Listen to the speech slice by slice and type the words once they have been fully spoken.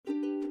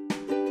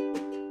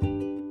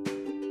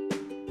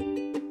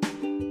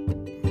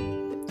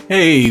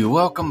Hey,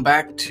 welcome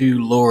back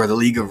to Lore, the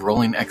League of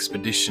Rolling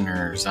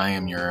Expeditioners. I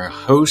am your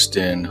host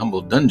and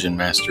humble dungeon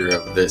master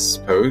of this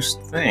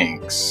post.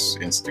 Thanks,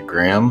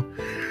 Instagram.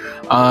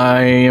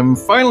 I am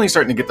finally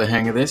starting to get the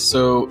hang of this,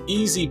 so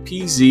easy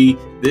peasy.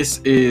 This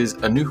is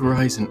A New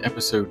Horizon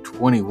episode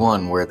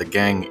 21, where the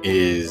gang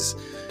is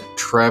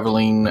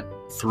traveling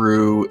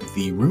through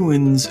the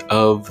ruins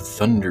of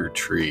Thunder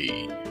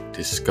Tree,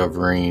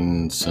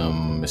 discovering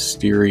some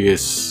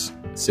mysterious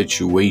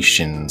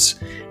situations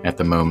at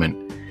the moment.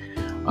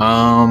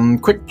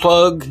 Quick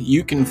plug,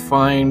 you can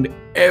find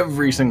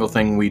every single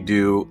thing we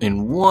do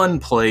in one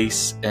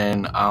place,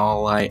 and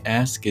all I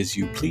ask is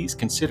you please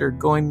consider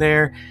going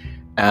there.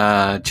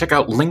 Check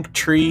out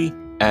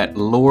Linktree at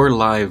Lore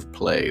Live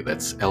Play.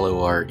 That's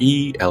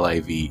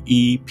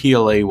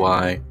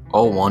LORELIVEPLAY,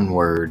 all one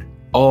word,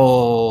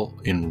 all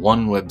in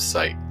one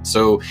website.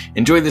 So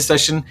enjoy this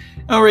session.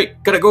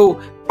 Alright, gotta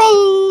go.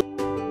 Bye!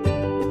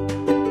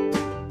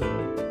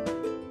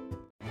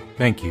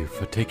 Thank you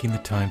for taking the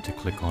time to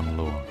click on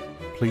Lore.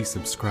 Please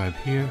subscribe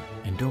here,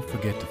 and don't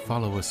forget to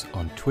follow us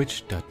on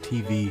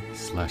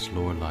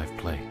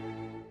twitch.tv/LoreLivePlay.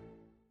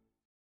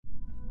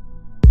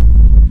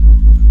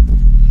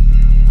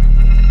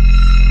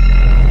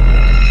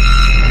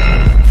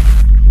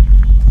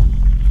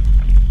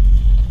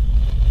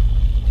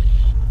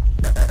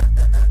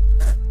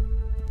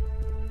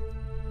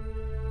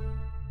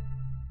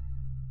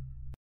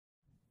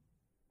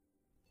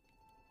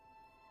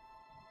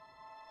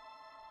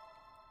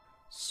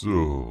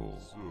 So,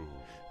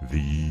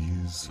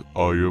 these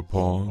are your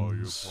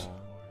pawns?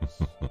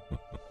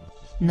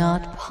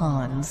 Not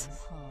pawns,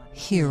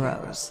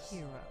 heroes.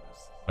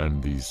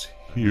 And these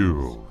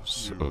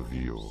heroes of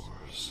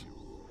yours,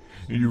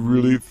 you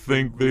really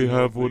think they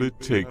have what it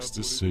takes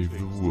to save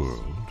the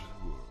world?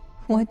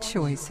 What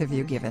choice have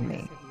you given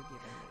me?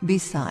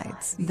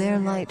 Besides, their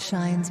light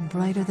shines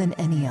brighter than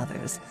any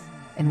other's,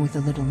 and with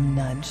a little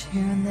nudge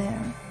here and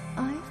there,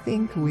 I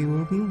think we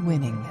will be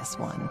winning this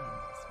one.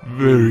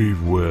 Very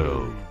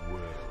well.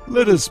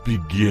 Let us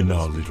begin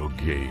our little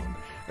game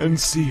and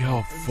see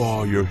how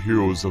far your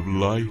heroes of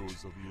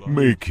light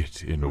make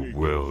it in a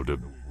world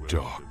of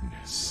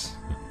darkness.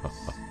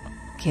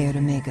 Care to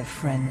make a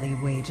friendly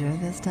wager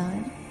this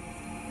time?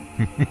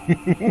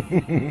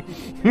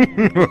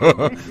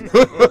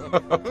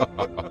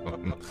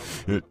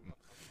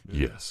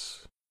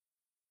 Yes.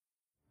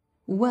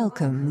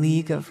 Welcome,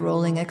 League of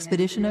Rolling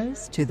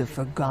Expeditioners, to the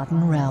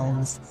Forgotten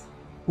Realms,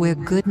 where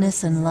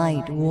goodness and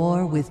light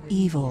war with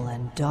evil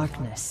and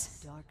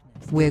darkness,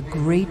 where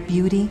great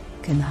beauty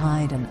can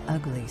hide an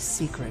ugly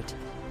secret.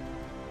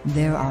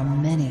 There are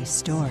many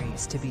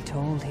stories to be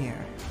told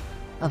here,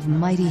 of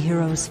mighty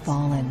heroes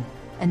fallen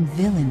and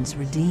villains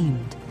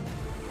redeemed,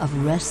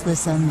 of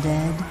restless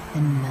undead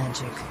and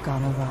magic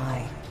gone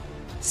awry.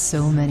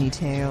 So many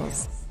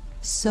tales,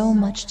 so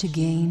much to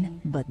gain,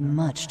 but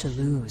much to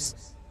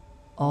lose.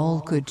 All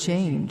could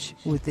change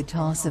with the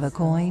toss of a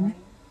coin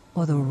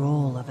or the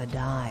roll of a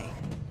die.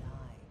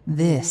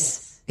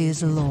 This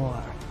is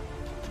lore.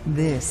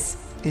 This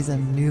is a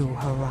new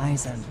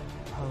horizon.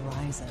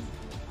 Horizon.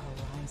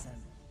 Horizon.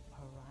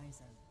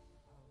 Horizon.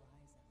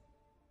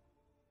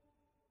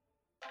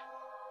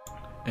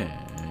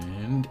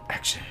 And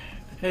action.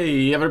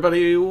 Hey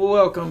everybody,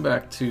 welcome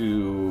back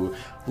to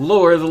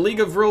Lore, the League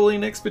of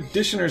Rolling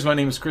Expeditioners. My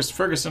name is Chris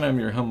Ferguson. I'm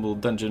your humble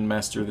dungeon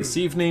master this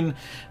evening,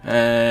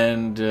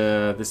 and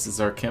this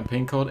is our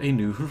campaign called A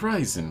New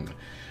Horizon.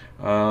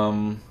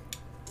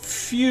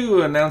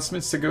 Few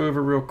announcements to go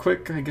over real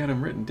quick. I got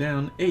them written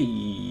down.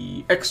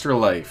 Extra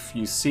Life.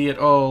 You see it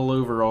all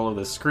over all of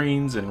the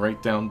screens and right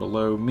down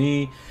below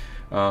me.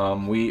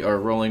 We are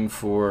rolling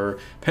for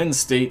Penn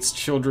State's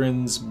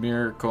Children's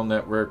Miracle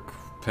Network,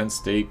 Penn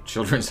State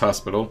Children's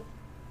Hospital.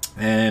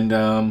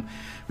 And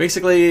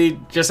basically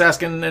just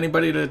asking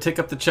anybody to take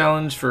up the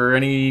challenge for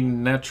any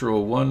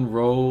natural one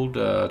rolled.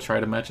 Try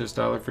to match us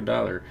dollar for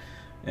dollar.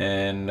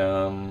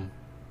 And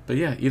but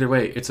yeah, either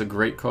way, it's a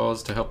great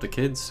cause to help the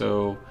kids,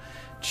 so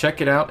check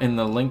it out in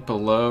the link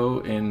below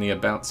in the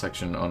About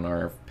section on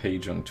our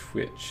page on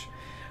Twitch.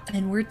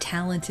 And we're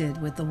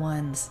talented with the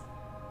ones.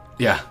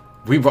 Yeah,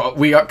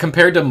 we are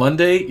compared to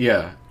Monday.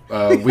 Yeah,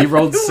 we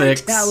rolled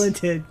 6. We're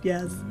talented,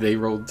 yes. They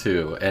rolled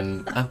 2,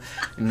 and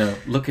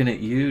looking at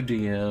you,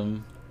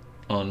 DM,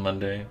 on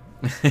Monday.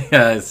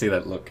 Yeah, I see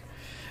that look.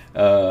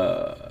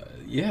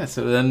 Yeah,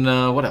 so then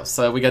what else?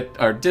 We got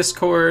our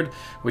Discord,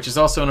 which is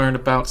also in our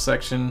About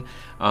section.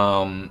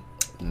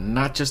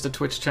 Not just a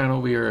Twitch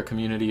channel, we are a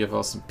community of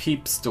awesome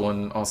peeps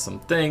doing awesome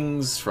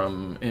things,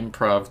 from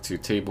improv to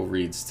table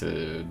reads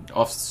to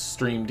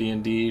off-stream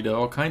D&D to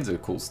all kinds of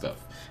cool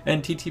stuff.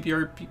 And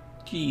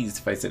TTRPGs,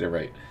 if I said it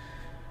right.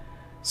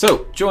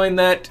 So, join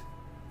that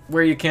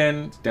where you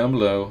can, down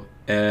below.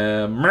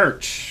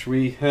 Merch.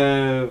 We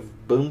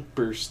have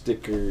bumper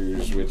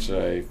stickers, which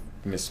I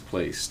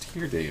misplaced.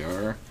 Here they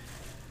are.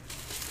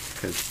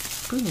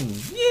 Because, boom,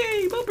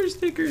 yay, bumper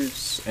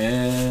stickers!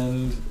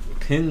 And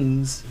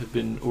pins have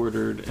been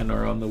ordered and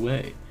are on the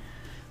way.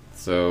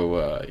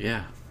 So,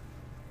 yeah.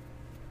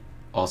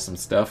 Awesome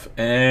stuff.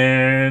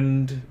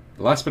 And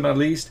last but not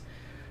least,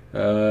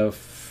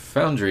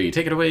 Foundry.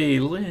 Take it away,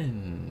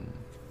 Lynn.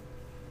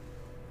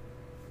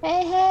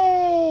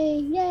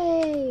 Hey,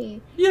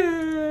 yay!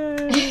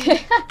 Yay!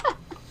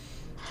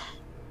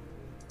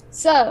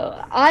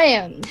 So, I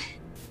am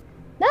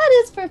not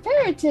as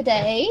prepared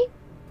today,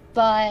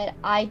 but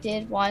I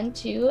did want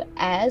to,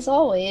 as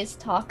always,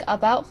 talk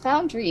about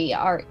Foundry,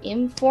 our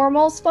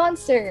informal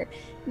sponsor.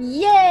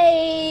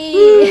 Yay!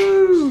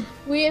 Woo!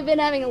 We have been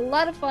having a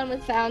lot of fun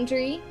with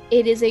Foundry.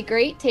 It is a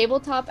great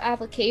tabletop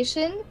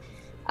application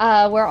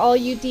where all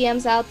you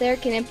DMs out there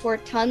can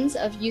import tons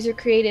of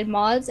user-created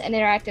mods and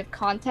interactive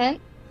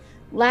content.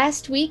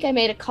 Last week, I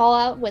made a call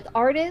out with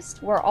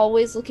artists. We're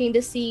always looking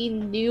to see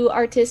new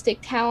artistic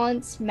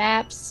talents,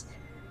 maps.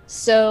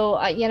 So,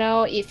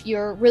 if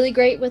you're really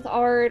great with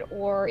art,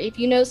 or if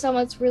you know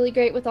someone that's really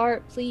great with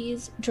art,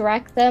 please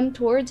direct them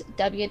towards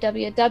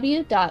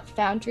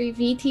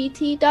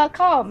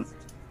www.foundryvtt.com.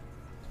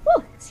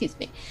 Woo, excuse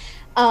me.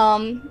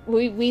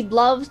 We'd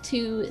love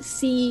to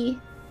see,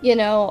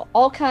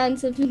 all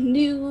kinds of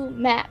new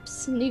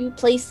maps, new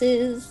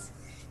places,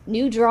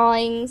 new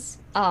drawings.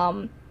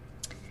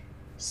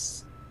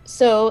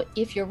 So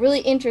if you're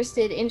really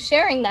interested in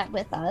sharing that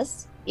with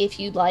us, if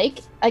you'd like,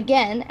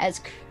 again,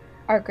 as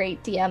our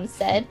great DM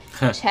said,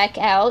 check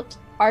out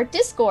our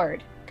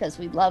Discord, because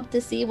we'd love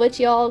to see what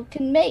y'all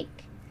can make.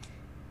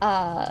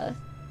 And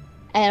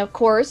of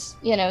course,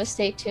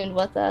 stay tuned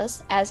with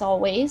us. As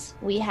always,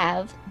 we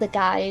have the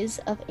Guise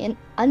of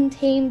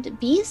Untamed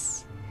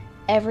Beasts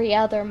every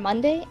other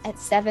Monday at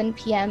 7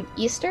 p.m.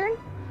 Eastern.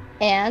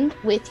 And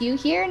with you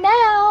here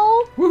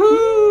now,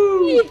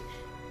 Woohoo!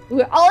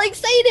 we're all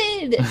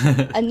excited!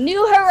 A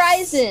new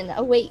horizon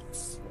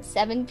awaits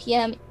 7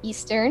 p.m.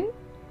 Eastern,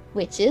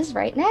 which is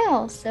right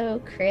now.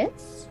 So,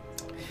 Chris?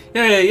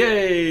 Yay,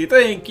 yay!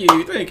 Thank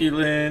you,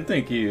 Lynn.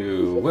 Thank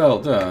you. Well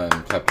done.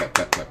 Clap, clap,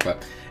 clap, clap,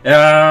 clap.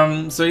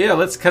 So yeah,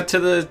 let's cut to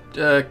the.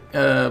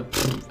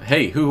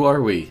 Hey, who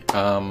are we?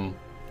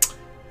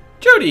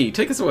 Jody,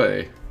 take us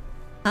away.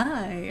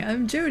 Hi,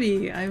 I'm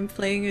Jody. I'm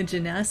playing a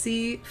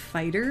Genasi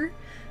fighter.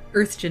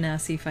 Earth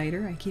Genasi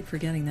fighter. I keep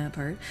forgetting that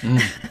part.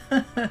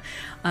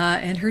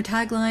 And her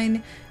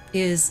tagline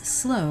is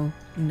slow,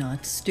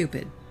 not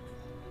stupid.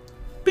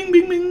 Bing,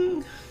 bing,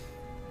 bing.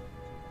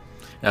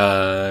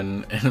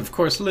 And of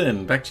course,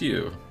 Lynn, back to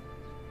you.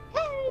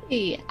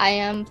 Hey, I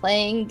am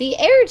playing the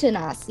Air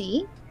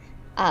Genasi,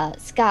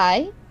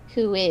 Sky,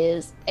 who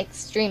is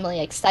extremely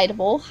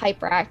excitable,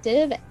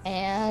 hyperactive,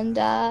 and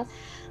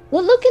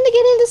looking to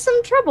get into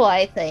some trouble,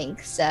 I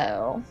think,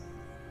 so...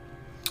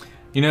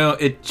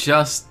 It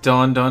just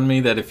dawned on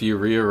me that if you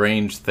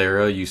rearrange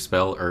Thera, you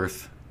spell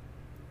Earth.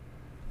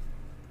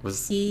 How?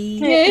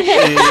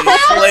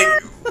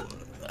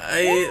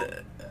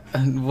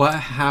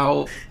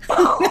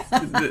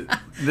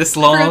 This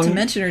long? I forgot to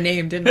mention her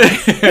name, didn't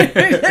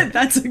I?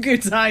 That's a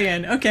good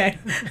tie-in. Okay.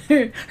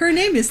 Her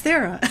name is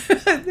Thera.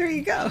 There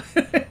you go.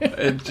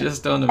 It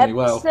just dawned on me.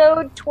 Wow.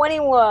 Episode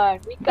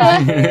 21. We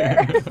got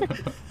there.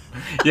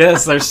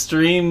 Yes, our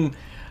stream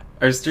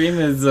is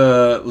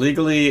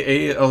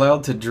legally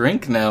allowed to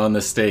drink now in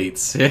the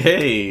States.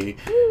 Hey!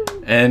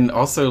 And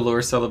also,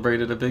 Laura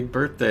celebrated a big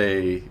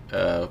birthday,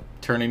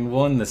 turning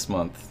 1 this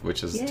month,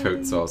 which is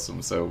totes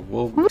awesome. So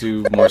we'll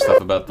do more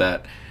stuff about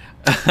that.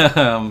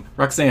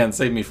 Roxanne,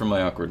 save me from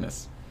my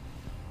awkwardness.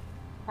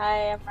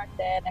 Hi, I'm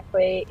Roxanne. I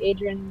play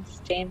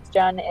Adrian's James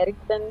John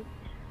Erickson,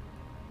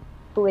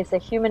 who is a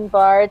human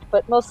bard,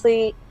 but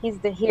mostly he's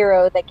the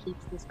hero that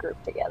keeps this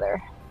group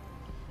together.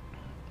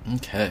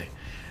 Okay.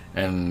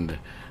 And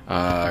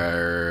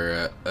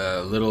our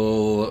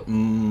little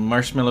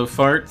marshmallow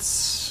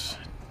farts,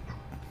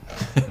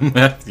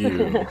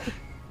 Matthew.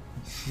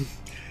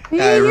 Hi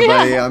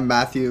everybody, I'm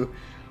Matthew.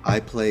 I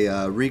play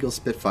Regal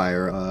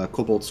Spitfire, a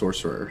kobold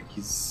sorcerer.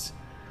 He's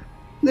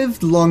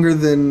lived longer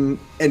than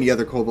any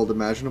other kobold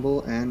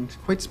imaginable, and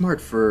quite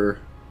smart for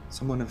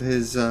someone of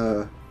his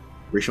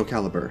racial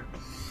caliber.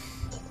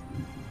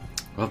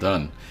 Well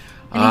done.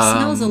 And he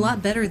smells a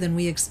lot better than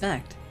we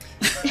expect.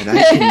 And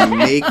I can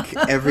make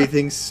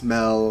everything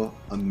smell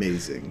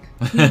amazing.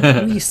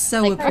 We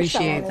so Like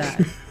appreciate marshmallows.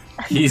 that.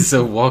 He's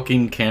a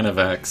walking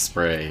Canavac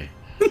spray.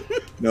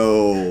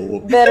 No.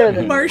 Better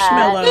than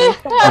Marshmallow.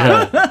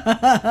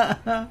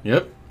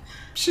 Yep.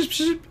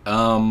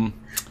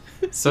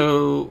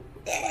 So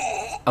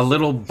a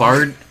little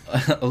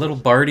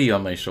bardie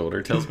on my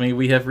shoulder tells me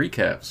we have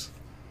recaps.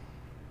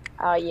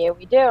 Oh, yeah,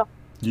 we do.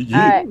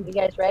 Alright, you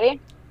guys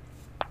ready?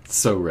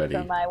 So ready.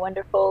 For my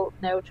wonderful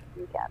note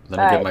recap. Let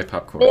me get my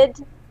popcorn.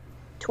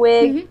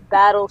 Mid-twig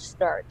battle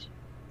start.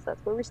 So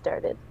that's where we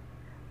started.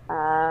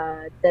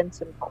 Then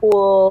some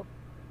cool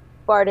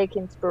bardic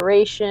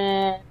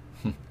inspiration.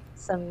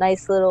 Some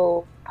nice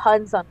little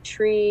puns on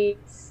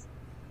trees.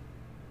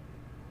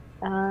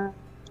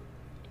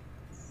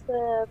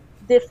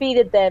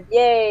 Defeated them.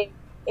 Yay!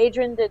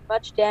 Adrian did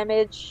much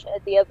damage.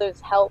 The others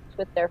helped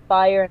with their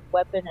fire and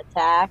weapon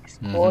attacks,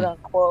 quote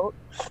unquote.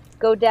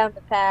 Go down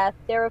the path.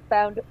 Sarah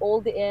found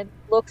Old Inn.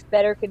 Looks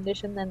better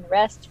conditioned than the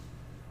rest.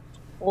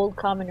 Old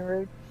common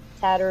route,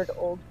 tattered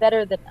old,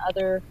 better than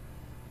other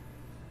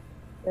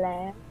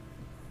land.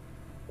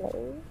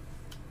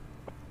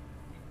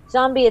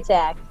 Zombie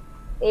attack.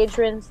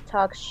 Adrian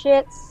talks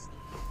shits.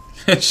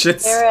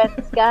 Shits. Stare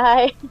at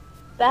Sky.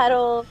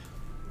 Battle.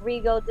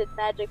 Regal did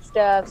magic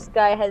stuff.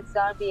 Sky has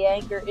zombie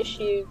anger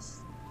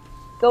issues.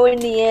 Go in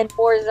the inn,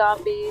 more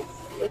zombies.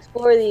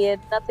 Explore the inn,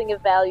 nothing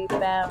of value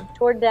found.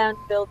 Torn down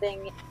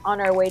building on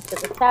our way to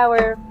the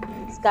tower.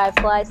 Sky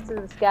flies to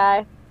the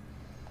sky.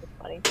 That's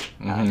funny.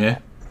 Yeah.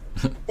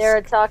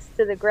 Sarah talks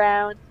to the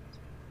ground.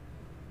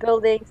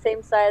 Building,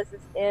 same size as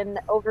inn,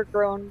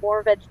 overgrown,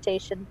 more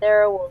vegetation.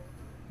 Sarah will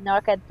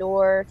knock at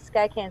door.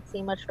 Sky can't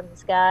see much from the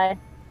sky.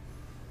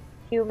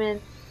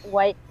 Human,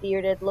 white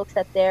bearded, looks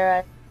at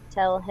Thera.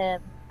 Tell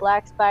him.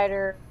 Black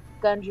spider,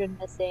 Gundren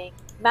missing.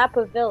 Map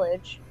of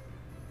village.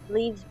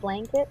 Leaves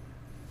blanket.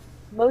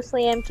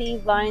 Mostly empty.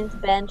 Vines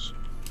bench.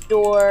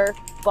 Door.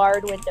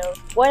 Barred windows.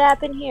 What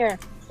happened here?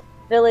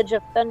 Village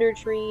of Thunder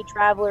Tree.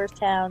 Traveler's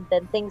town.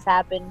 Then things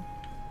happen.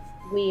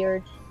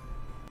 Weird.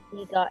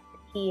 He got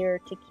here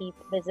to keep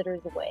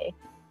visitors away,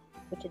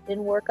 which it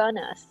didn't work on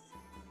us.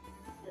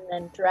 And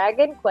then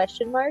dragon,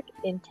 question mark,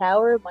 in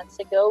tower months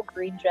ago,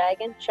 green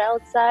dragon,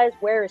 child size,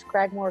 where is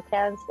Cragmore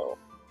Castle?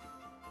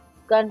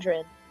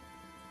 Gundren,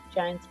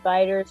 giant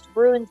spiders,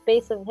 ruins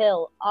base of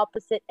hill,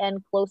 opposite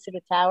end closer to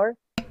tower,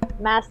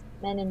 masked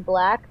men in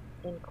black,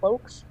 in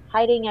cloaks,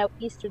 hiding out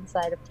eastern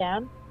side of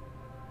town.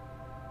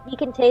 He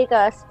can take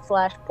us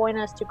 / point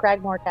us to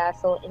Cragmore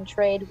Castle. In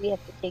trade, we have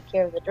to take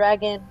care of the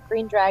dragon,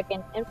 green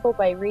dragon, info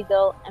by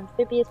Regal,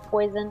 amphibious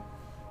poison,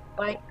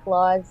 bite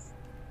claws,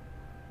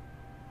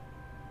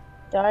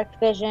 dark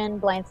vision,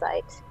 blind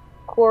sight.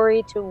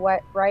 Quarry to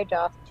ride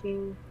off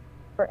to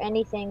for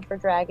anything for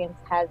dragons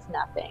has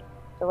nothing.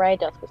 The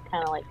ride off was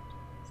kind of like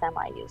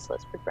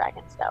semi-useless for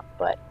dragon stuff,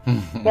 but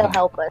he'll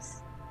help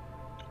us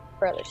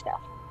for other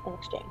stuff in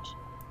exchange.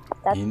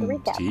 That's the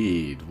recap.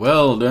 Indeed.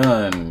 Well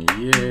done.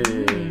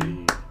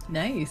 Yay.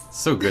 Nice.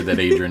 So good that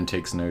Adrian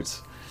takes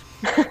notes.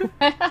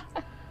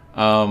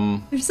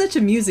 They're such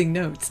amusing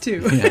notes,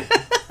 too. Yeah.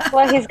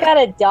 Well, he's got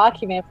a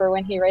document for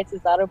when he writes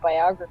his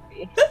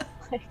autobiography.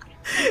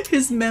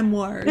 His The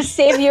memoirs.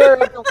 savior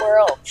of the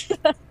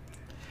world.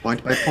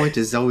 Point by point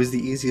is always the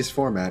easiest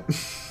format.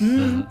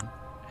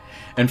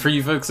 And for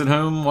you folks at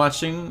home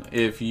watching,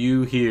 if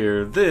you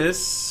hear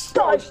this,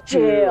 Dodge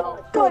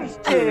jail! Dodge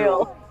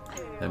jail!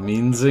 that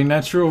means a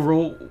natural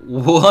roll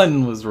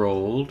 1 was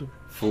rolled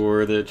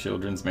for the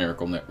Children's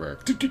Miracle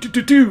Network.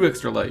 2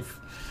 extra life.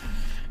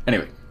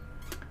 Anyway,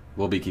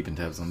 we'll be keeping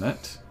tabs on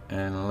that.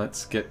 And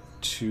let's get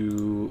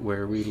to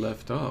where we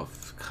left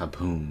off.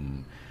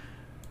 Kaboom.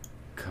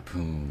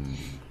 Kaboom.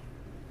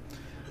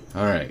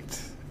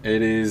 Alright.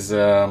 It is,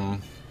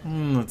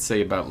 let's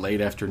say about late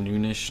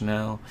afternoonish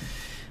now.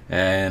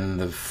 And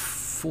the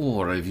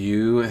 4 of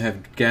you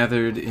have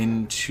gathered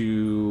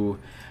into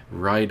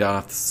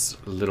Rydoth's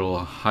little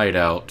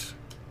hideout,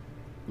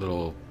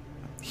 little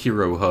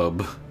hero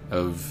hub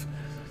of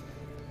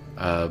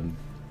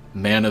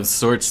man of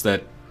sorts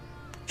that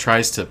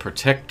tries to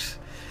protect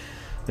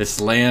this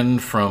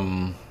land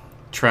from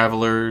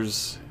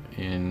travelers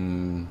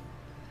in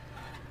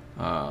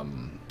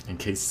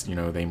case,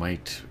 they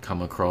might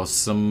come across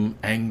some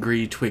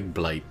angry twig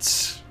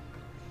blights.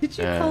 Did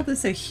you call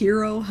this a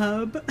hero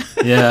hub?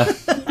 Yeah.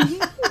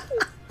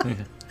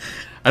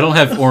 I don't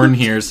have Orn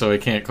here, so I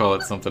can't call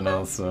it something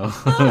else. So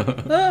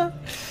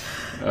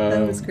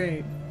That was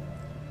great.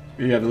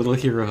 Yeah, the little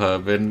hero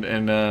hub, and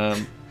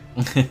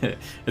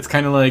it's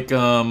kind of like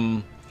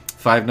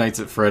Five Nights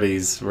at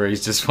Freddy's, where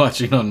he's just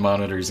watching on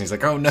monitors, and he's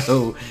like, "Oh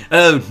no,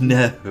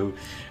 and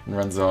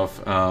runs off.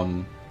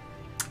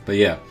 But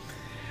yeah,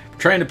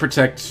 trying to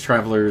protect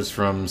travelers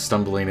from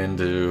stumbling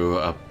into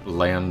a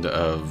land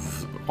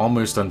of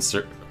almost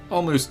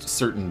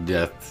certain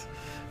death,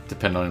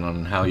 depending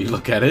on how you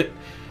look at it.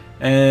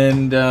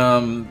 And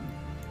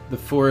the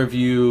 4 of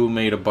you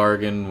made a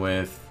bargain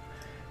with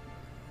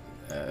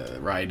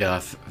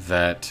Rydoth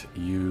that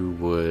you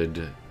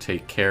would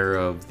take care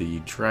of the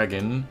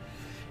dragon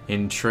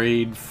in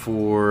trade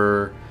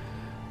for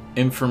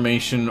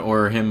information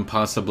or him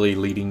possibly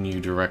leading you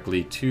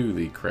directly to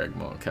the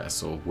Cragmaw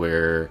Castle,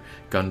 where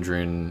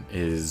Gundren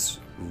is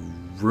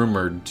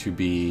rumored to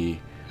be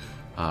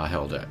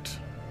held at.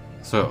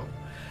 So,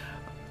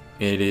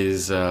 it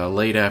is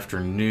late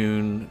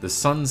afternoon. The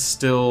sun's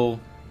still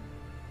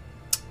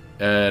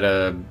at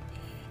a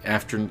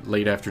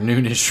late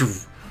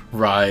afternoonish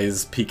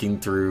rise, peeking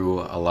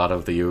through a lot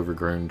of the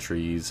overgrown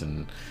trees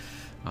and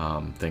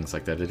things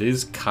like that. It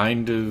is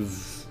kind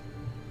of,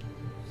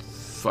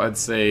 I'd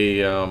say,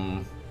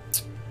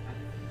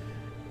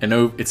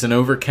 it's an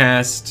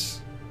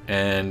overcast,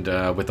 and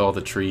with all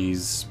the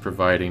trees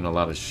providing a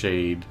lot of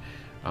shade,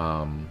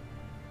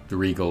 the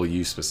Regal,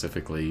 you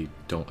specifically,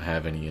 don't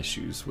have any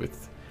issues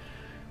with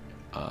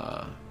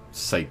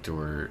sight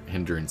or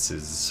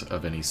hindrances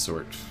of any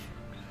sort.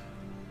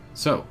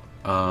 So,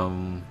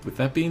 with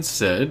that being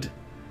said,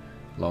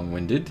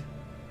 long-winded,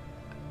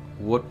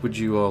 what would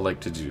you all like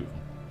to do?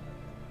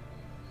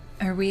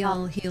 Are we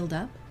all healed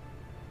up?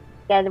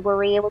 were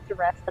we able to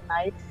rest the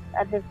night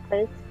at his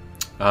place?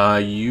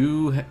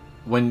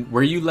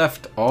 Where you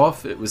left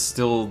off, it was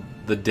still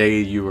the day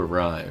you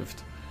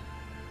arrived.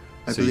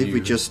 I believe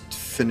we just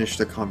finished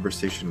a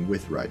conversation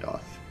with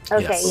Rydoth.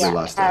 Okay, Yes. When we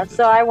last ended.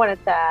 so I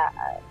wanted to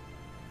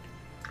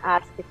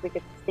ask if we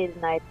could stay the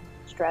night and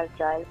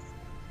strategize.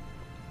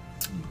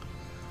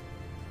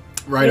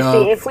 Right You off.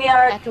 see, if we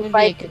are That to would be a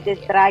fight good this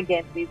idea.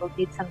 dragon, we will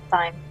need some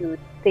time to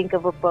think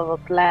of a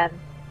plan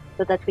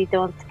so that we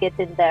don't get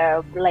in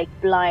there like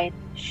blind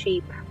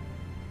sheep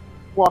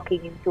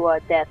walking into our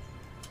death.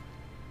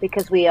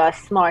 Because we are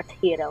smart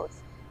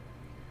heroes.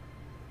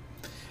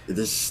 It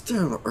is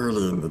still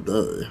early in the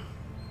day.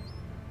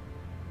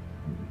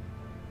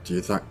 Do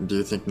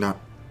you think not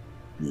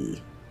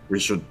we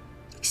should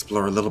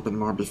explore a little bit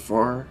more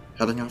before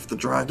heading off the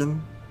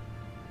dragon?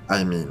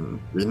 I mean,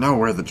 we know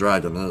where the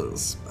dragon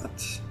is,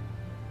 but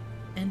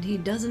And he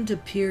doesn't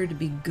appear to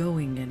be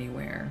going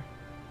anywhere.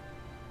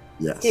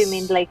 yes. Do you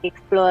mean like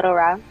explore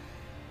around?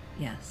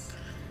 Yes.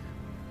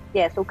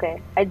 Yes,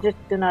 okay. I just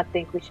do not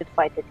think we should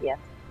fight it yet.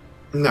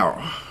 No.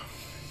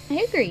 I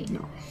agree.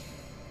 No.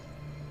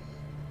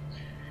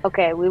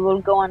 Okay, we will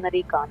go on a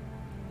recon.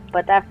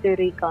 But after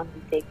recon,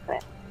 we take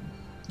rest.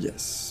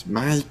 Yes.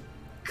 My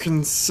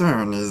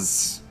concern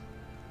is,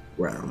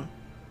 well,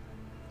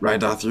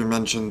 Rydoth, you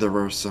mentioned there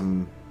were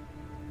some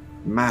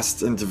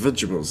masked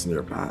individuals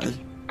nearby.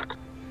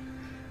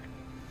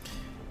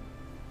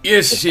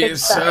 Yes,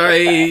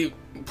 I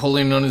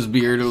pulling on his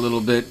beard a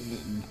little bit,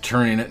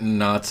 turning it in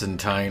knots and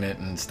tying it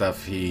and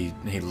stuff. He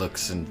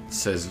looks and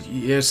says,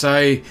 "Yes,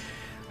 I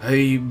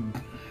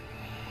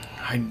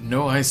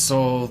know I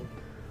saw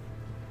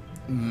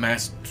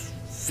masked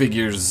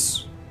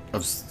figures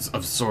of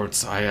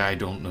sorts. I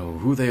don't know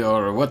who they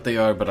are or what they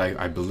are, but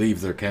I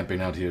believe they're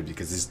camping out here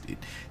because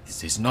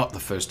this is not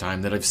the first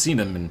time that I've seen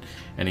them."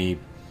 And he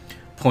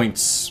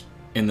points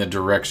in the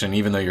direction,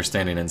 even though you're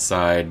standing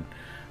inside,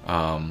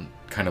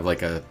 kind of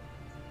like a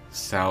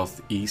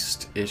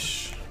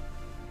southeast-ish.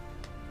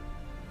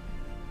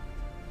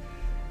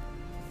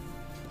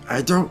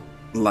 I don't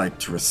like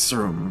to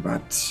assume,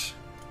 but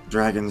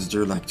dragons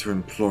do like to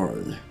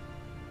employ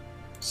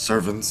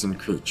servants and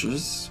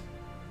creatures.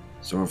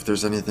 So if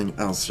there's anything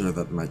else here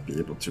that might be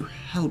able to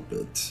help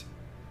it,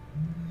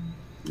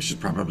 we should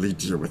probably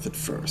deal with it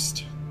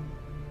first.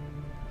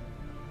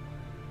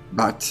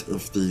 But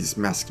if these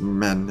masked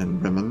men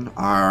and women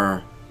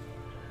are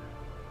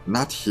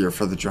not here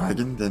for the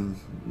dragon, then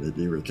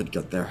maybe we could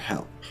get their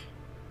help.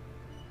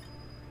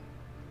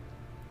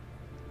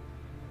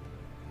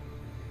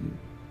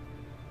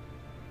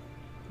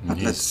 But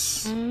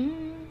let's...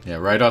 Yeah,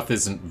 Rydoth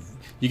isn't.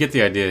 You get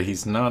the idea.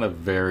 He's not a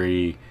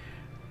very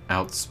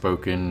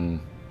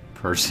outspoken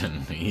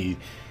person. He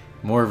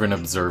more of an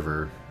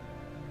observer.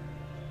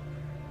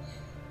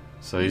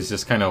 So he's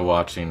just kind of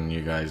watching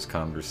you guys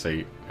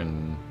conversate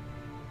and.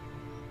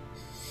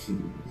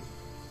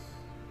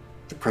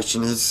 The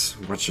question is,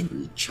 what should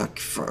we check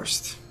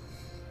first?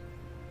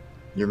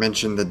 You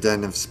mentioned the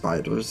den of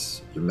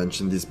spiders. You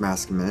mentioned these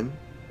masked men.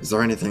 Is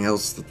there anything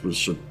else that we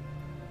should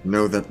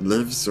know that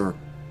lives or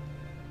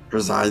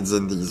resides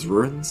in these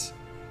ruins?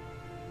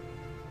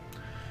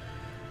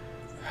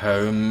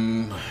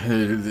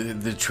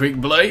 The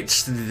twig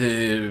blights,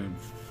 the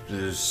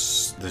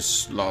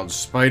large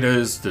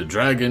spiders, the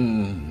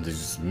dragon,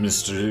 these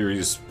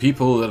mysterious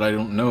people that I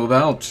don't know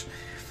about,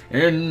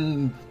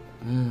 and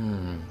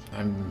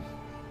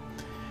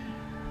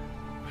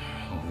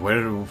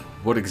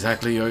what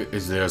exactly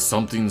is there?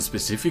 Something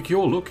specific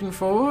you're looking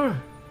for?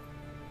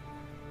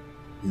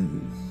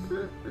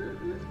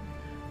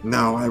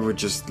 No, I would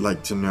just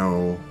like to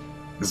know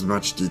as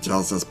much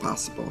details as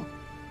possible.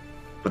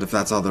 But if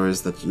that's all there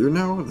is that you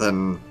know,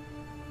 then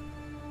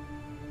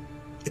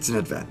it's an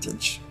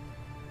advantage.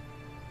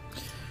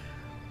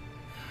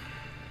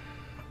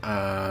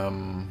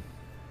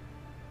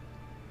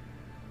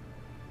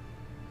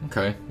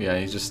 Okay, yeah,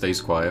 he just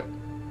stays quiet.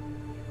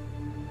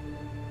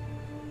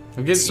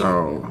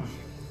 So,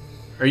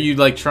 Are you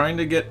like trying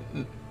to get?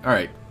 All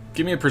right,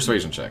 give me a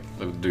persuasion check.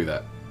 Let's do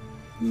that.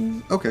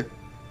 Okay.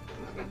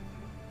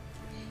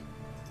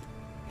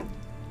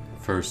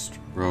 First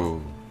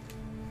roll.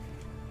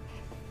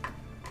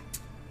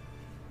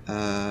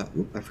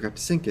 I forgot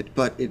to sync it,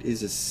 but it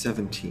is a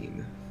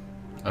 17.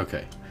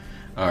 Okay.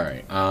 All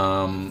right.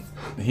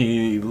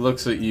 He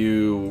looks at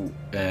you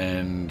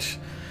and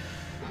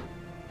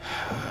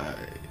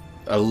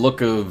a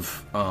look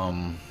of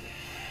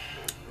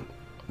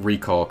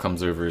recall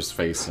comes over his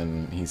face,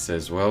 and he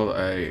says, "Well,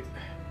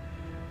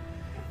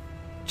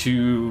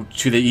 to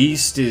the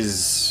east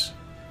is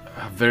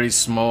a very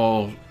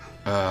small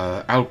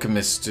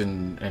alchemist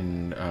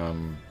and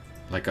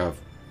like a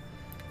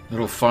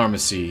little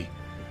pharmacy,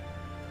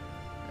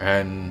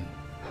 and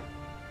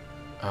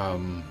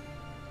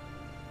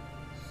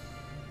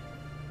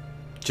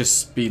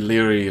just be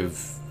leery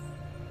of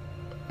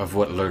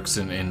what lurks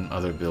in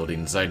other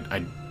buildings.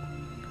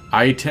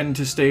 I tend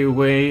to stay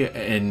away,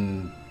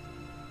 and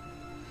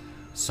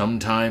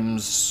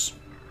sometimes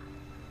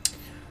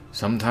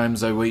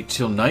I wait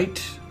till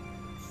night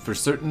for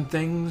certain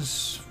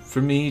things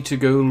for me to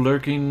go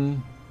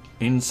lurking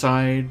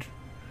inside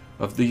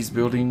of these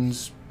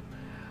buildings?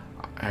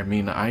 I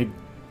mean, I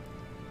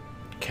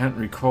can't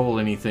recall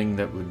anything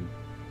that would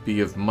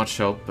be of much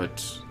help,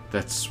 but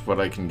that's what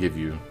I can give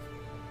you.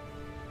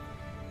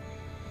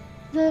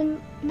 The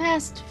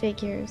masked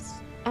figures.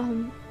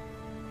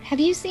 Have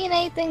you seen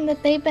anything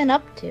that they've been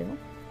up to?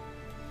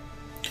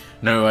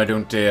 No, I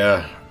don't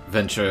dare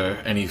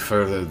venture any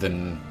further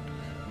than,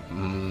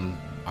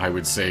 I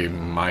would say,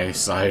 my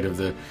side of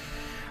the...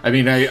 I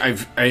mean, I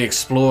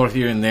explore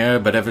here and there,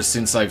 but ever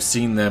since I've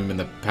seen them in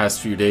the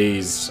past few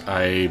days,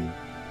 I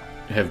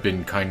have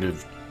been kind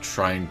of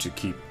trying to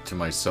keep to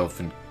myself,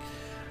 and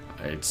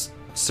it's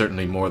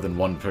certainly more than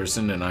one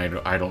person, and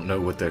I don't know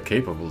what they're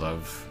capable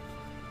of.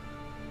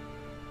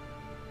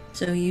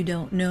 So you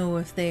don't know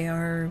if they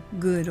are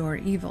good or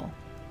evil?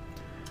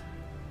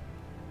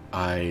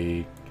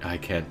 I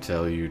can't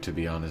tell you, to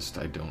be honest.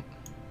 I don't.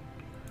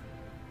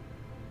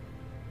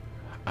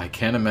 I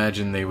can't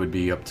imagine they would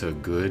be up to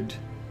good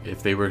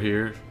if they were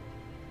here.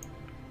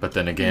 But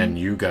then again,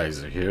 you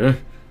guys are here.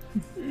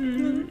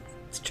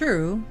 It's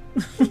true.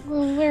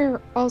 Well,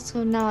 we're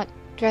also not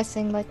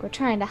dressing like we're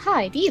trying to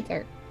hide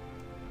either.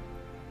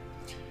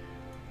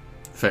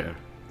 Fair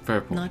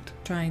point. Not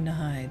trying to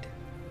hide.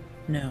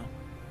 No.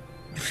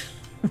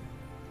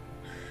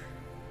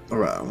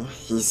 Well,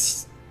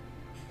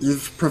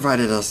 you've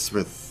provided us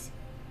with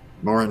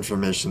more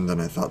information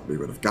than I thought we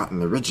would have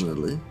gotten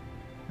originally,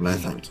 and I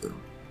thank you.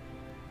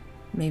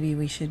 Maybe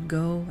we should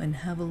go and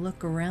have a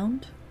look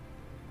around?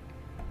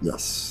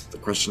 Yes, the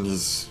question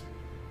is,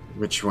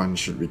 which one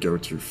should we go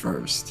to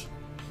first?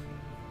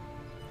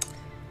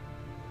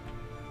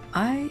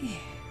 I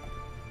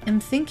am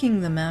thinking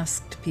the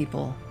masked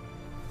people.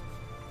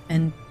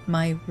 And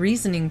my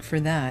reasoning for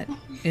that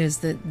is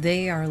that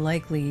they are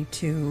likely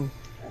to,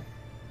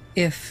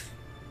 if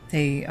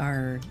they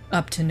are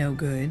up to no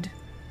good,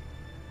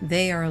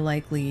 they are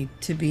likely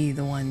to be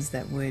the ones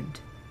that would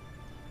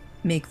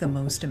make the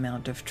most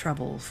amount of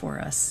trouble for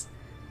us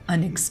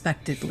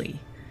unexpectedly.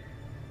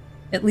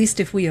 At least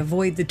if we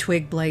avoid the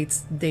twig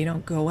blights, they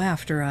don't go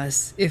after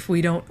us. If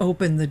we don't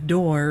open the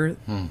door,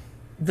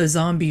 the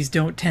zombies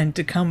don't tend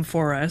to come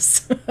for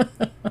us.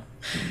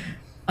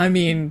 I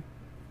mean,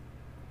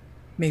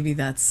 maybe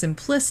that's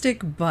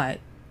simplistic, but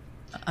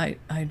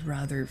I'd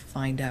rather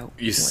find out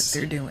what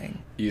they're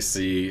doing. You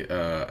see,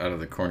 out of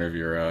the corner of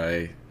your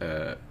eye,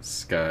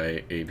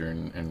 Sky,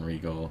 Adrian, and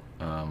Regal,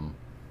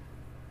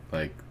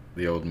 like,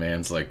 the old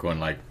man's, like,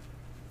 going, like,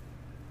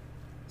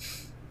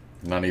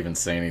 not even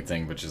say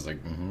anything, but just like,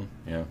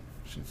 yeah.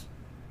 She's...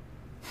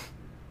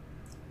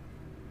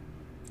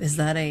 Is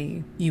that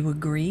a, you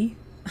agree?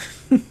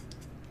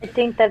 I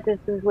think that this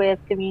is his way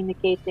of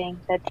communicating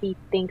that he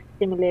thinks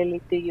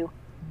similarly to you.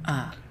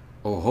 Ah.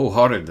 Oh,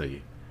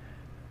 wholeheartedly.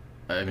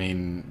 I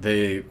mean,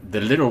 the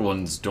little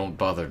ones don't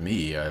bother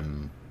me.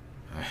 I'm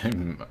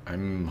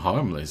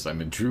harmless.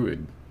 I'm a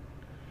druid.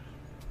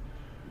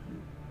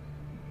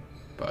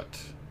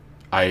 But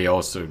I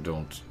also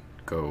don't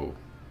go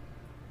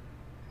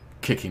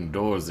kicking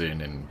doors in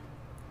and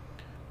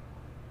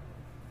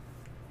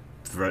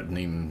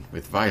threatening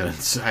with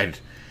violence.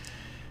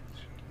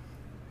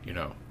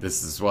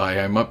 This is why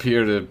I'm up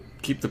here, to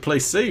keep the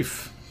place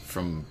safe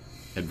from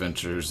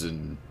adventures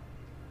and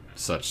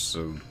such,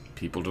 so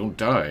people don't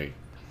die.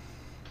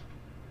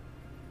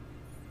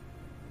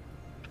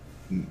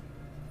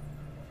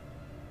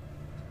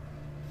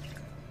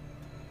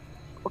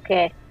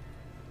 Okay,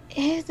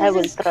 I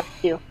will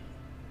trust you.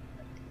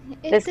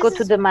 Let's go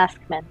to the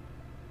masked man.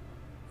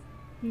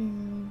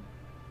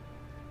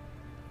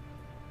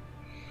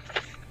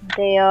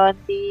 They are on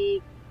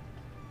the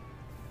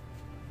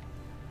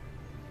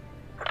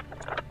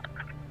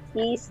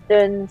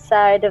eastern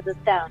side of the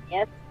town,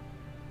 yes?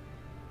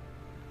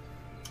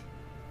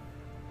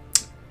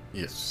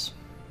 Yes.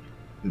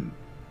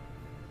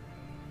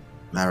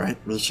 Alright,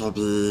 we shall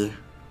be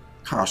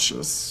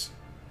cautious.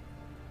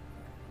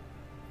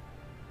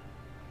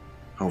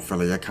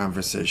 Hopefully a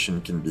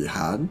conversation can be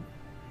had.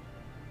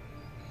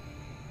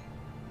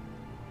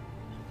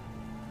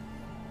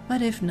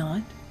 But if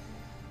not,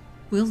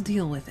 we'll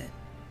deal with it.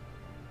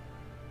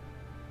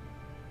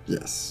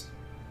 Yes.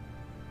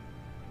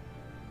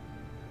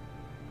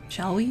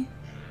 Shall we?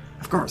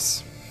 Of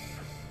course.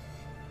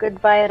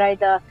 Goodbye,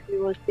 Ryda. We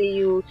will see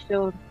you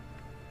soon.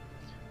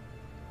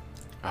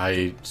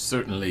 I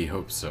certainly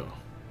hope so.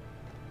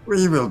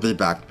 We will be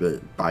back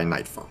by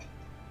nightfall.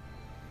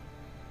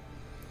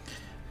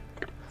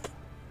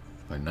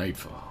 By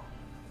nightfall.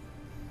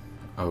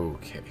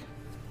 Okay.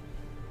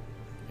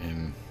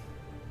 And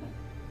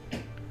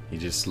he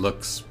just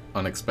looks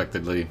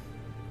unexpectedly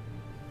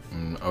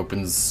and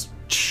opens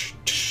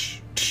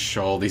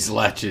all these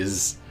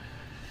latches.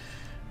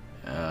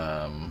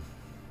 And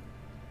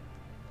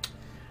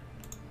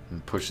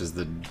pushes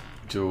the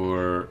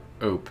door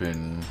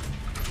open.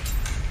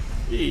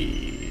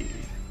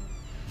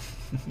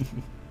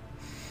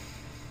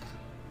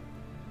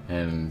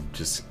 And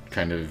just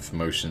kind of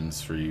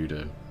motions for you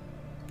to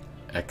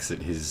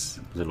exit his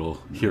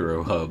little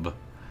hero hub.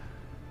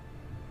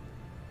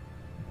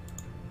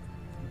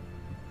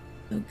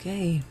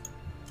 Okay.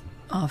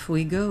 Off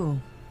we go.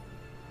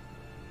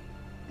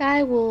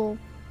 Guy will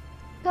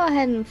go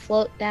ahead and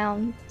float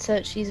down so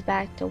that she's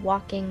back to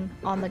walking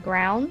on the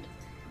ground.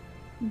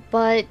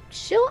 But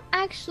she'll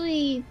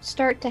actually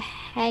start to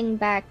hang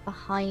back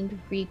behind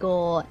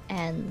Regal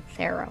and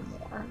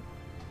Theramore.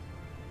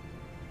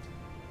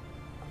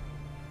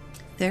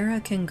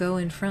 Thera can go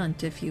in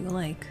front if you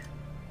like.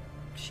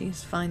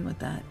 She's fine with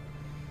that.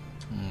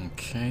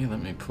 Okay,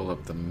 let me pull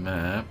up the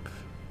map.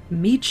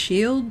 Meat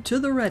shield to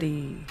the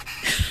ready.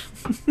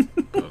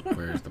 Look,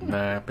 where's the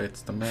map?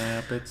 It's the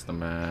map. It's the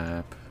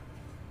map.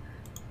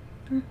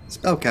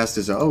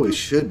 Spellcasters always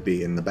should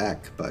be in the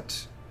back,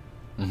 but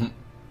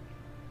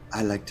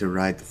I like to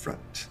ride the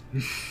front.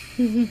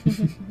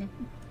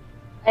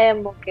 I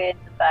am okay in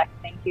the back,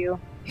 thank you.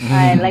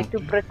 I like to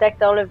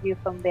protect all of you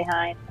from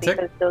behind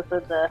because those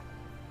are the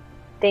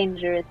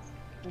dangerous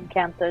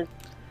encounters.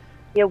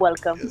 You're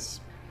welcome. Yes.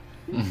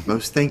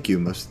 Most thank you,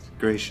 most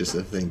gracious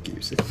of thank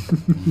yous.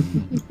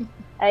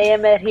 I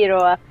am a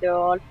hero after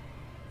all.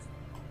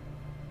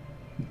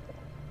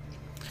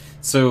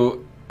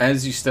 So,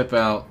 as you step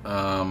out,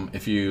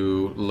 if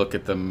you look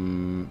at the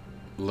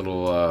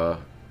little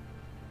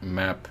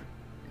map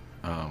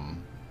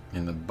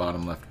in the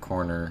bottom left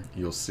corner,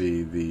 you'll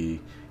see the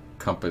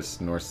compass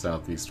north,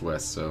 south, east,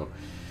 west. So,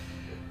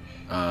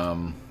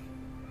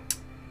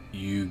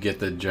 you get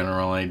the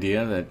general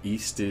idea that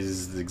east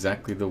is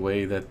exactly the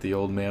way that the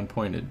old man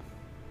pointed.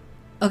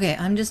 Okay,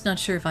 I'm just not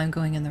sure if I'm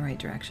going in the right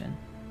direction.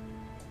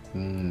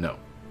 No.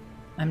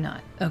 I'm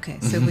not. Okay,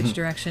 so which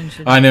direction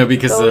should I know,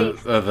 because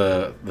of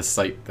the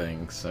sight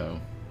thing, so...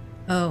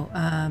 Oh,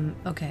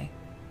 okay.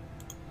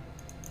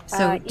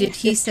 So did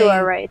east he is say... to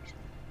our right,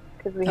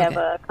 because we have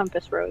a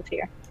compass rose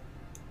here.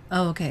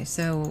 Oh, okay,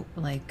 so,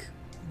 like,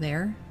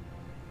 there?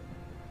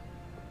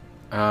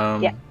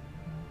 Yeah.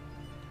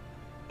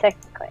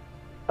 Technically.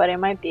 But it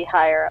might be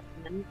higher up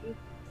than me.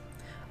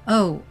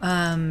 Oh,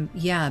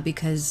 yeah,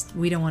 because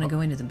we don't want to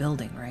go into the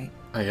building, right?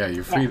 Oh, yeah,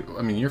 you're free... Yeah.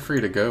 I mean, you're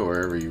free to go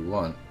wherever you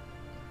want.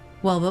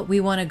 Well, but we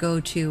want to go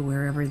to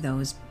wherever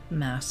those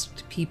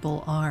masked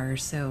people are,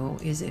 so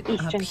is it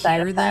Eastern up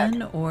here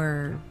then,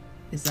 or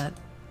is that...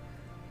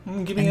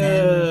 Give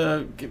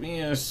me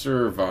a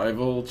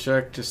survival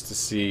check just to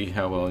see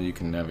how well you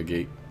can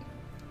navigate.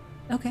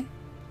 Okay.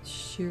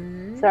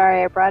 Sure.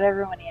 Sorry, I brought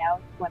everybody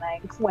out when I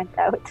went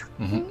out.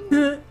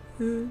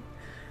 Mm-hmm.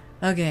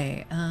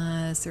 Okay,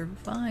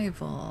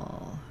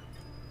 survival.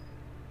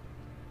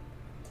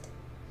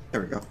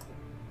 There we go.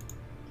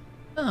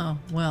 Oh,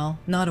 well,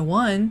 not a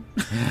 1.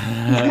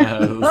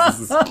 This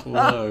is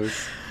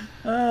close.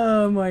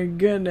 Oh my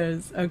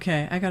goodness.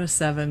 Okay, I got a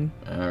 7.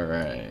 All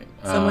right.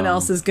 Someone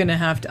else is gonna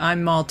have to...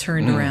 I'm all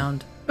turned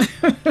around.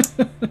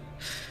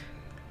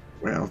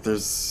 Well,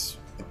 there's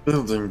a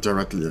building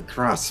directly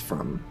across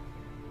from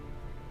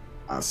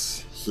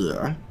us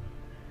here.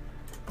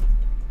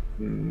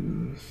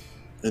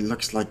 It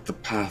looks like the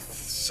path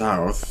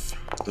south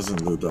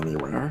doesn't lead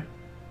anywhere.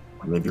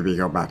 Maybe we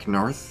go back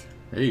north?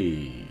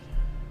 Hey.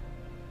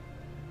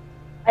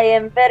 I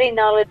am very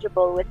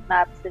knowledgeable with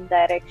maps and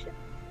directions.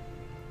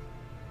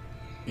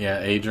 Yeah,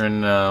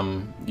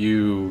 Adrian,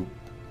 you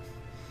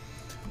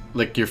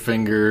lick your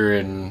finger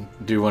and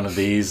do one of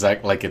these,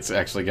 like it's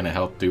actually going to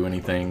help do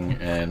anything,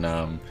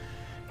 and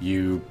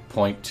you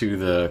point to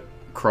the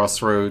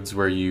crossroads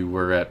where you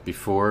were at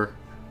before,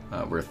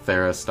 where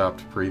Thera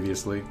stopped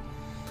previously,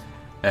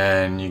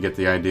 and you get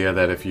the idea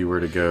that if you were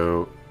to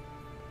go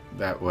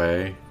that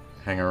way,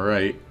 hang a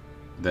right,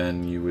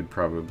 then you would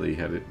probably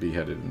be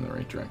headed in the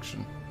right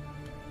direction.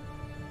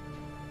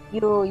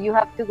 You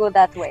have to go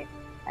that way,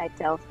 I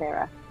tell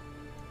Sarah.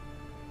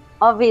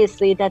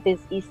 Obviously, that is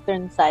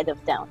eastern side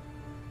of town.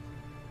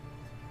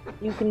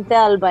 You can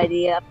tell by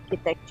the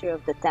architecture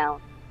of the town.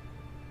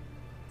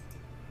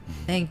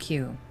 Thank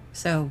you.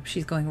 So,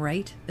 she's going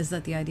right? Is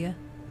that the idea?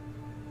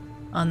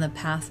 On the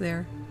path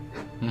there?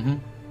 Mm-hmm.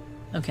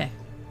 Okay.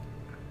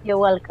 You're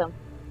welcome.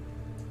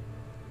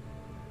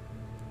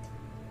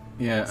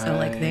 Yeah, so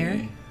like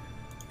there?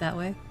 That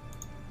way?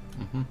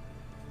 Mm-hmm.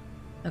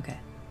 Okay.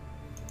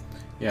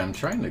 Yeah, I'm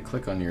trying to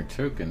click on your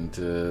token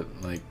to,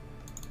 like,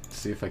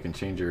 see if I can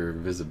change your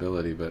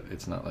visibility, but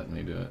it's not letting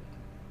me do it.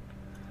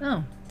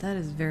 Oh, that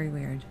is very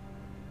weird.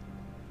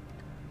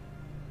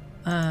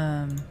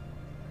 Yeah,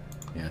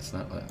 it's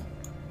not letting...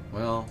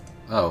 Well,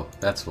 oh,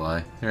 that's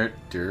why.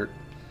 Dirt.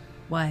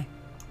 Why?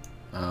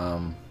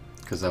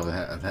 Because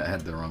I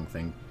had the wrong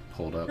thing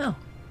pulled up. Oh,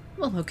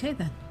 well, okay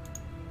then.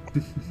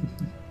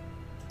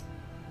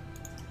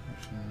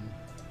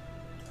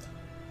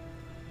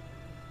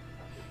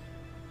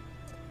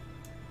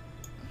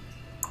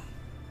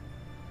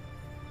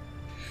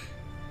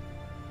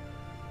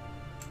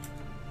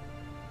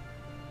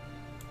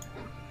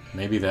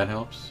 Maybe that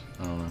helps?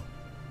 I don't know.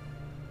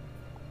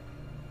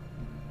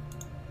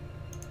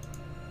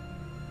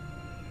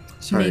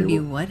 Sorry, Maybe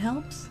what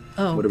helps?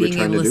 Oh, what are we being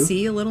trying able to to do?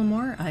 see a little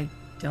more? I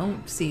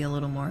don't see a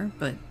little more,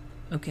 but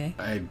okay.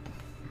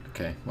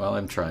 Okay, well,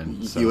 I'm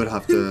trying. So. You would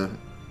have to...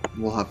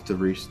 We'll have to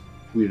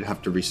we'd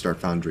have to restart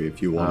Foundry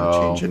if you want to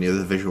Oh. change any of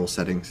the visual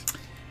settings.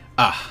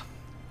 Ah,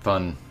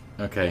 fun.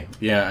 Okay.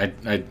 Yeah,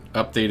 I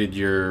updated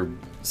your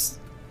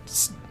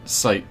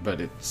site, but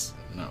it's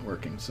not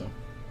working, so.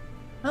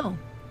 Oh,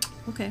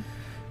 okay.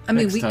 I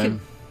mean, Next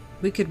time.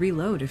 we could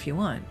reload if you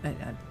want.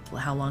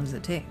 How long does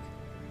it take?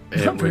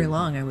 It Not very would-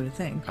 long, I would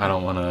think. I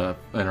don't want to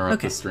interrupt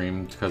Okay. the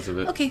stream because of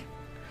it. Okay.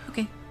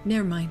 Okay.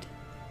 Never mind.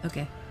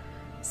 Okay.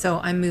 So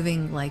I'm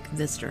moving like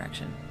this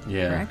direction.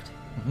 Yeah. Correct?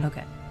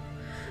 Okay.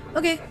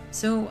 Okay.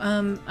 So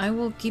I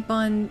will keep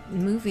on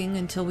moving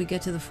until we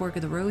get to the fork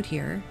of the road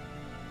here.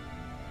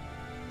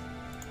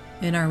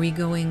 And are we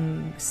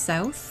going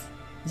south?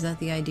 Is that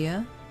the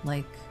idea?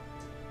 Like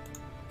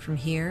from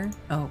here?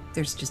 Oh,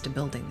 there's just a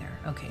building there.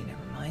 Okay,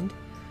 never mind.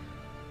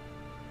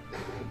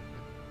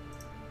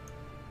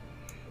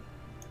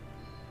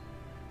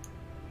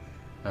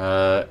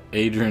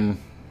 Adrian,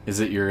 is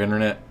it your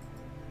internet?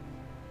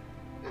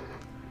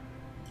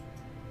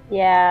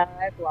 Yeah,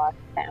 I've lost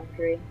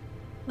Foundry.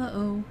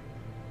 Uh-oh.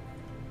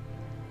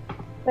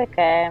 It's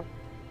okay.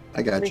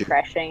 I got you.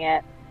 Refreshing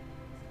it.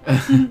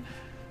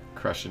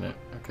 Crushing it.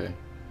 Okay.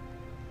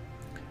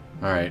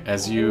 All right.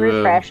 As You you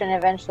refresh and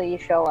eventually you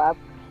show up.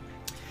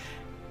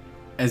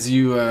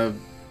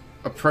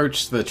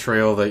 approach the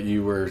trail that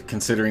you were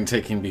considering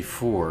taking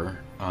before,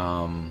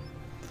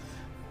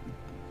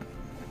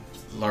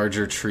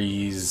 larger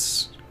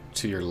trees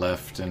to your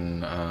left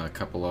and a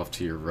couple off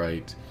to your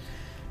right,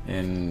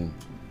 and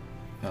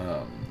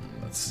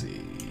let's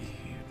see,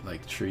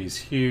 like trees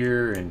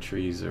here and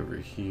trees over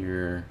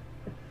here,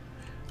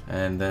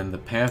 and then the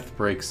path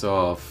breaks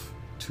off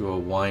to a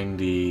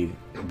windy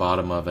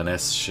bottom of an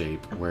S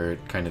shape where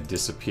it kind of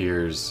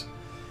disappears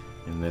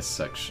in this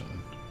section.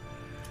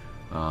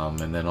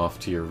 And then off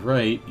to your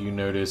right, you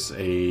notice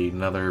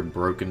another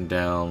broken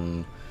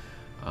down,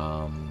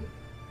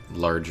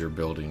 larger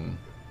building,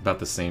 about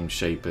the same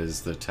shape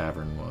as the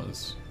tavern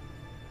was.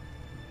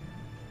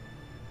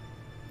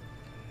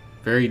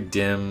 Very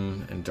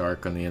dim and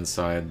dark on the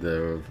inside,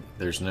 though.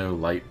 There's no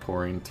light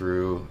pouring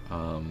through,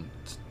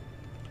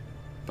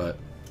 but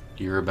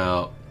you're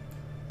about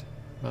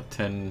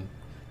 10...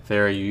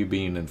 Thera, you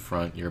being in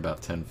front, you're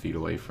about 10 feet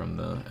away from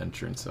the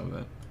entrance of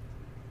it.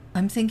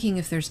 I'm thinking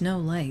if there's no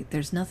light,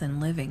 there's nothing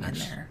living in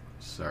there.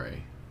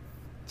 Sorry.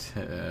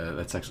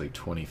 That's actually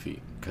 20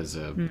 feet because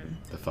of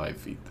the 5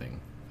 feet thing.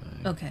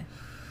 Okay.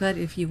 But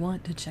if you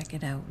want to check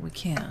it out, we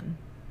can.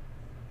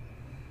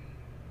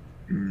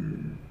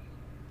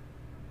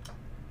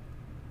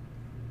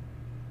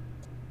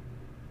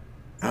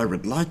 I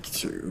would like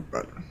to,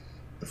 but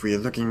if we are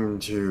looking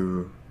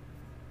to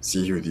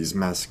see who these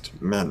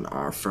masked men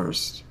are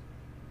first,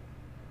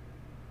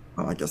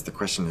 well, I guess the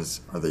question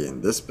is, are they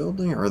in this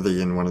building or are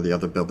they in one of the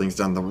other buildings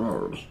down the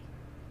road?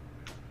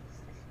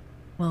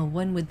 Well,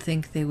 one would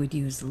think they would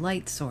use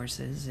light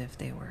sources if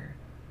they were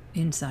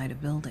inside a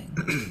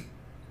building.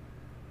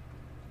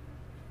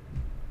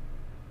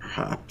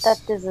 Perhaps.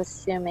 That is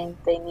assuming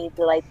they need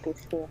light to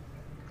see.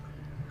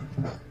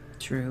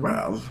 True.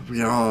 Well,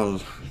 we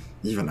all,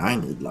 even I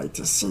need light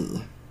to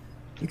see.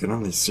 You can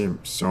only see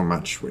so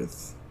much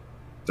with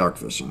dark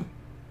vision.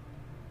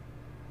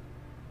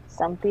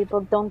 Some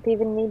people don't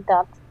even need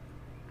that.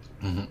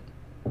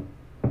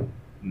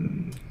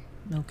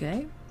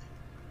 Okay.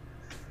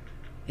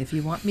 If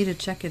you want me to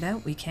check it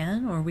out, we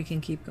can, or we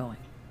can keep going.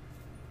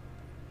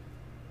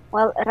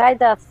 Well,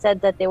 Raida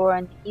said that they were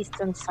on the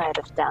eastern side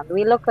of town.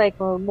 We look like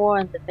we're more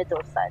on the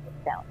middle side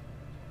of town.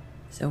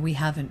 So we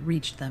haven't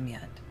reached them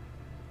yet.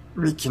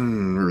 We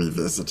can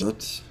revisit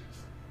it.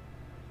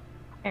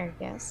 Fair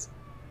guess.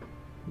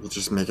 We'll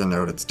just make a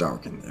note it's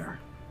dark in there.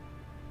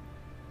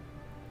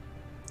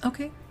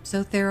 Okay,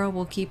 so Thera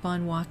will keep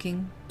on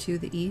walking to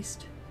the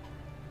east.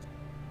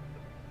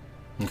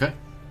 Okay.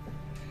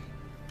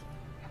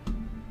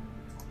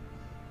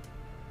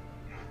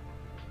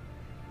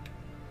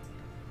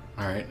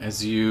 Alright,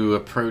 as you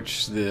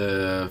approach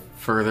the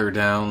further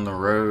down the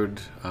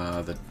road,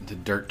 the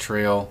dirt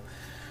trail,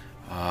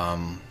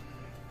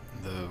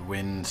 the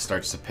wind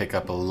starts to pick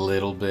up a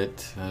little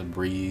bit,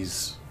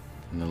 breeze,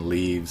 and the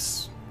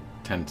leaves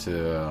tend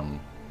to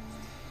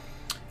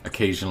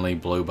occasionally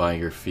blow by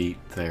your feet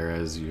there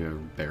as you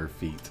have bare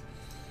feet.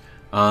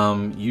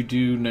 You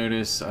do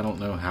notice, I don't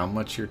know how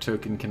much your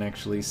token can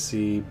actually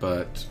see,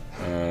 but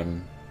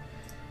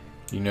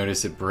you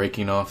notice it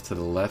breaking off to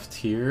the left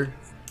here,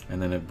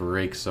 and then it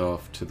breaks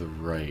off to the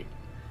right.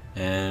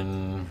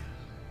 And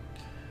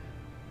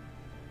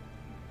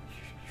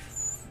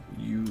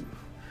you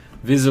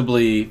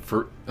visibly,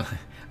 for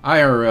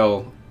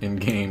IRL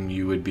in-game,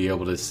 you would be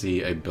able to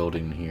see a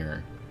building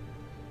here.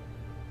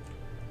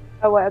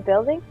 Oh, what, a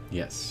building?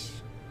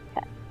 Yes.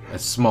 Okay. A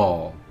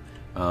small,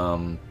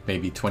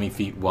 maybe 20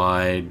 feet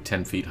wide,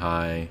 10 feet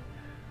high.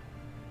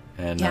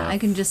 And Yeah, I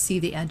can just see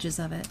the edges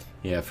of it.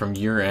 yeah, from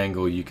your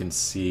angle, you can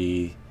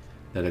see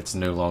that it's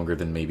no longer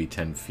than maybe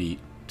 10 feet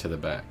to the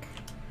back.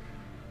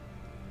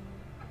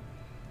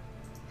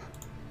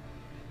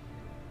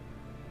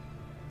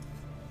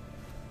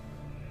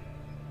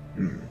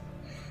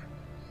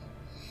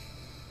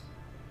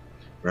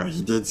 Well,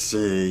 he did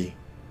say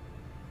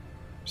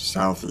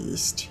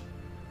southeast.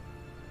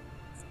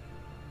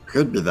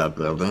 Could be that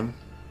building.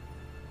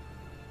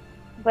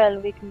 Well,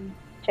 we can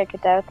check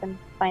it out and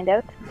find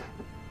out.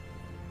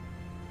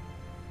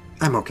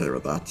 I'm okay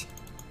with that.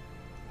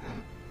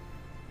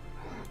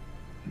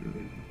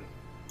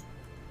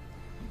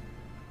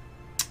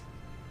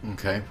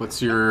 Okay,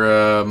 what's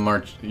your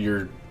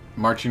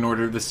marching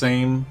order the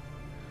same?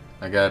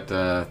 I got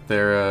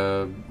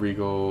Thera,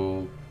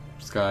 Regal,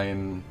 Sky,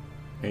 and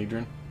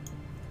Adrian.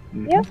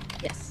 Yep.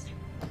 Yes.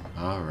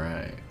 All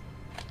right.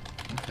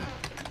 Okay.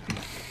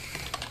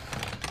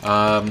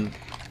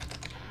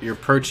 You're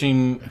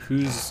approaching.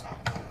 Who's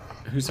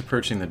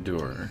approaching the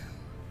door?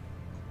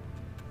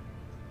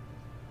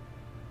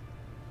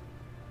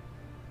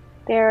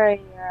 There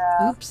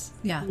are. Oops.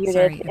 Yeah. Muted,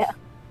 Sorry. yeah.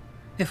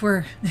 If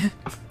we're,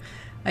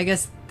 I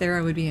guess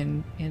Thera would be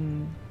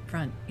in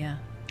front. Yeah.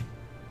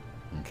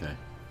 Okay.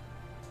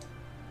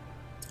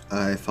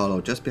 I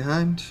follow just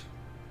behind,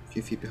 a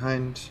few feet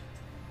behind.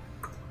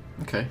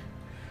 Okay.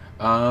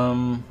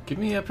 Give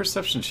me a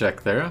perception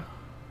check, Thera.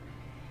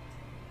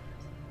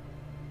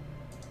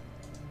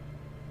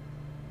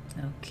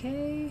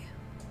 Okay.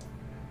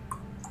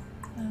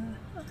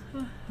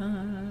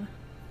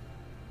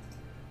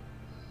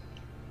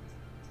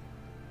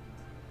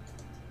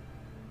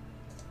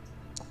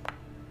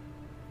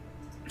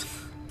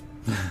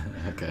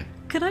 Okay.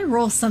 Could I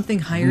roll something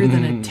higher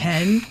than a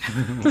 10?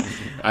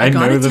 I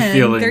got know a the 10.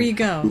 feeling. There you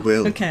go. You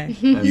will. Okay.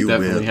 I've You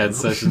definitely will. had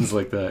sessions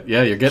like that.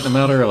 Yeah, you're getting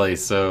them out early,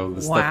 so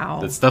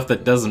Wow. the stuff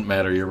that doesn't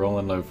matter, you're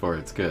rolling low for.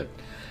 It's good.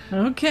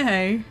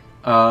 Okay.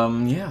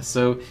 Yeah,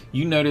 so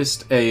you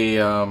noticed a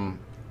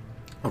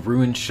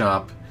ruined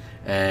shop,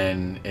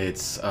 and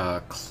it's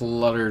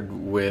cluttered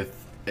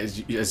with,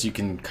 as you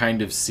can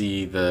kind of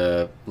see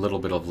the little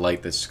bit of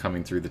light that's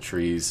coming through the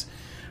trees,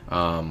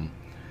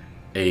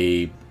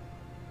 a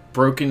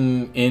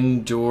broken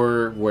in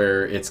door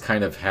where it's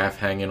kind of half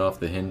hanging off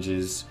the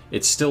hinges.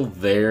 It's still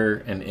there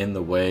and in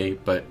the way,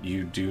 but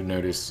you do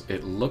notice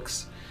it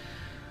looks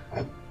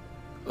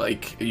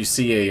like you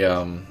see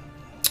a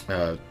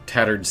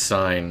tattered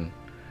sign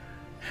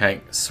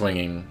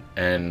swinging,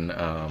 and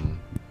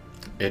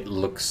it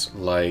looks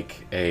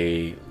like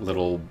a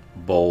little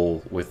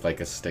bowl with like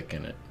a stick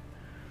in it.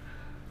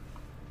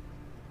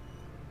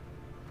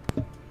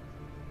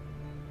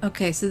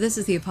 Okay, so this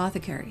is the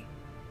apothecary.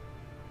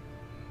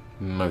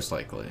 Most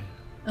likely.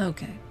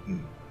 Okay.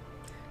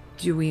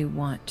 Do we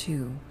want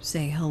to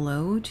say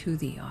hello to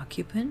the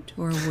occupant,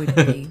 or would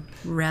we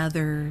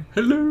rather...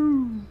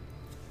 Hello!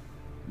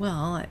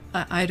 Well,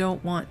 I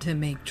don't want to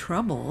make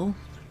trouble.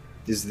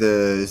 Is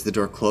the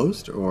door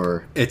closed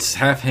or? It's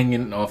half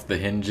hanging off the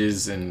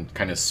hinges and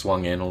kind of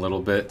swung in a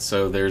little bit,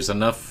 so there's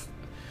enough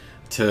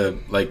to,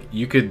 like,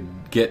 you could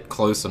get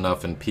close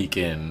enough and peek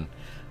in,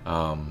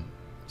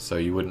 so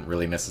you wouldn't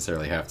really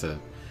necessarily have to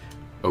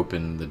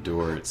open the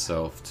door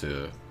itself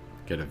to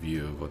get a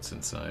view of what's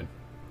inside.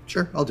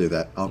 Sure, I'll do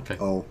that. Okay.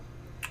 I'll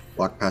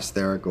walk past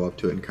there, go up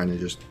to it, and kind of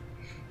just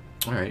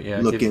All right, yeah.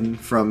 look in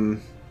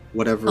from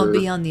whatever I'll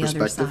be on the other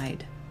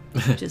perspective.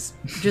 side.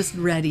 just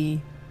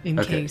ready in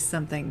Okay. case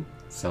something...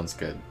 Sounds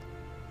good.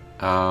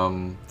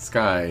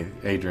 Sky,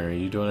 Adrian, are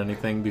you doing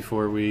anything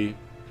before we...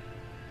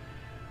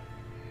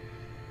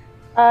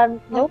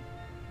 Nope.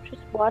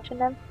 Just watching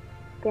them.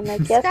 Being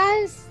like,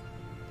 yes.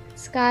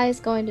 Sky's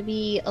going to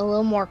be a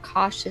little more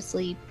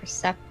cautiously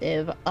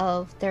perceptive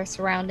of their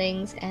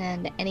surroundings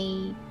and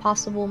any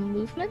possible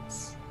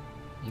movements.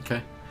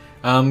 Okay.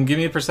 Give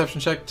me a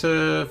perception check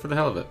for the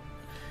hell of it.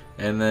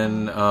 And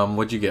then,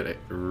 what'd you get,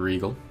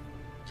 Regal?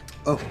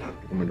 Oh,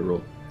 I'm going to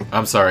roll.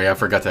 I'm sorry, I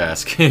forgot to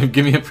ask.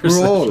 Give me a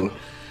perception.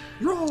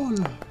 Roll.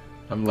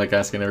 I'm like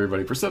asking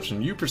everybody,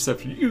 perception, you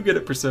get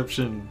a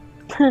perception.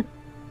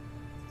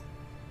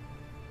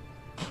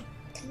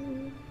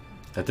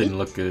 That didn't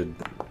look good.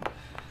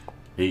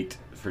 8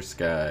 for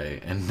Sky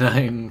and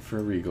 9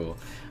 for Regal.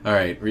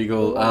 Alright,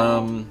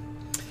 Regal,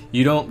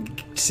 you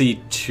don't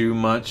see too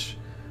much,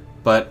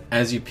 but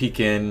as you peek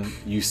in,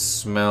 you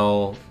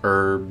smell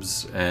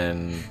herbs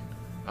and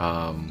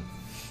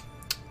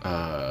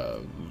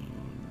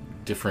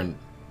different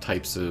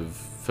types of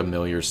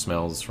familiar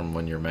smells from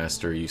when your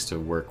master used to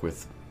work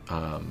with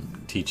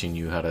teaching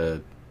you how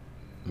to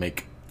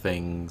make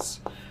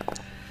things.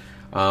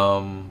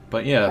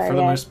 But yeah, for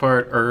the most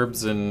part,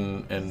 herbs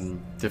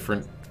and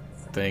different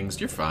things.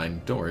 You're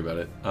fine. Don't worry about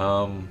it.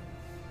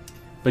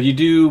 But you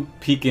do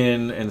peek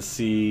in and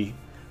see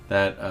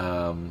that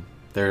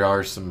there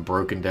are some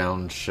broken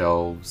down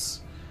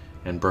shelves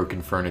and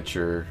broken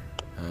furniture,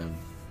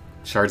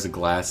 shards of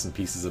glass and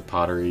pieces of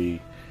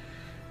pottery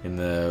in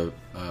the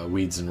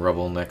weeds and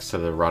rubble next to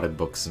the rotted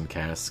books and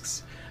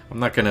casks. I'm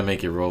not going to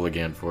make you roll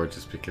again for it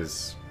just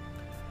because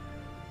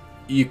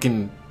you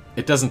can...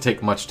 It doesn't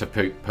take much to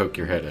poke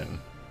your head in.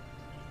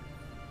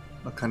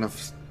 I'll kind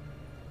of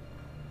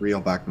reel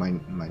back my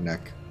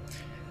neck.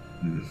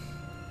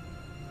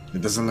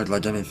 It doesn't look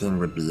like anything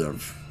would be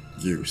of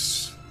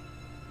use.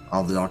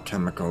 All the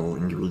alchemical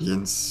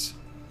ingredients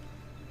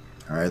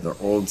are either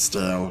old,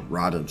 stale,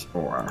 rotted,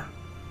 or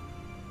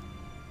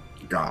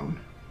gone.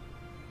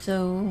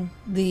 So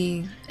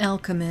the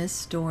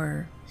alchemist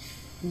or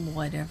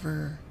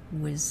whatever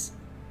was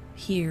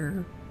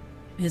here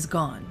is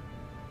gone.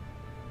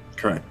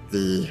 Correct.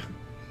 The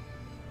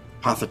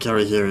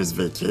apothecary here is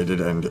vacated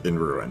and in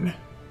ruin.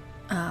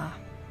 Ah,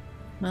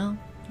 well,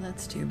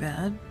 that's too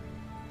bad.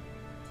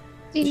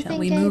 Do you Shall think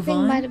we move anything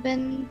on? might have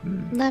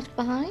been left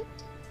behind?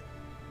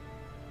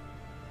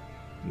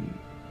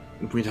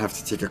 We'd have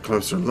to take a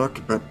closer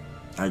look, but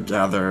I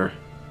gather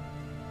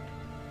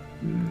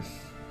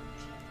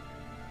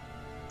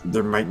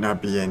there might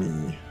not be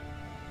any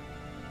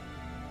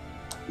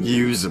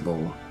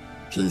usable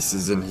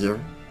pieces in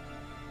here.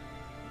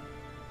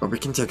 But we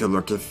can take a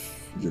look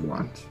if you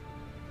want.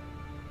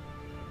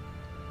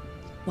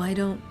 Why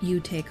don't you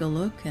take a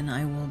look and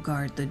I will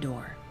guard the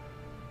door?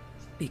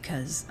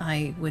 Because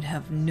I would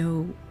have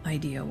no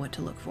idea what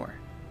to look for.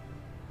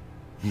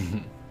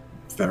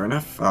 Fair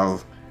enough.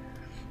 I'll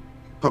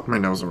poke my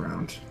nose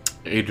around.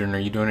 Adrian, are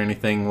you doing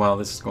anything while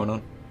this is going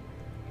on?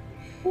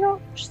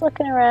 No, just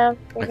looking around,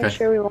 making Okay.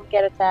 sure we won't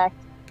get attacked.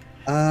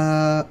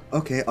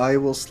 Okay, I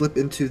will slip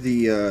into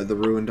the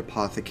ruined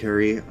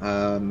apothecary,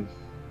 and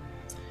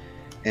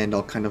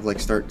I'll kind of like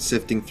start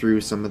sifting through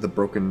some of the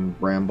broken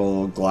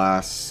bramble,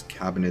 glass,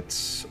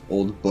 cabinets,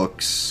 old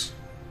books,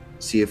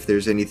 see if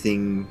there's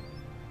anything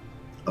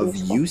of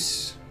Useful.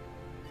 use.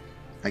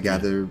 I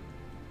gather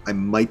I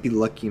might be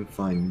lucky and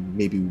find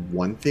maybe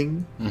one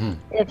thing. Mm-hmm.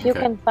 If you Okay.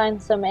 can find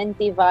some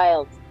empty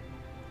vials,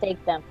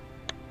 take them.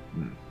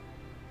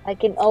 I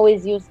can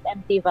always use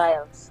empty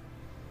vials.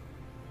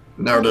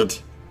 Noted.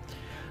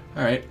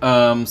 All right,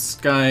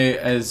 Sky.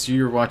 As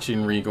you're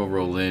watching Regal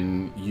roll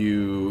in,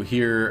 you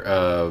hear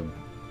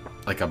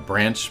like a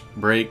branch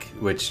break,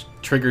 which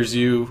triggers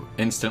you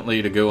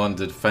instantly to go on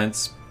the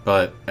defense.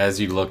 But as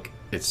you look,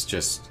 it's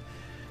just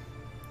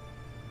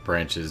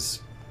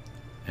branches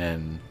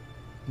and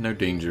no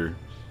danger.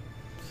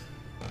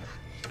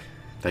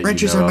 that you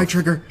Branches know are my of.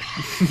 trigger.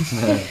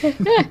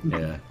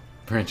 Yeah,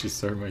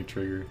 branches are my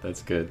trigger.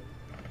 That's good.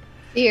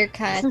 Fear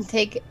kind of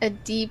take a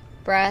deep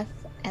breath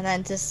and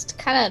then just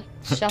kind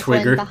of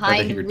shuffling Twigger? I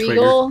behind think you're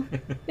Regal.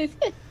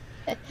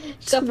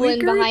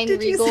 Shuffling Twigger, behind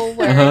did you Regal say?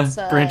 where it's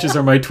Branches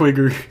are my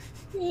twigger.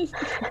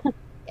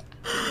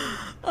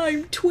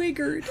 I'm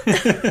twiggered.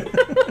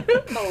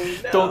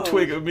 Don't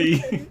twigger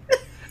me.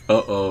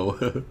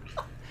 Uh-oh.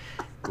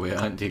 We're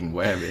hunting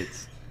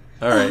rabbits.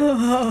 All right.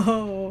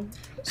 Oh.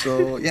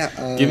 So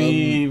yeah, Give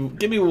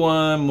me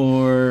one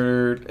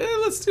more.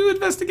 Let's do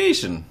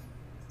investigation.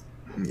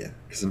 yeah,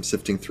 because I'm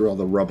sifting through all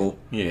the rubble.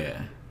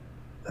 Yeah.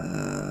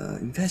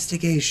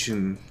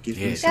 Investigation. Give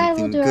me Yeah. Sky will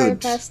something do our good.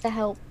 best to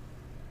help.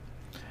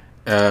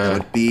 That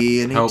would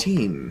be an help.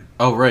 18.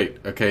 Oh, right.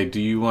 Okay.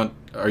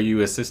 Are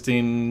you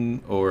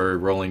assisting or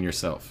rolling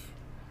yourself?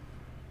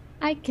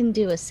 I can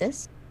do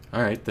assist.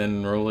 All right,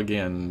 then roll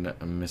again,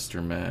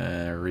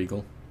 Mr.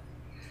 Regal.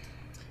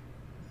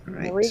 All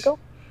right. Regal?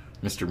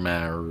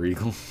 Mr.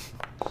 Regal.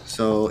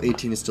 So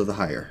 18 is still the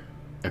higher.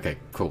 Okay,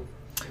 cool.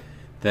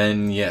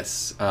 Then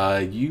yes,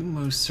 you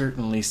most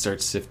certainly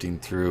start sifting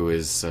through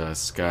as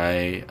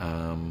Sky.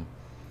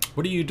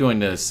 What are you doing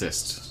to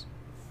assist?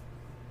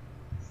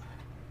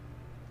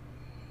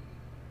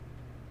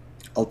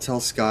 I'll tell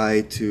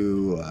Sky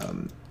to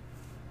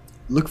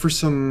look for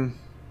some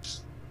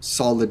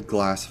solid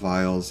glass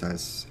vials,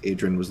 as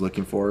Adrian was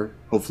looking for.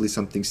 Hopefully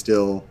something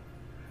still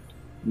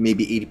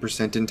maybe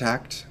 80%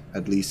 intact,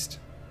 at least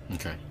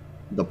Okay.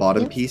 the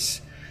bottom Yep.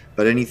 piece.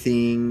 But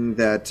anything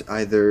that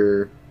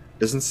either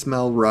doesn't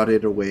smell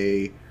rotted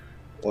away,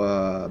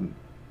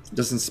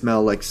 doesn't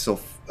smell like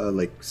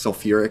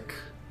sulfuric,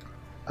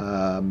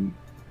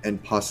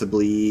 and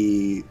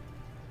possibly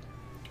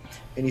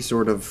any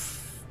sort of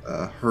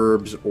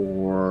herbs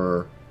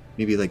or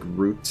maybe like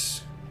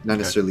roots, not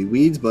Okay. necessarily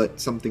weeds, but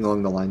something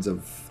along the lines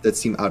of that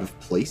seem out of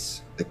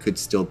place that could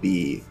still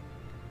be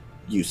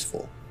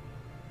useful.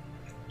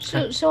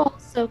 She'll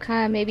also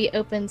kind of maybe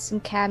open some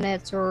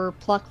cabinets or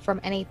pluck from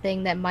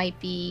anything that might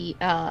be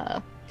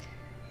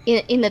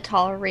in the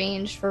taller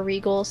range for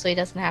Regal, so he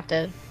doesn't have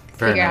to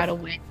figure out a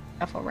way to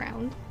stuff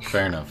around.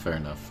 Fair enough.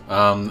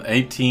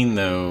 18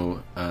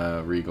 though,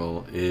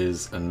 Regal,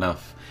 is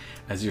enough.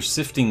 As you're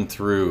sifting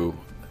through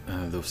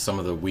some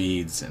of the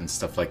weeds and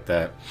stuff like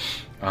that,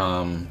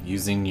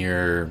 using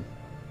your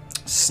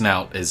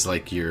snout as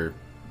like your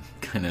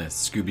kind of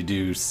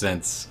Scooby-Doo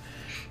sense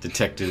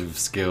detective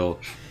skill,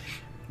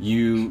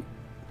 you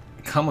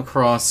come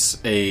across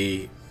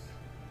a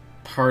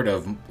part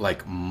of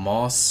like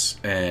moss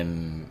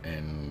and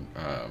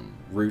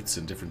roots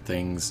and different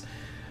things,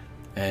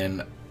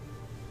 and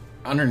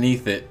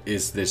underneath it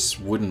is this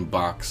wooden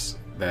box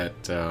that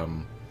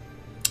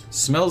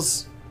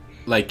smells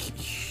like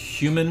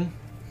human.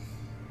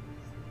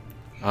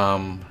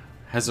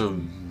 Has a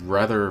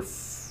rather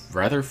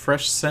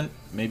fresh scent,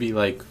 maybe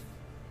like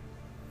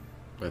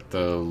at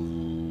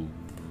the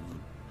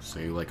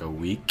say like a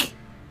week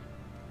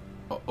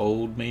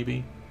old,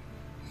 maybe.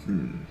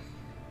 And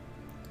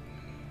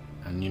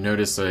you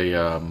notice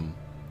a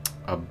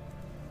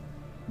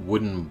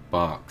wooden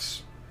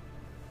box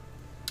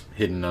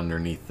hidden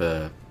underneath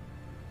the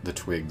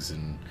twigs,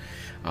 and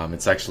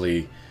it's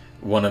actually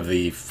one of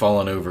the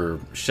fallen over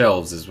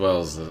shelves as well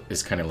as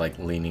is kind of like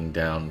leaning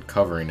down,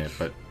 covering it,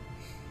 but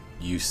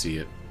you see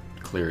it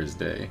clear as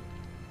day.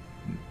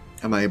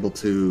 Am I able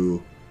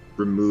to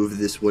remove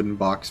this wooden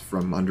box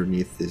from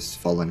underneath this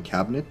fallen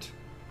cabinet?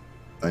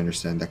 If I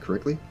understand that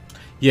correctly?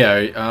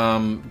 Yeah,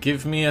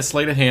 give me a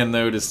sleight of hand,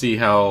 though, to see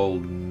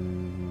how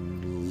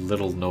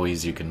little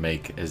noise you can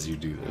make as you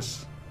do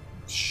this.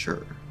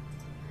 Sure.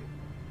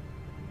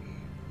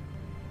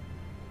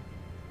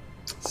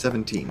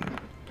 17.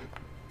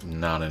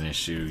 Not an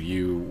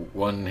issue.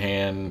 One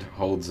hand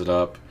holds it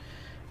up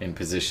in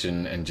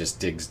position and just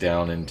digs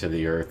down into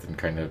the earth and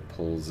kind of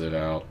pulls it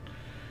out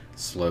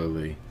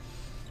slowly.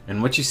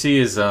 And what you see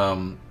is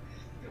a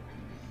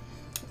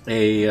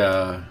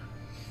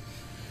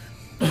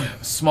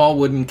small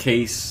wooden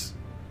case,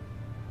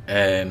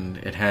 and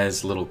it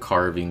has little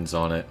carvings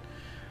on it.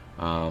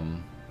 That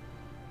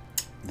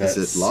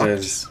Is it locked?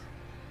 says,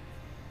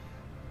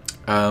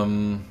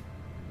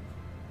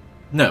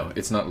 no,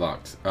 it's not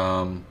locked.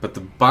 But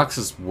the box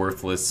is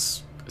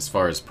worthless as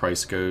far as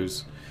price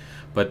goes.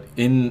 But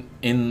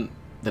in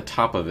the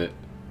top of it,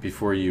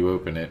 before you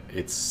open it,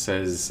 it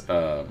says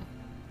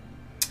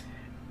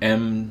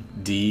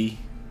MD,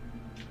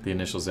 the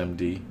initials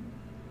MD.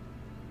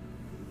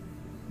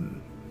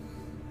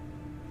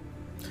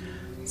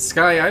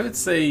 Sky, I would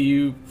say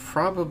you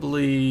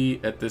probably,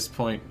 at this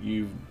point,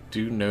 you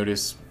do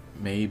notice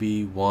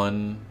maybe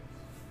one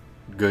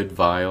good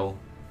vial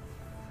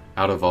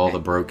out of all the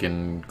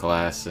broken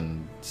glass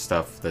and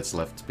stuff that's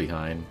left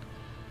behind.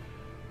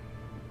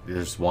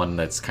 There's one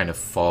that's kind of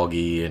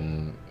foggy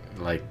and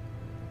like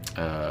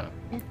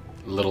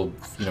little,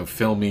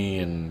 filmy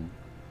and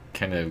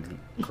kind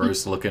of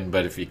gross looking,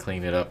 but if you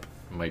clean it up,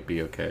 it might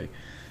be okay.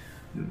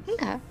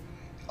 Okay.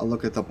 I'll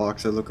look at the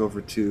box. I look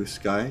over to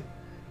Sky.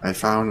 I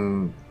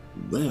found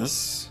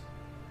this.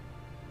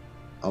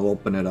 I'll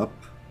open it up.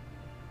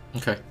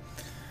 Okay.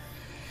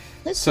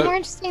 This So- is more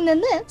interesting than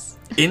this.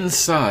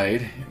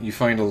 Inside, you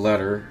find a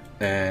letter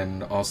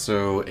and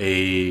also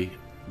a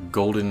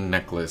golden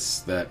necklace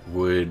that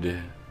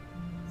would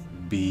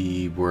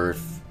be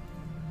worth,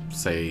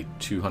 say,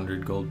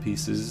 200 gold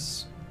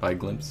pieces by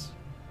glimpse.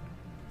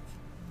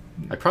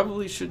 I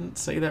probably shouldn't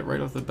say that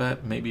right off the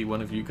bat. Maybe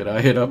one of you could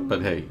eye it up,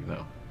 but hey,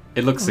 no.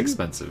 It looks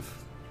expensive.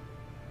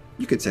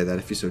 You could say that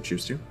if you so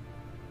choose to.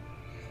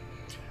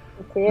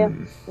 Up to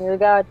you. You're the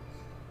god.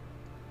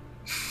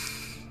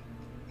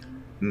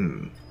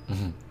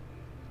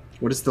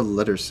 What does the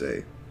letter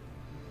say?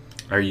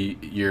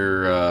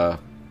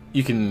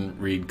 You can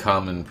read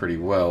common pretty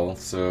well,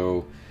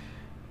 so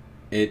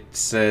it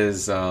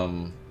says,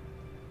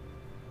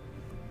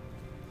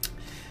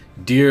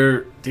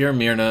 Dear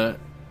Myrna,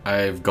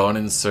 I've gone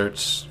in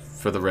search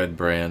for the red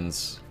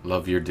brands.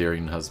 Love your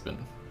daring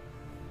husband.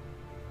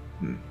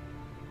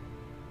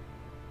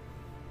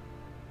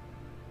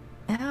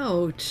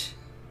 Ouch.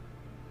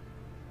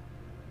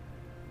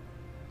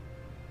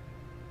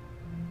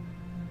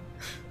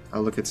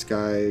 I'll look at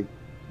Sky,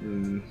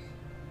 a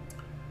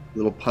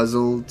little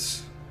puzzled,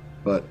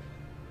 but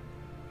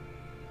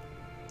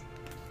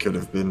Could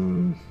have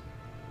been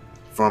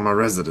former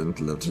resident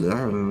lived here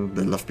and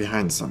they left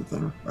behind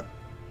something. But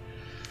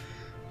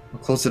I'll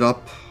close it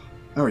up.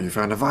 oh, you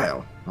found a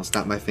vial. I'll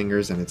snap my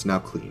fingers, and it's now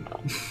clean.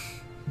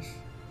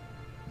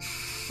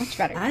 Much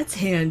better. That's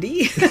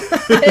handy.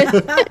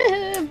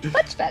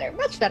 Much better.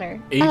 Much better.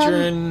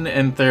 Adrian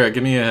and Thera,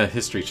 give me a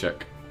history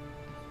check.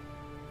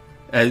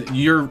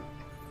 You're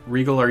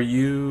Regal, are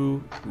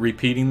you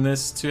repeating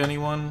this to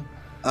anyone?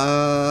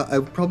 I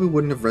probably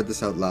wouldn't have read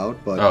this out loud,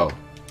 but Oh,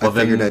 well I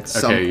figured then, at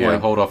some okay, point. yeah,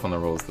 hold off on the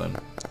rolls then,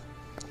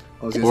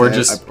 I was gonna or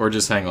say, or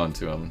just hang on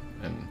to them.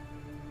 And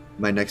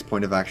my next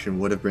point of action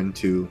would have been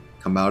to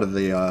come out of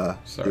the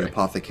Sorry.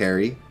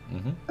 apothecary.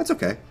 Mhm. That's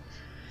okay.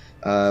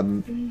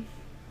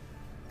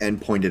 And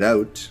point it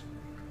out.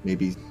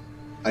 Maybe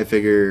I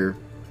figure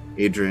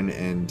Adrian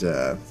and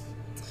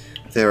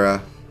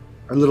Thera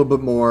are a little bit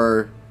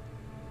more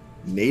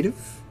native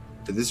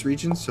to this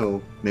region,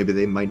 so maybe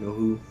they might know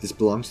who this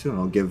belongs to, and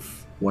I'll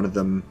give one of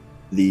them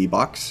the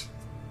box.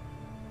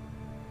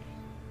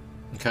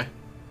 okay,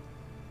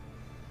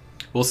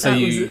 we'll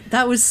say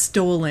That was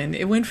stolen.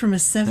 It went from a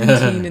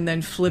 17 and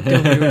then flipped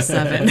over to a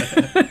 7.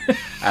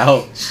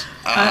 ouch.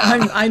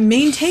 I'm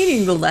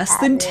maintaining the less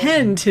than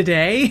 10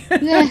 today.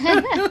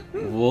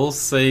 We'll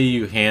say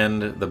you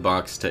hand the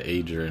box to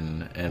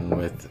Adrian, and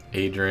with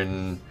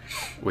Adrian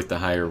with the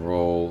higher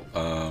roll,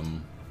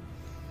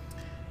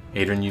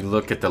 Adrian, you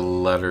look at the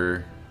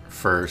letter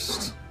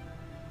first,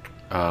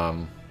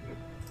 and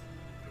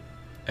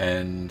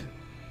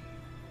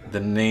the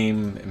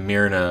name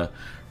Myrna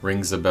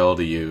rings a bell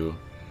to you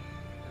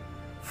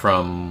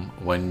from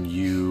when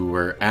you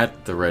were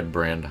at the Red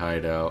Brand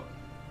hideout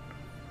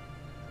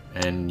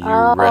and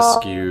you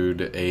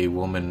rescued a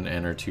woman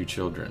and her 2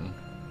 children.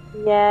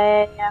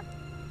 Yeah.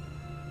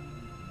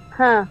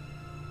 Huh.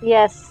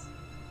 Yes.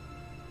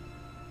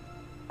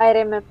 I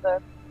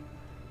remember.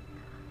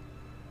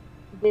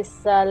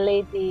 This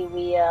lady,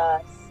 we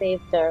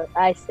saved her.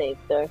 I saved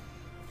her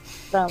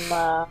from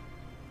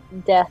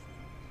death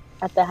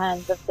at the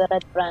hands of the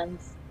Red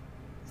Brands.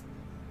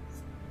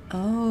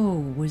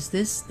 Oh, was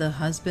this the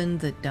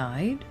husband that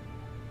died?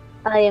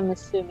 I am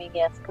assuming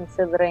yes,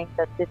 considering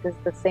that it is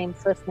the same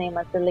first name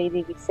as the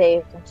lady we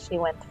saved, and she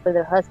went for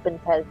the husband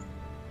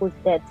who's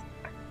dead,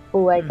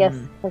 who I guess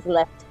has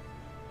left.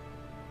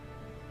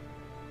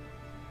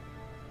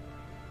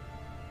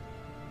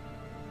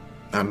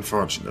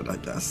 Unfortunate, I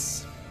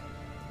guess.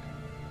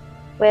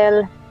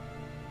 Well,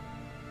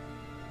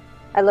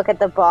 I look at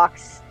the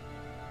box.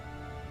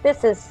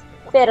 This is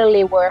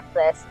fairly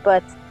worthless,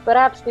 but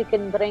perhaps we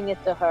can bring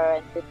it to her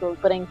and it will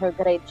bring her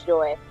great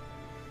joy.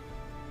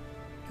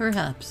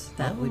 Perhaps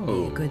that would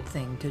be a good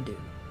thing to do.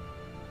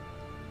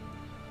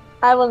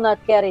 I will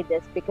not carry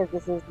this because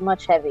this is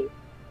much heavy.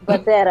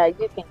 But Thera,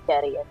 you can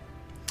carry it.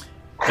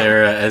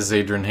 There, as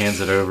Adrian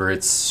hands it over,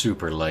 it's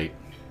super light.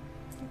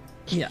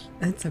 Yeah,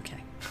 it's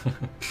okay.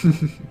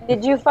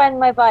 Did you find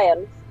my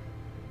vials?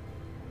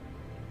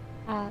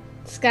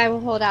 Sky will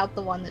hold out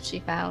the one that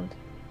she found.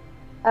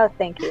 Oh,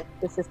 thank you.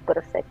 This is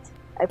perfect.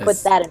 I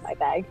put that in my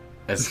bag.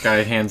 As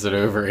Sky hands it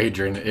over,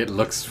 Adrian, it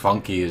looks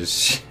funky as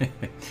shit.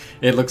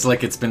 It looks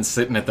like it's been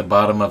sitting at the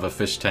bottom of a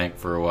fish tank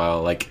for a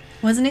while. Like,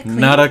 wasn't it clean?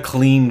 Not a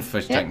clean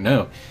fish tank.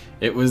 No,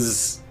 it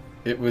was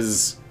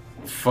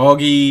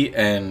foggy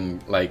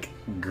and like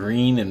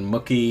green and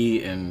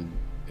mucky, and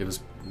it was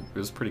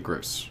pretty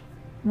gross.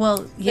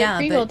 Well, yeah,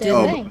 Regal but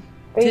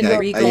did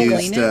Regal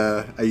clean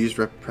it? I used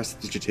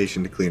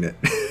prestidigitation to clean it.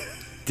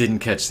 Didn't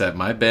catch that.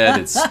 My bad.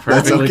 It's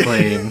perfectly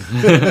clean.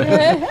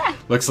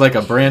 Looks like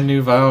a brand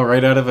new vial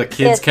right out of a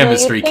kid's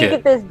chemistry kit. You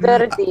think it is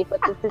dirty, but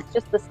this is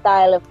just the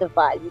style of the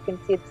vial. You can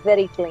see it's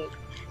very clean.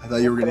 I thought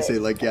you were gonna say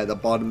like, yeah, the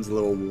bottom's a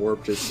little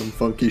warped, just some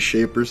funky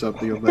shape or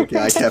something. I'm like,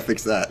 yeah, I can't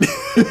fix that.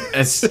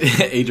 As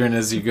Adrian,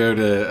 as you go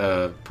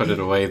to put it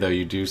away, though,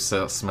 you do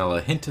smell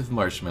a hint of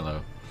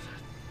marshmallow.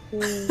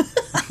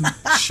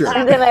 Sure.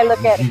 And then I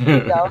look at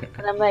Rigo,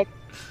 and I'm like,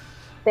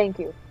 thank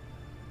you.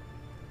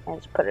 And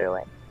just put it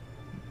away.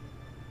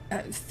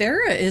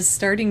 Thera is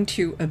starting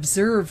to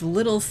observe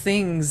little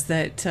things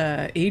that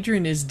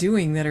Adrian is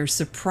doing that are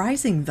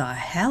surprising the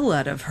hell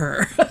out of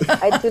her.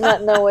 I do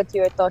not know what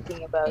you are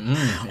talking about.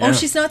 Yeah. Oh,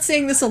 she's not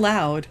saying this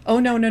aloud. Oh,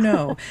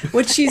 no.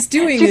 What she's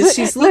doing is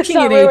she's looking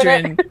at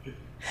Adrian.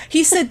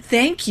 He said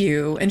thank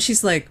you, and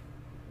she's like,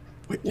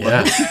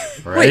 yeah,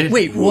 right?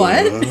 Wait,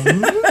 what?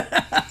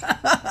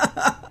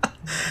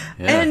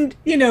 Yeah. And,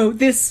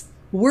 this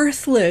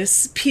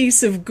worthless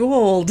piece of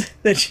gold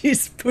that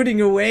she's putting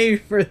away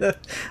for the...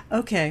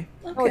 Okay.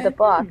 Oh, the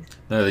box.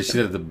 No, they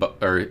said the box.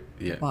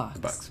 the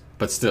box.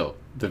 But still,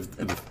 it's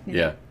the.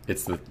 Yeah.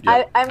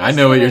 I'm I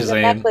know what you're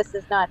saying. The necklace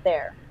is not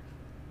there.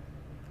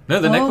 No,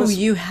 the necklace. Oh,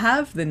 you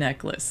have the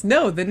necklace.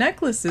 No, the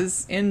necklace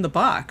is in the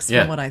box,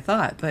 from what I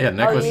thought. But yeah,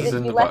 necklace is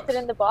in the box. You left it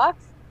in the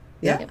box?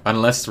 Yeah.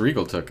 Unless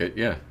Regal took it,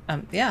 yeah.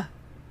 Yeah.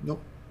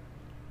 Nope.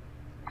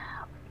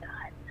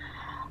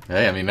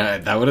 Hey, I mean,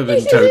 that would have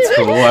been totes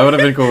cool. I would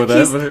have been cool with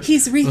that.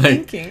 He's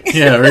rethinking. Like,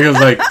 yeah, Regal's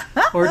like,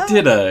 or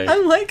did I?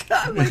 I'm like,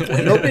 wait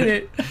a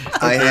minute.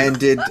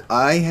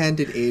 I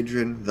handed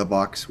Adrian the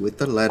box with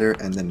the letter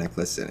and the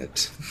necklace in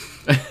it.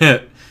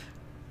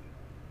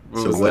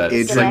 What So was what that?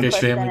 Adrian- Psychic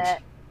Necklace in damage?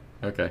 it.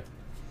 Okay.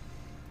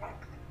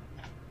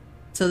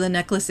 So the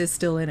necklace is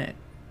still in it.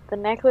 The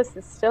necklace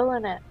is still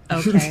in it.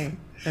 Okay.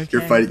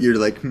 You're fighting. You're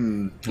like, Yeah,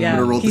 I'm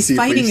gonna roll to he's see if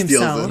fighting he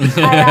steals himself.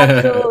 it. I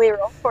absolutely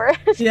roll for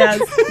it.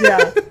 Yes,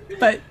 yeah.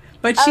 But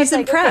I she's was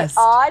like, impressed.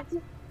 Okay, odd.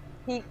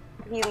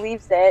 He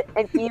leaves it,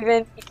 and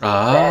even he keeps it.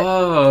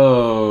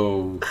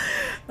 Oh.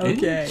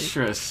 Okay.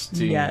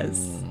 Interesting.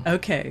 Yes.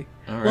 Okay.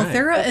 All Well, right.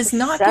 Thera is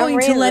not some going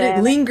to let it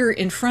reason- linger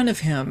in front of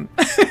him.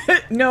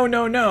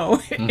 No.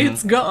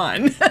 It's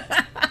gone.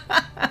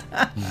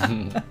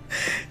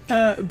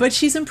 But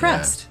she's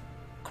impressed.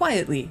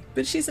 Quietly,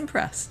 but she's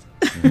impressed.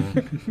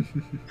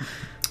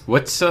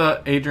 What's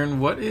Adrian?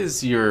 What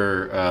is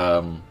your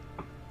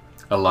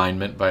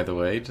alignment, by the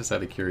way? Just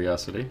out of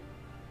curiosity.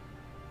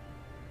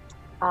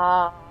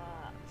 I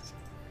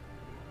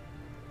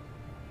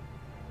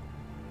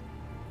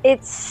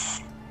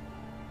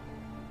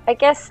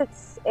guess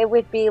it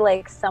would be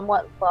like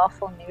somewhat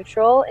lawful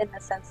neutral in the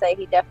sense that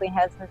he definitely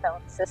has his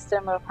own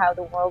system of how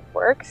the world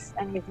works,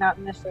 and he's not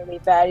necessarily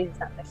bad, he's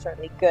not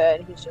necessarily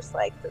good, he's just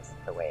like, this is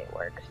the way it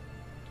works.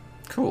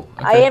 Cool.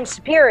 Okay. I am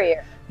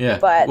superior, Yeah.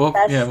 but Well,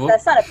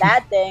 that's not a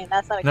bad thing,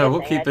 that's not a No, good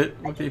we'll thing. keep it.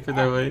 We'll keep it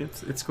that way.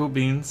 It's cool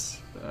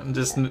beans. I'm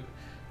just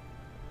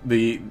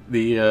the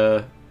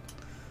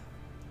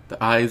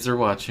eyes are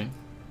watching.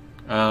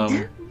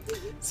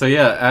 So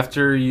yeah,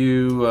 after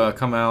you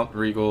come out,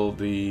 Regal,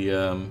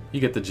 you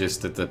get the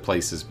gist that the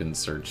place has been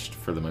searched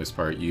for the most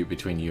part.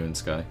 Between you and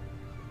Sky.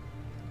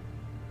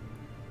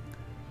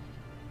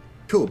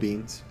 Cool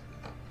beans.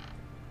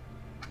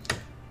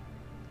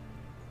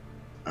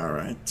 All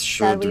right.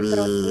 Shall Should we we?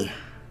 proceed?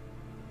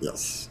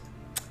 Yes.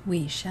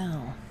 We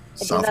shall.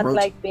 I do not Southward?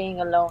 like being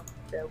alone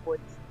in the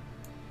woods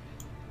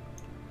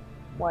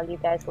while you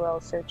guys were all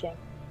searching.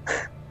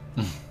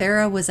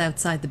 Thera was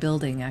outside the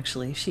building,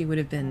 actually. She would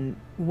have been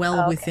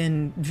well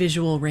within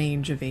visual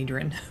range of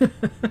Adrian.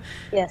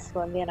 Yes,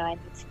 well, I need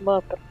some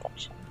more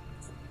protection.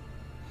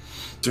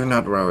 Do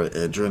not worry,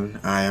 Adrian.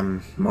 I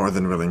am more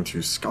than willing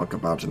to skulk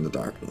about in the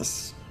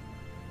darkness.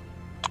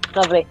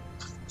 Lovely.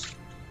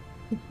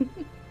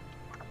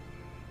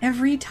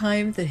 Every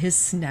time that his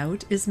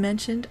snout is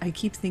mentioned, I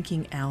keep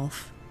thinking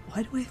Alf.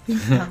 Why do I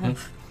think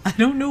Alf? I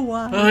don't know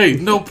why. Hey,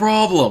 no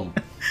problem.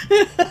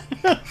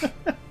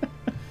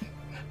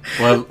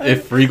 Well,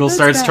 if Regal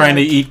starts trying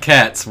to eat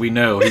cats, we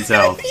know he's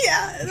Alf.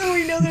 Yeah,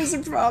 we know there's a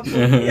problem.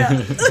 Yeah.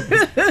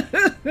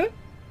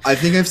 I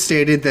think I've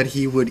stated that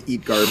he would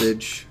eat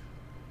garbage,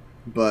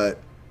 but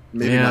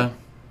maybe not.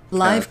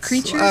 Live cats.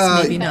 creatures?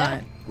 Maybe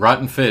not.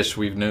 Rotten fish,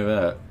 we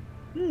know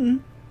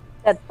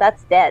that.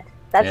 That's dead.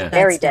 That's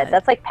very That's dead. dead.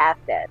 That's like past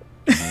dead.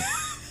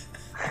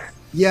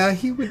 Yeah,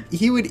 he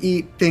would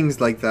eat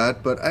things like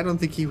that, but I don't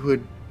think he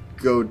would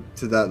go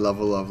to that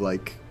level of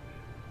like,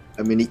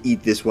 I'm gonna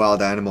eat this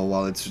wild animal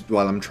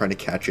while I'm trying to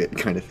catch it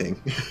kind of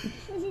thing.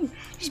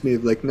 Just maybe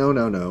like,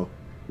 no,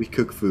 we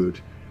cook food,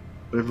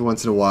 but every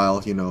once in a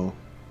while, you know,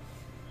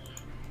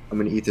 I'm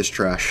gonna eat this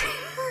trash.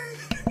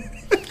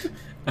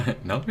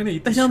 No, I'm gonna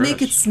eat But this he'll trash.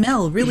 make it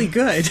smell really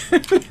good.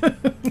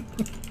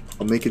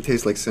 I'll make it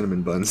taste like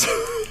cinnamon buns.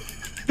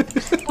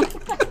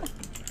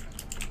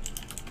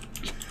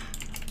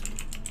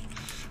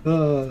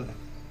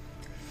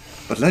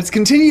 But let's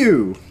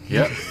continue.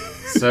 Yep.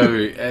 So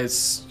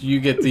as you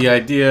get the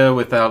idea,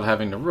 without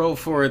having to roll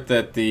for it,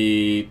 that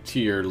the to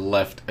your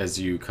left, as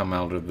you come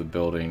out of the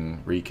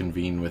building,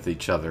 reconvene with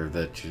each other,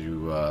 that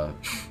you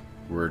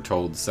were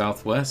told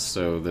southwest.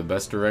 So the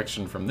best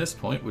direction from this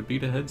point would be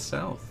to head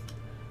south.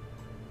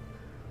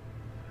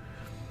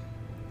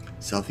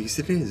 Southeast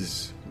it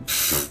is.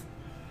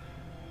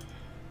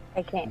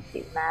 I can't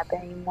see the map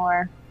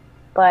anymore,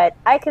 but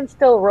I can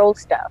still roll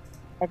stuff.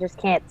 I just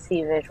can't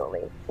see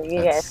visually, so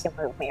you guys can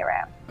move me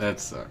around. That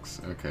sucks.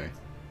 Okay.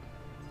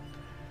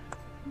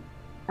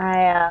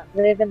 I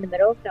live in the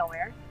middle of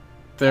nowhere,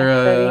 so the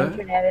There,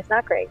 internet is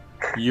not great.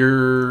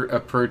 you're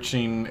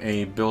approaching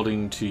a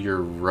building to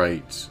your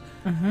right.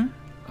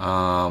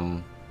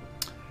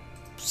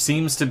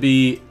 Seems to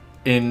be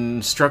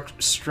in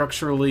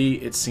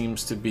structurally, it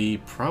seems to be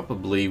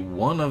probably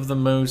one of the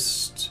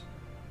most,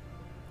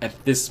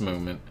 at this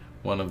moment,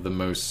 one of the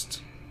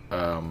most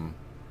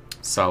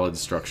solid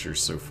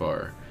structures so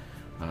far.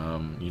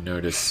 You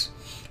notice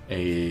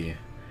a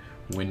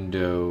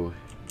window,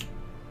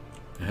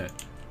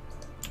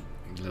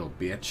 little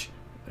bitch,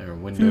 a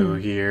window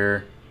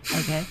here,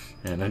 Okay.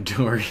 and a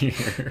door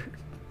here.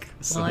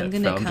 Well, I'm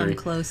going to come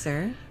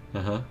closer.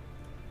 Uh-huh.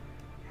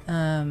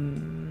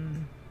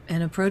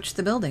 And approach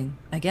the building,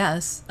 I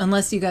guess.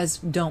 Unless you guys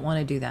don't want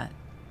to do that.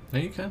 No,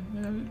 you can.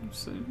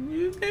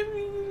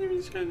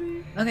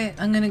 Okay,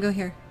 I'm going to go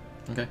here.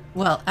 Okay.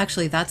 Well,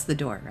 actually, that's the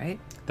door, right?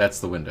 That's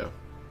the window.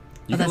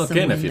 You Oh, can that's look the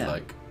in if you'd window.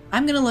 like.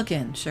 I'm going to look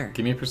in, sure.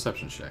 Give me a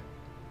perception check.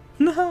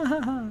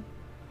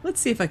 Let's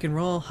see if I can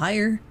roll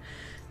higher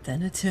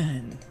than a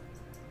 10.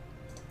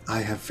 I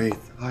have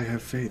faith. I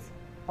have faith.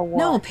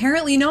 No,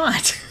 apparently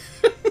not.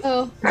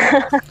 Oh,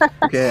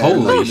 Okay.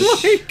 Holy Oh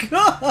my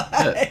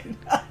god!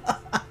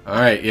 All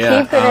right,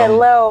 yeah. Keeping it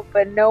low,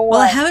 but no one.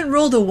 Well, I haven't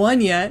rolled a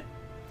 1 yet.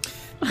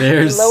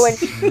 There's Low and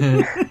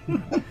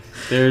I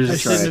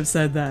there's shouldn't have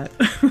said that.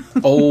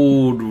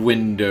 old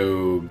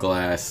window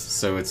glass,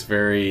 so it's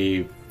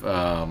very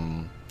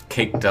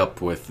caked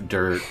up with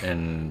dirt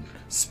and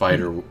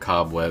spider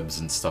cobwebs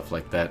and stuff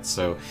like that.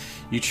 So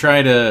you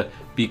try to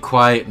be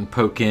quiet and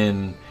poke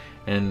in,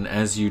 and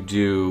as you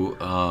do,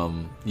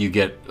 you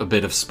get a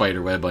bit of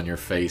spider web on your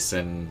face,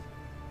 and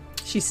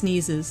She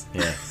sneezes.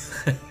 yeah.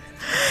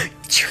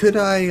 Could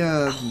I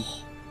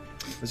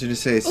was going to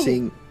say,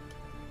 seeing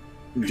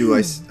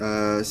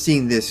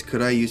this,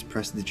 could I use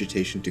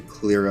prestidigitation to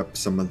clear up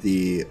some of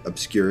the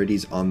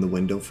obscurities on the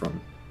window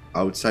from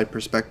outside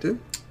perspective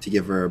to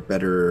give her a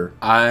better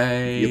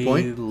I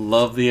viewpoint?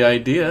 love the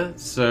idea,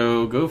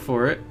 so go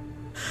for it.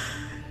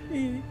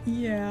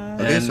 Yeah.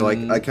 Okay, so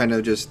And- I kind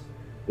of just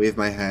wave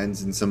my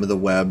hands and some of the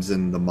webs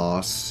and the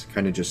moss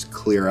kind of just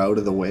clear out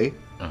of the way.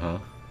 Uh-huh.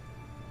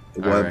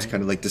 The All webs right.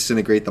 kind of like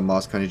disintegrate, the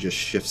moss kind of just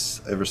shifts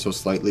ever so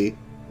slightly,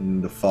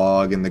 and the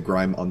fog and the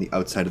grime on the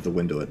outside of the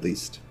window at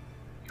least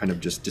kind of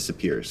just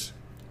disappears.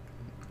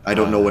 I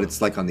don't know what it's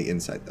like on the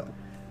inside though,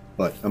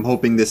 but I'm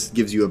hoping this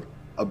gives you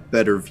a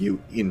better view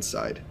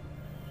inside.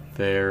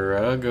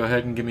 There, go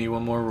ahead and give me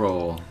one more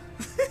roll.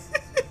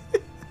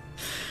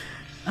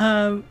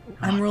 I'm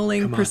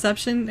rolling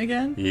perception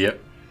again. Yep.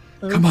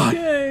 Come on.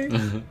 Okay.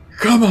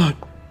 Come on!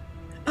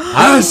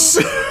 Yes!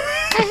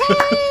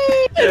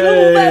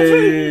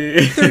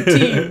 Yay!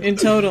 13 in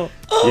total.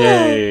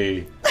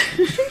 Yay!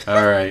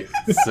 All right,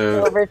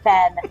 so over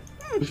 10.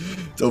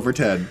 It's over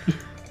 10.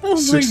 Oh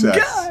Success. my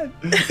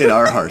god! In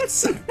our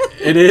hearts.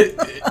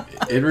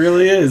 it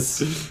really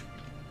is.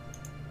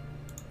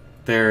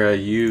 There,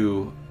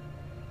 you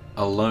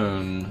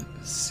alone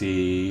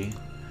see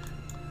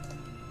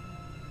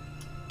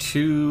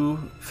two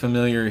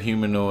familiar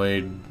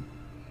humanoid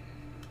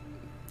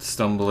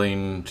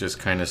stumbling, just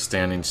kind of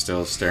standing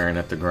still, staring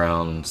at the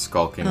ground,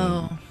 skulking.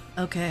 Oh,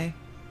 okay.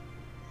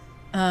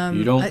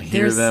 You don't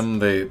hear them.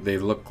 They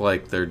look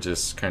like they're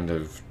just kind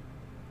of...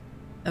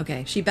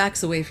 Okay, she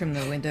backs away from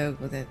the window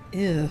with it.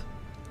 Ew.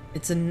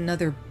 It's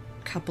another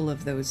couple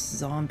of those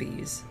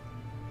zombies.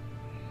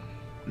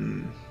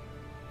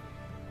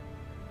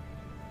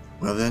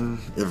 Well then,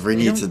 if we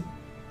need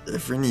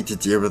to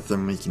deal with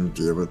them, we can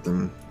deal with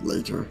them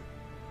later.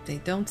 They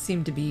don't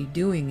seem to be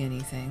doing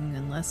anything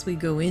unless we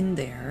go in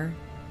there.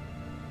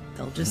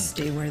 They'll just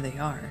stay where they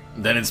are.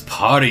 Then it's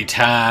party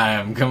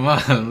time. Come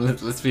on,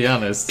 let's be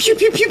honest. Pew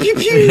pew pew pew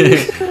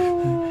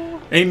pew.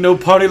 Ain't no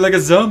party like a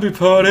zombie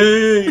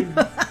party.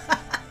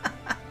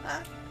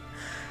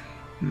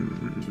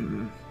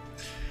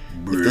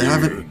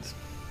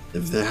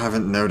 If they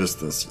haven't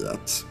noticed us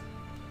yet,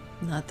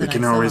 Not that we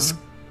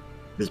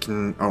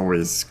can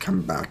always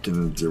come back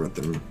and deal with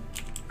them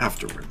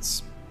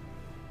afterwards.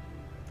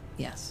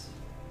 Yes.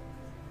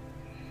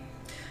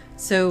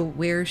 So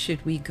where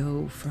should we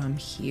go from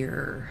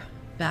here?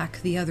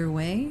 Back the other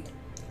way?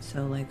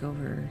 So like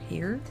over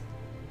here?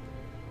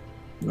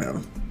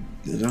 Well,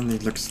 it only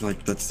looks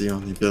like that's the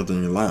only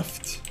building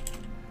left.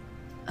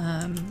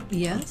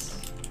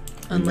 Yes.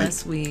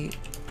 Unless we,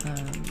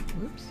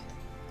 whoops.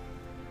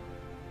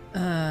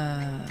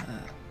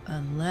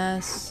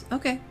 Unless,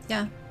 okay,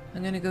 yeah.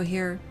 I'm gonna go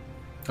here.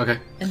 Okay.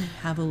 And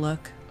have a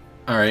look.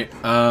 Alright,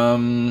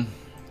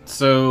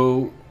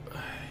 so...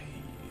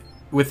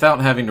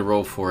 Without having to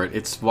roll for it,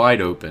 it's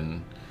wide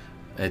open.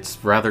 It's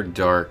rather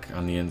dark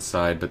on the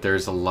inside, but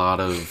there's a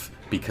lot of...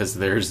 Because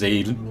there's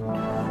a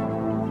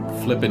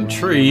flippin'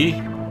 tree.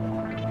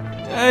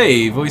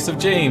 Hey, Voice of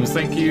James,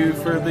 thank you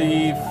for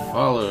the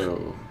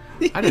follow.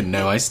 I didn't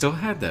know I still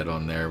had that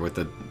on there with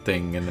the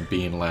thing and the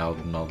being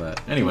loud and all that.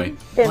 Anyway.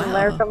 Didn't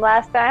learn from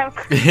last time.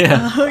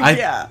 Yeah. Oh,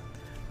 yeah.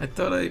 I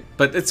thought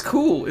but it's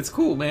cool. It's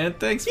cool, man.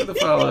 Thanks for the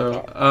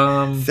follow.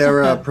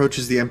 Thera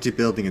approaches the empty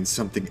building and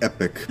something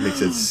epic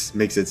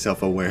makes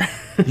itself aware.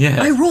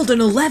 Yeah. I rolled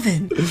an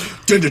 11.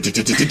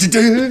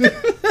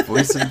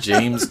 Voice of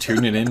James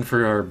tuning in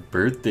for our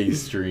birthday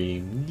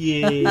stream.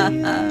 Yay.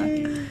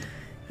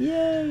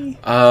 Yay.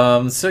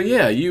 So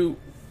yeah, you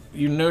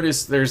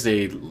notice there's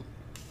a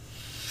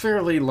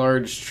fairly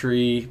large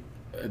tree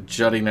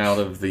jutting out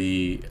of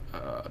the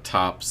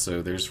top,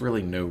 so there's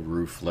really no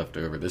roof left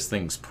over. This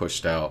thing's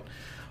pushed out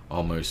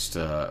almost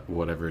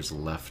whatever's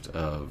left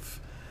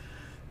of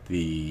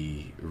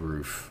the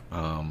roof.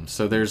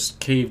 So there's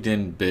caved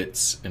in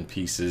bits and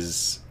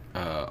pieces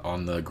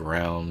on the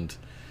ground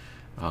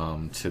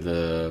to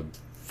the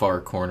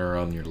far corner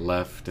on your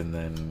left, and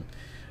then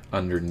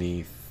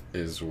underneath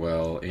as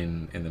well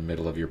in the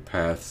middle of your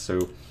path.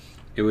 So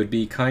it would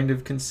be kind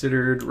of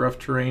considered rough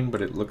terrain,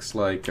 but it looks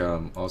like,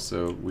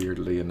 also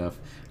weirdly enough,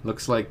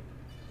 looks like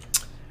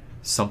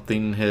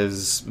something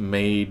has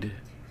made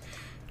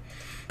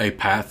a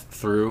path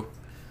through.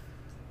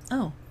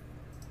 Oh.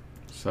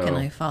 So Can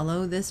I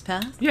follow this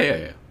path?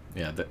 Yeah.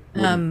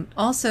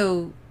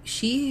 Also,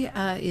 she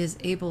is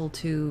able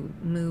to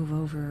move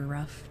over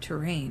rough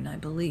terrain, I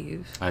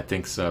believe. I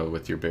think so,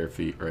 with your bare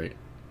feet, right?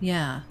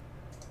 Yeah.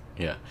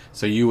 Yeah.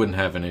 So you wouldn't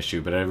have an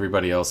issue, but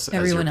everybody else,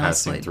 as you're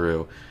passing would.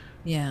 through,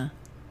 Yeah.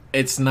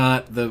 it's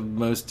not the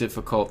most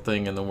difficult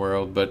thing in the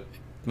world, but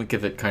think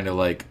of it kind of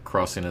like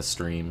crossing a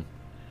stream.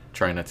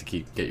 Try not to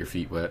get your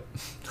feet wet.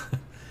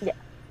 Yeah.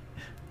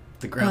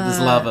 The ground is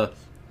lava.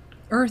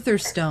 Earth or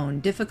stone.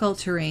 Difficult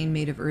terrain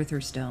made of earth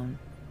or stone.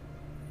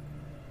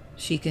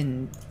 She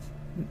can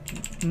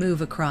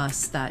move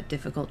across that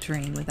difficult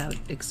terrain without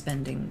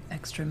expending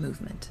extra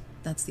movement.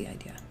 That's the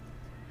idea.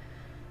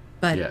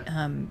 But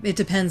Yeah. It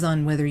depends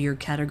on whether you're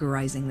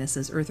categorizing this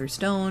as earth or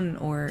stone,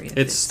 or if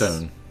It's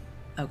stone.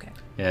 Okay.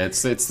 Yeah,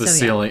 it's the So, yeah.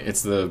 ceiling.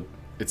 It's the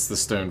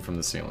stone from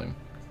the ceiling.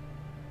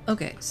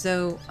 Okay,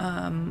 so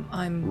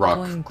I'm Rock,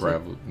 going to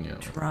gravel,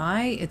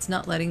 try. It's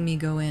not letting me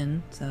go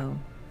in, so...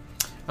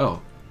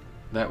 Oh,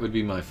 that would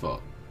be my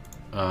fault.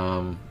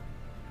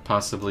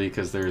 Possibly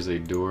because there's a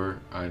door.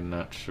 I'm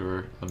not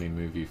sure. Let me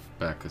move you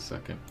back a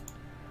second.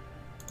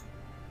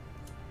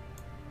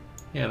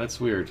 Yeah, that's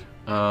weird.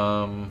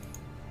 I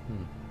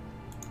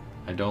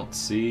don't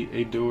see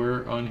a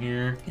door on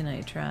here. Can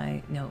I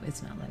try? No,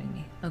 it's not letting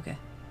me. Okay.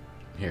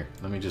 Here,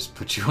 let me just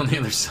put you on the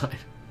other side.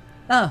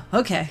 Oh,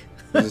 okay.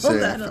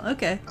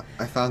 Okay.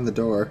 I found the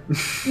door.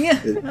 Yeah.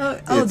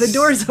 The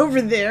door's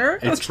over there.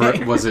 It's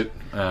Okay. was it?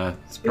 It's It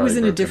was probably in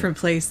a broken. different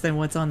place than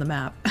what's on the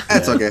map.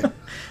 That's okay.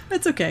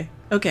 That's okay.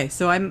 Okay,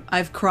 so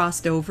I've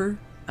crossed over.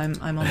 I'm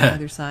on the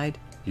other side.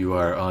 You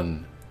are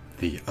on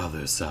the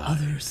other side.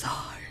 Other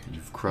side.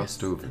 You've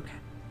crossed over. Okay.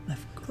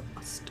 I've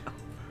crossed over.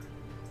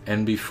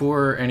 And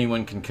before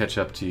anyone can catch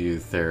up to you,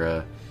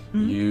 Thera,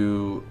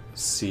 you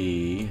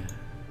see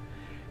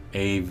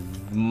a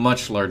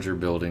much larger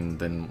building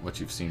than what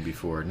you've seen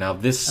before. Now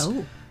this,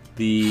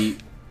 in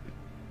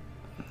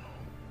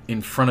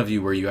front of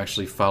you where you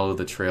actually follow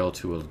the trail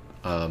to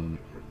a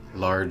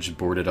large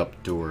boarded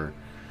up door.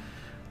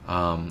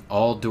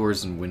 All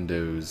doors and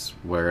windows,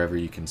 wherever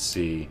you can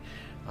see,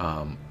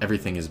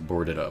 everything is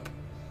boarded up.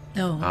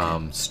 Oh,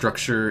 okay.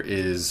 Structure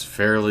is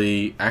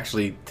fairly...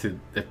 Actually,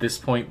 at this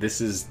point, this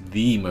is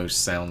the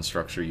most sound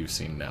structure you've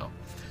seen now.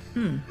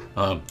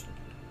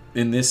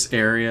 In this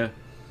area,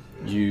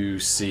 you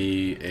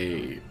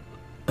see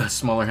a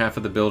smaller half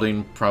of the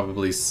building,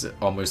 probably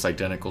almost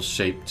identical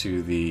shape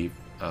to the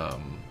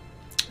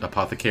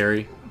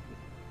apothecary.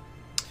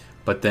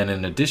 But then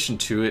in addition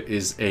to it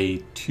is a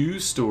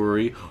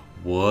 2-story...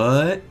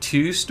 What?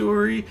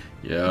 2-story?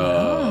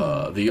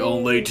 Yeah, the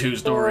only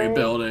 2-story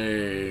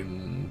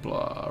building.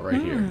 Blah,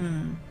 right here.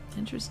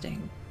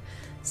 Interesting.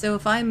 So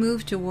if I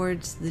move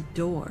towards the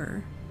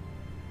door...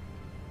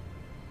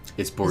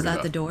 It's boarded up. Is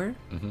that the door?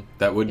 Mm-hmm.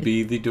 That would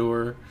be the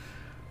door.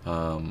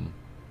 And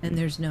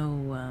there's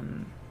no...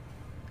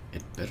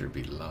 It better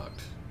be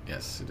locked.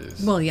 Yes, it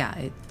is. Well,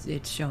 yeah,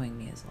 it's showing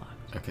me as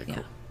locked. Okay,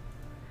 yeah.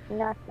 cool.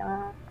 Knock,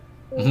 knock.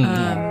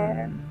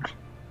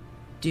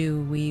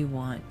 Do we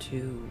want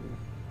to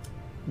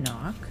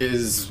knock?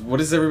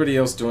 What is everybody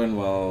else doing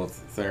while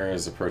Thera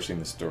is approaching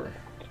this door?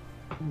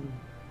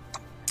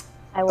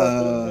 I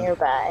will be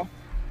nearby.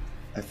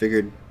 I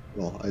figured,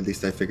 well, at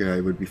least I figured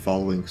I would be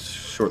following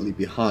shortly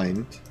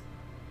behind.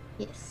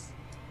 Yes.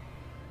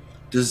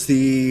 Does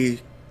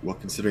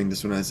considering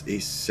this one has a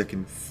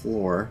second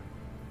floor,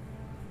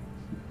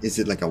 is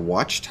it like a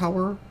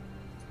watchtower?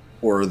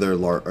 Or are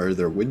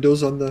there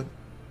windows on the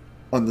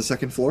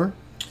second floor?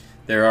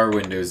 There are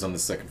windows on the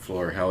second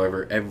floor.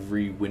 However,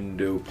 every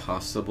window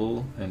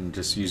possible, and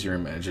just use your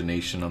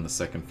imagination on the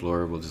second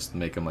floor, we'll just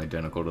make them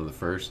identical to the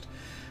first.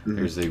 Mm-hmm.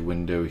 There's a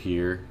window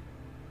here.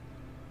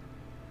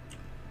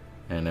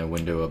 And a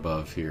window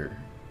above here.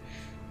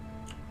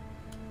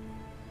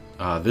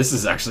 This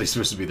is actually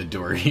supposed to be the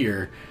door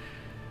here.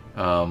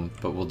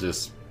 But we'll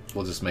just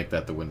make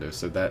that the window.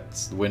 So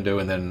that's the window,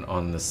 and then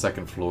on the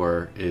second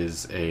floor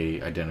is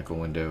a identical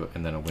window,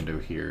 and then a window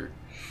here.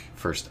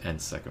 First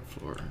and second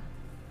floor.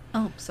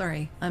 Oh,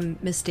 sorry. I'm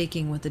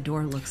mistaking what the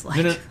door looks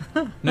like.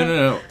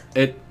 No.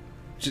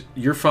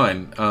 You're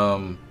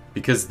fine.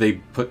 Because they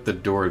put the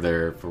door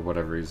there for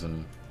whatever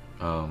reason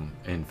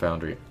in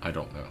Foundry. I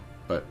don't know.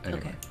 But anyway.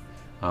 Okay.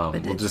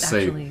 But we'll it's just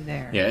say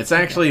there. Yeah, it's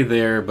actually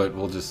there, but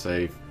we'll just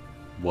say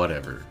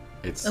whatever.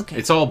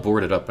 It's all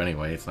boarded up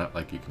anyway. It's not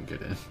like you can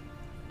get in.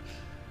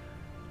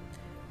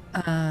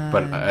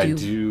 But I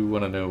do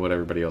want to know what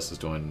everybody else is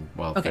doing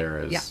while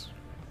Thera is... Yeah.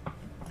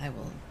 I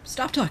will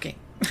stop talking.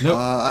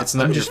 No, it's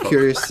not. I'm just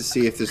curious to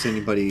see if there's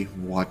anybody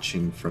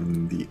watching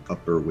from the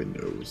upper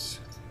windows.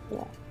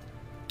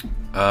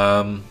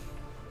 Yeah.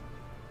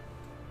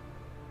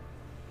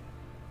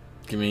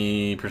 Give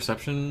me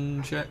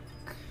perception check,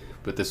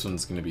 but this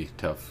one's gonna be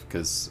tough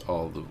because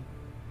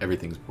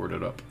everything's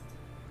boarded up.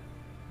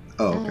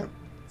 Oh, okay.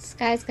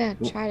 Sky's gonna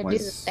try to do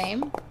the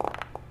same.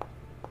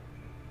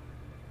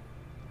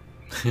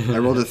 I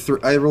rolled a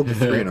 3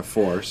 and a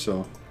 4,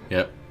 so.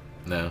 Yep.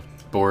 No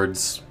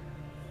boards.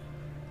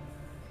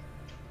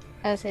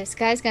 I would say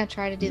Sky's gonna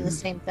try to do the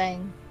same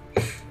thing.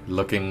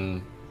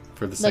 Looking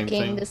for the same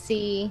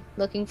thing.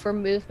 Looking for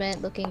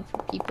movement, looking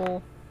for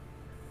people.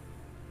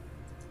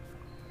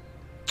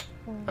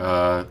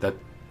 That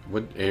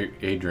what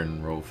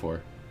Adrian roll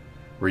for?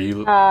 Were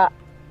you?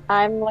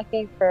 I'm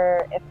looking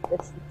for if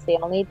this is the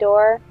only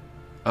door.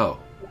 Oh.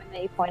 One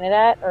that you pointed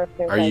at, or if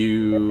there's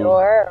a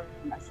door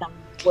or some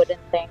wooden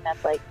thing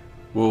that's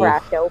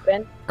cracked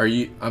open.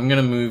 I'm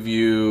gonna move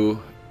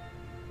you.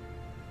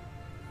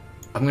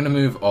 I'm gonna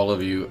move all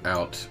of you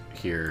out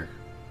here,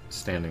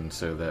 standing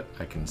so that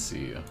I can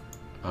see you.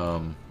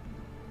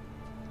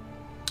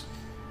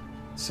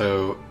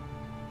 So,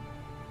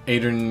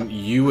 Adrian,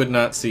 you would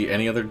not see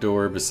any other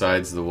door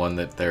besides the one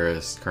that Thera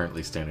is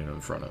currently standing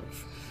in front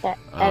of. Yeah.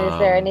 And is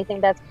there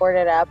anything that's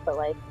boarded up,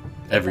 but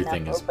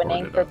everything is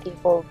opening boarded for up.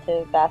 people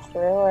to pass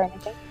through or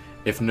anything?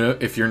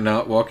 If you're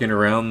not walking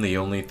around, the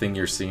only thing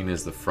you're seeing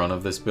is the front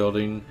of this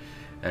building,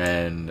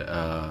 and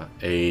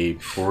a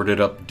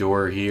boarded up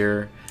door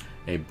here,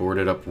 a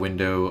boarded up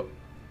window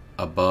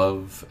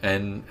above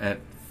and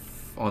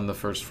on the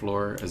first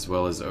floor, as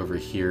well as over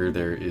here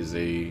there is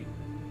a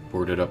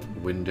boarded up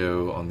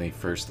window on the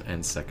first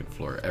and second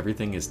floor.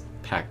 Everything is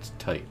packed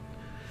tight.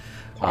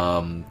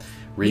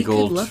 We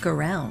could look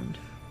around.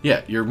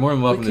 Yeah, you're more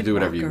than welcome to do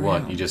whatever you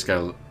want. You just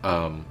gotta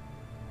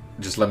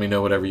just let me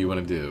know whatever you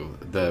want to do.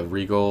 The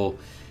Regal,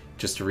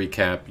 just to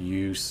recap,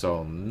 you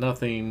saw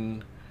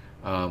nothing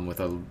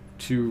with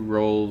 2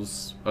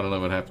 rolls. I don't know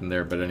what happened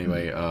there, but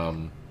anyway,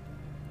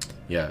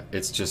 yeah,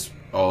 it's just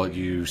all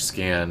you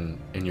scan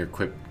in your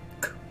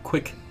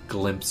quick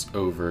glimpse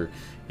over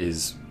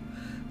is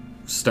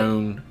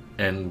stone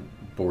and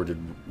boarded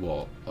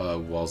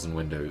walls and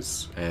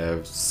windows.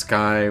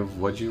 Sky,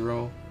 what'd you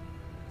roll?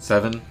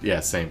 7?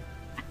 Yeah, same.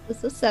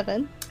 This is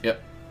 7.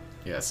 Yep.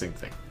 Yeah, same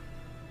thing.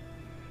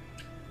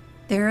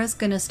 Thera's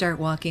gonna start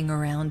walking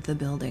around the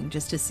building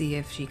just to see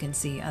if she can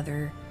see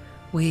other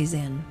ways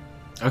in.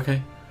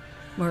 Okay.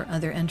 Or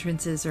other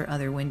entrances or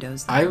other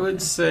windows. I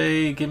would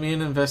say give me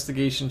an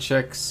investigation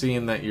check,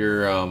 seeing that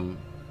you're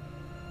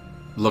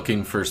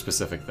looking for a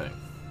specific thing.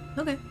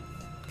 Okay.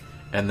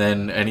 And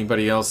then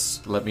anybody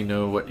else, let me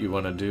know what you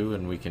want to do,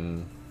 and we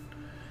can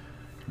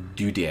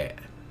Do that.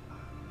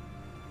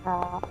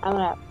 I'm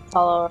gonna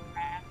follow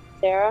around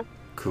Sarah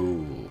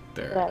Cool. at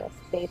There. a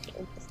safe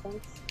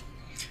distance.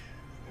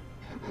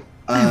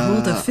 I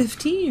rolled a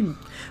 15,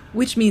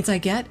 which means I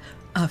get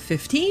a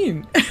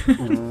 15.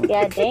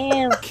 Yeah,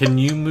 damn. Can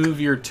you move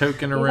your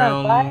token He's on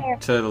fire.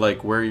 around to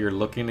like where you're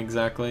looking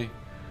exactly?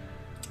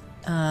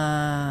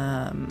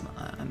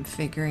 I'm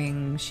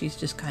figuring she's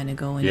just kind of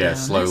going Yeah, down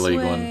slowly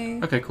this way,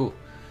 going. Okay, cool.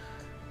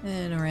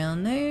 and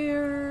around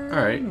there.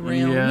 All right.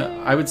 around Yeah,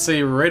 there. I would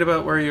say right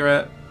about where you're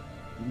at,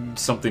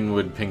 something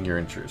would ping your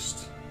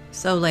interest.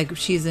 So, like,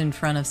 she's in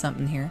front of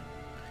something here.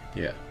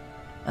 Yeah,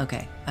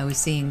 Okay, I was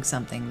seeing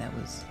something that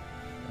was.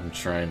 I'm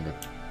trying to.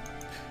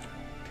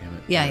 Damn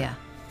it. Yeah, Right yeah.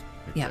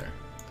 Yeah. there.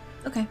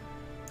 Okay.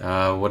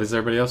 What is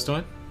everybody else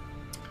doing?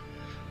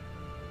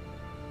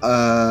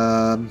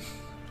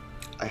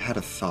 I had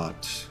a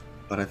thought,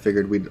 but I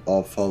figured we'd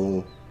all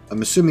follow.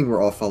 I'm assuming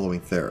we're all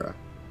following Thera.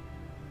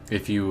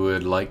 If you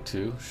would like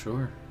to,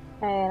 sure.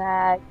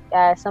 And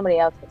somebody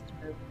else has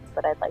to move,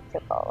 but I'd like to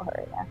follow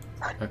her,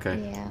 yeah.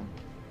 Okay. Yeah.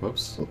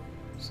 Whoops. got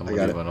Somebody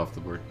it. went off the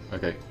board.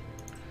 Okay.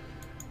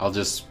 I'll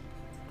just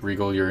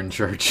Regal, you're in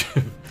charge.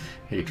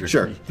 Adrian.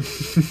 Sure.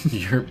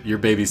 You're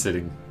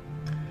babysitting.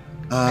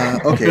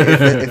 Okay,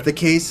 if the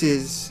case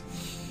is,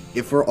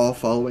 if we're all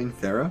following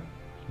Thera,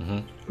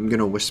 I'm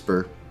gonna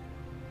whisper.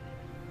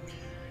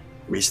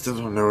 We still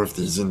don't know if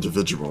these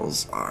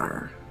individuals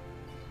are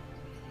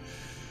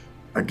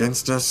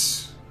against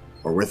us,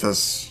 or with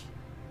us,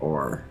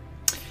 or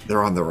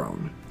they're on their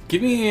own.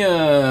 Give me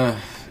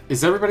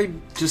is everybody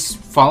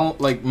just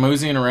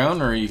moseying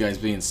around, or are you guys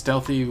being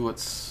stealthy?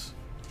 What's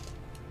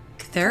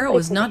Thera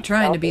was not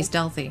trying to be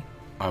stealthy.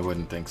 I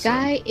wouldn't think so.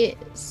 Guy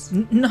is.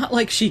 Not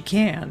like she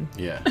can.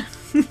 Yeah.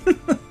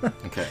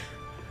 Okay.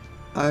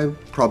 I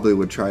probably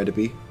would try to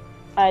be,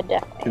 I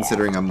definitely.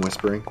 considering I'm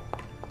whispering.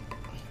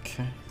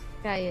 Okay.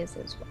 Guy is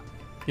as well.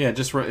 Yeah,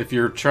 just if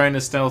you're trying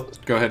to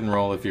stealth, go ahead and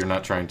roll. If you're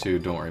not trying to,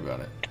 don't worry about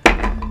it.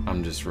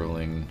 I'm just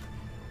rolling.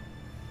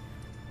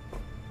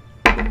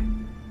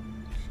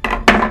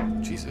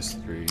 Jesus,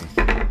 3.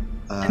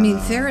 I mean,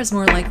 Thera's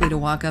more likely to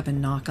walk up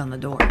and knock on the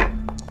door.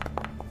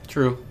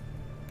 True.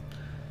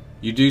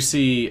 You do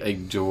see a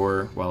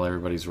door while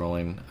everybody's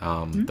rolling.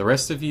 The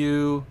rest of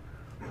you,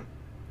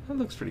 that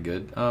looks pretty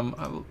good.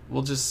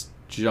 We'll just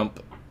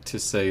jump to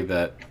say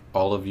that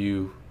all of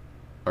you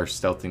are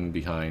stealthing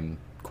behind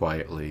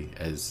quietly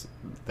as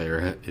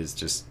Thera is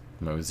just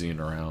moseying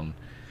around.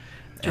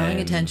 Drawing And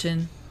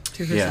attention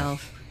to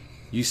herself.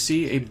 you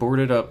see a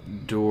boarded up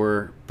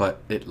door,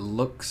 but it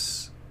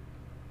looks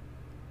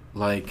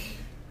like...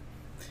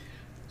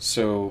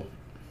 So,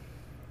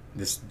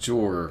 this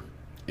door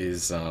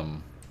is,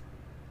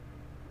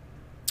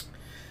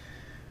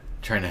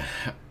 trying to...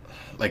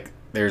 Like,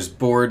 there's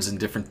boards and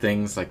different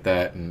things like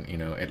that, and, you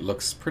know, it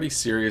looks pretty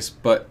serious,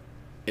 but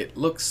it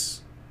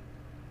looks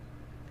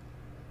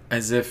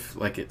as if,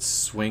 like, it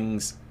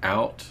swings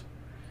out.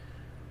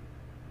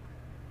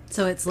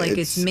 So it's like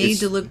it's made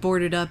to look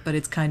boarded up, but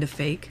it's kind of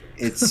fake.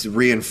 It's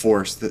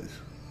reinforced that.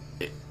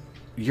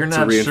 You're It's a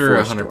not sure,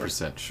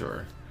 reinforced 100%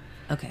 sure.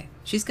 Okay.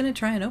 She's going to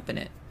try and open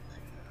it.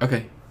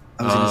 Okay.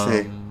 I was gonna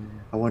say,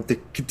 I want to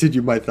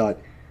continue my thought.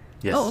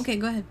 Yes. Oh, okay.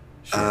 Go ahead.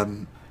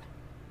 Sure.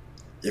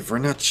 If we're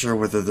not sure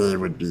whether they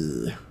would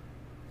be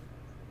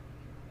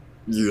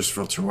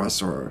useful to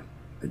us or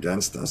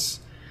against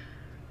us,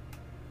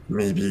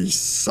 maybe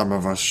some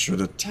of us should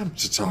attempt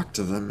to talk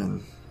to them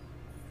and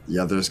the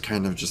others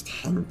kind of just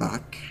hang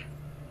back.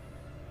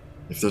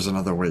 If there's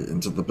another way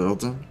into the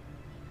building,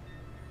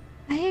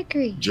 I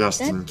agree. just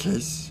That- in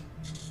case.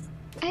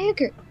 I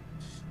agree.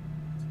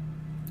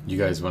 You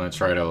guys want to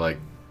try to, like,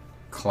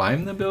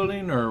 climb the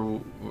building, or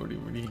what do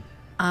you...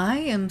 I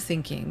am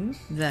thinking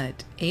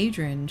that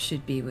Adrian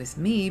should be with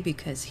me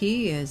because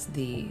he is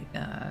the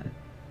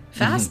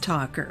fast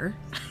talker.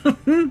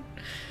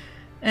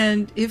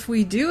 And if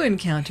we do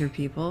encounter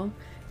people,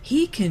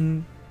 he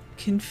can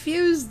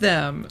confuse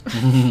them.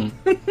 I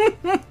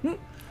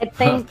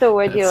think the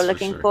word That's you're for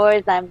looking sure. for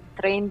is I'm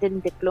trained in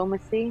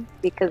diplomacy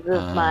because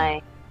of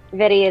my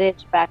very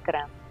rich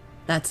background.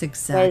 That's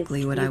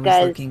exactly what I was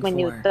guys, looking when for.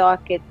 you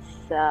talk,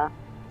 it's how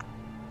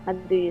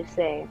do you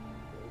say?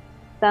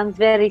 Sounds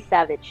very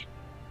savage.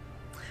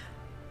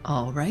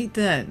 All right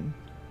then.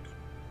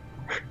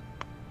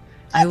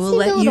 I will seems a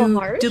let little you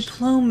harsh.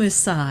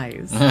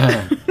 diplomatize.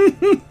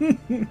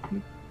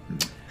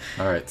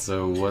 Alright,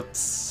 so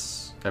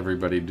what's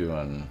everybody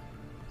doing?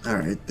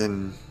 Alright,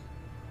 then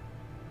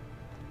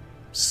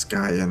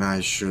Sky and I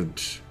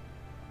should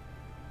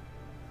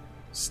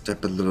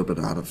step a little bit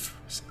out of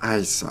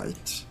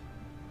eyesight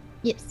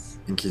Yes.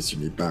 in case you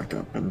need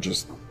backup and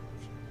just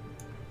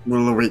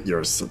we'll await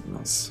your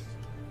signals.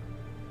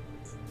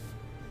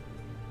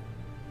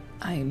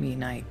 I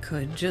mean, I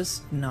could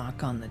just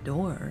knock on the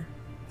door.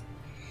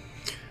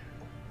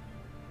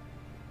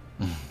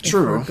 If we're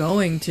True.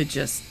 going to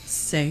just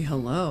say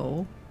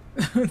hello,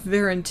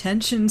 their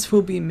intentions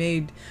will be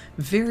made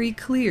very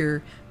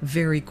clear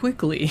very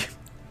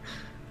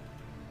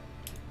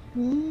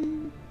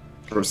Mm,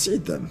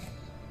 Proceed then.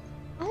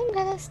 I'm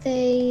gonna just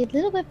a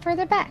little bit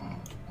further back.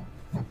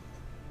 All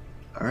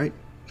right.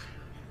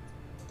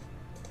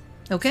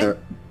 Okay. Sarah-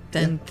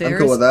 Then I'm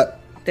cool with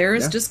that.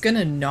 There's Yeah. just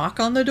gonna knock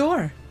on the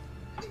door.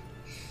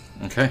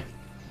 Okay.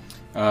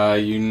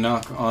 You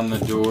knock on the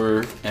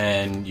door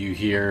and you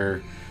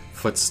hear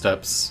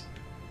footsteps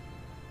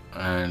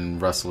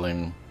and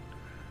rustling.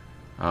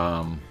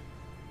 Then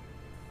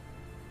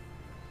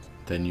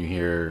you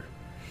hear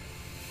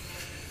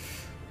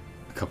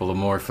a couple of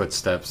more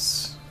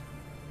footsteps,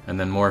 and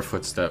then more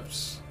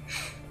footsteps.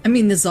 I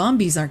mean, the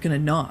zombies aren't gonna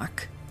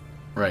knock.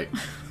 Right.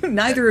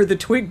 Neither are the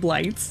twig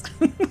blights.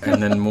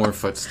 And then more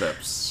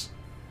footsteps.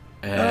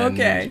 And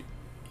Okay.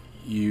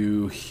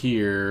 you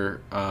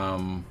hear,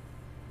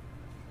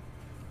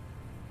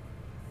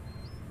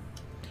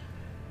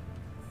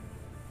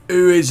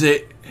 who is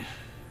it?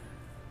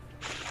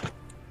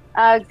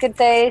 Good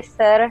day,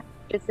 sir.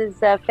 This is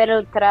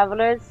fellow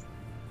travelers.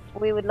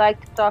 We would like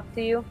to talk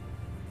to you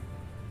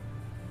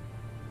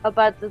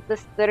about the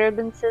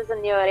disturbances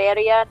in your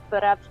area.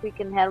 Perhaps we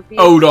can help you.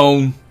 Hold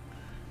on.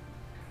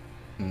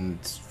 And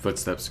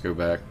footsteps go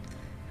back.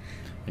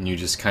 And you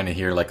just kind of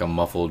hear like a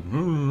muffled.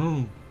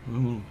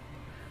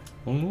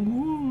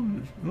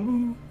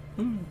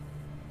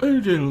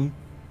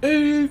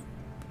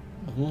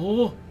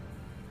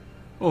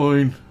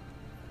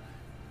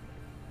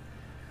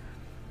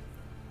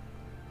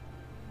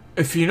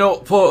 If you're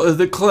not part of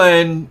the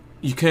clan,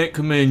 you can't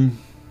come in.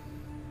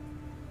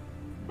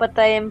 But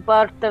I am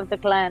part of the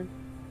clan.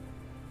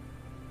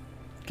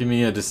 Give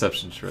me a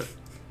deception shred.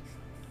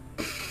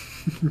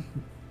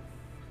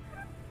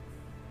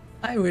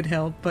 I would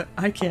help, but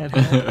I can't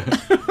help.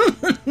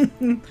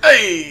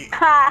 Hey!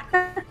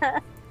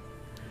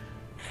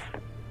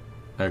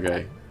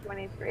 Okay.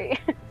 23.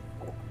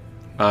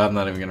 I'm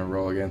not even gonna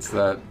roll against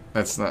that.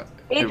 That's not.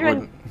 It Adrian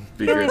wouldn't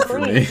be really good for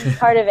me. believes he's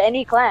part of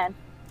any clan.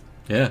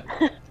 Yeah.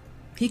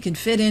 He can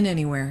fit in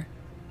anywhere.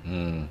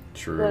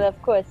 True. But of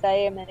course, I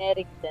am an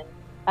Erickson.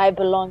 I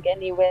belong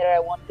anywhere I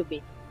want to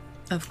be.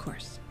 Of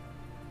course.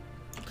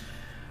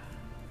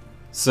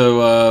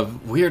 So,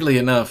 weirdly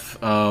enough,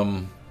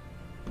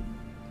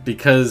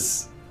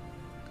 because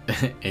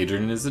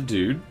Adrian is a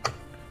dude,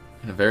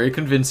 and a very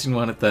convincing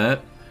one at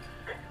that.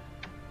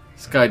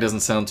 This guy doesn't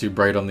sound too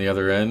bright on the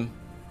other end.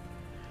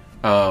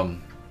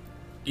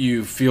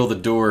 You feel the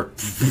door,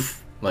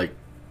 like,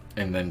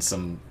 and then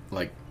some,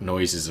 like,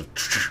 noises of,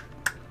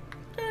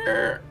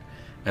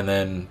 and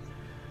then,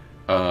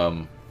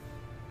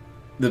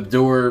 the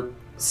door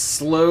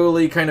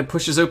slowly kind of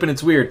pushes open.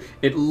 It's weird.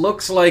 It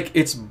looks like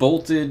it's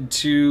bolted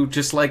to,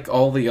 just like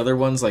all the other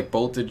ones, like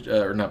bolted,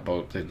 or not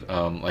bolted,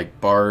 like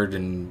barred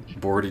and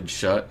boarded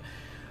shut.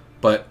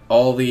 But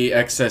all the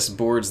excess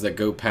boards that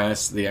go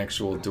past the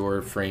actual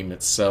door frame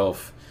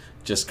itself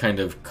just kind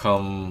of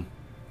come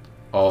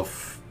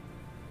off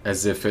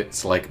as if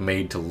it's like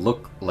made to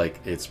look like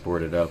it's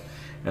boarded up.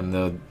 And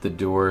the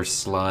door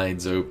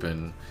slides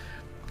open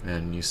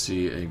and you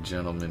see a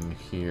gentleman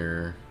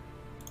here.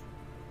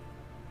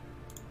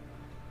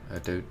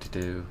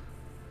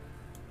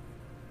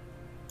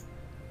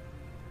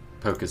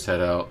 Poke his head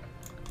out.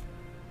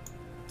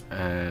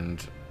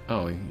 And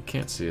oh, you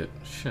can't see it.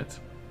 Shit.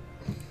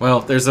 Well,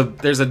 there's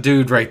a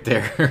dude right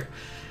there.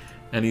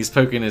 And he's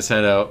poking his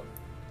head out.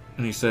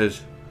 And he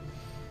says,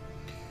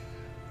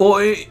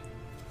 "Oi,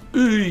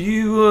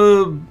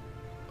 you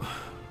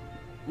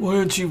why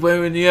aren't you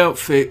wearing the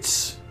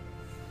outfits?"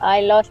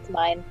 I lost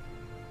mine.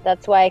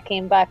 That's why I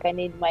came back. I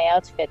need my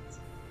outfits.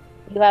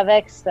 You have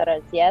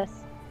extras, yes?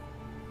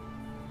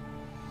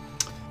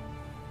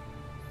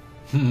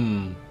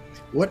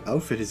 What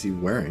outfit is he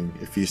wearing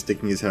if he's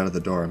sticking his head out of the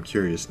door? I'm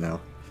curious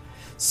now.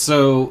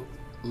 So,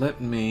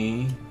 let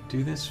me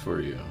do this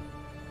for you.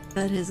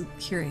 That is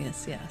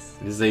curious, yes.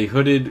 It is a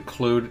hooded,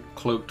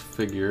 cloaked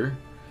figure,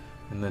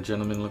 and the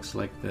gentleman looks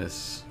like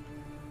this.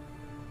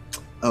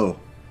 Oh,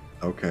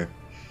 okay.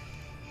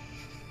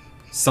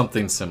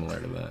 Something similar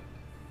to that.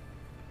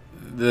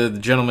 The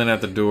gentleman at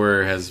the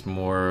door has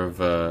more of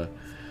a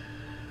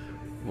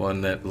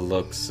one that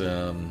looks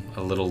a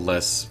little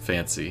less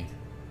fancy.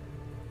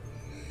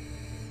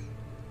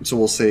 So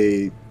we'll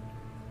say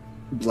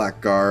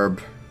black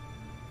garb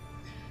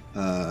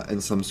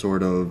and some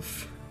sort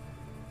of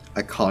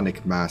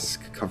iconic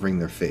mask covering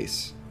their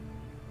face.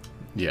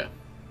 Yeah.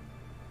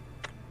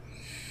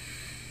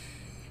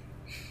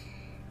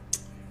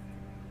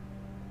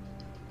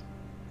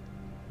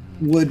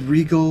 Would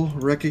Regal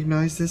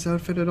recognize this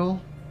outfit at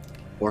all?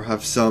 Or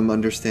have some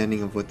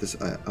understanding of what this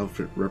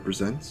outfit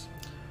represents?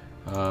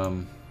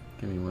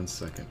 Give me 1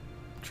 second.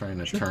 I'm trying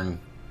to turn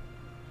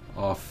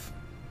off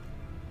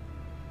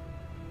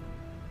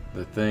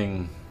the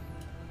thing.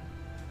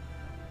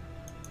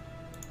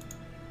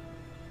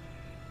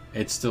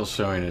 It's still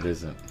showing it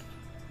isn't.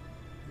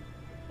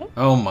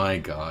 Oh my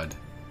god.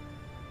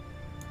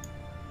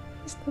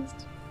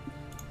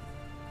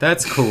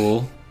 That's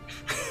cool.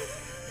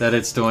 That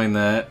it's doing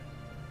that.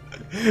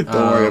 Don't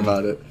worry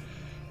about it.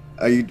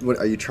 Are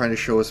you trying to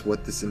show us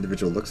what this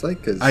individual looks like?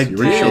 Because I you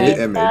already did. showed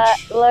the Not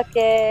image.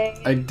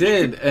 looking. I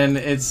did, and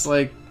it's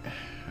like,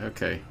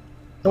 okay.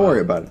 Don't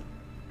worry about it.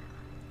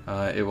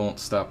 It won't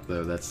stop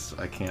though.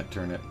 I can't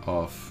turn it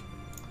off.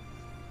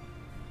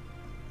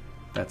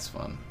 That's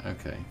fun.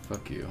 Okay,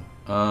 fuck you.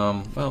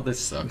 Well, this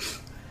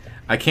sucks.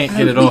 I can't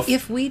get it off.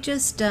 If we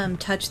just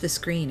touch the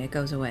screen, it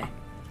goes away.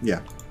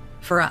 Yeah.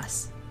 For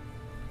us.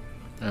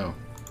 Oh,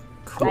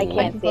 cool. I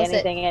can't see Close it.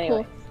 anything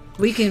anyway.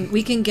 We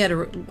can get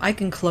I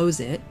can close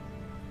it.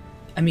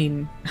 I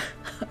mean,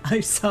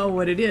 I saw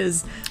what it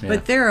is, Yeah.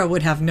 but Thera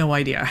would have no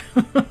idea.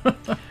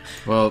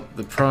 Well,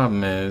 the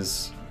problem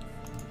is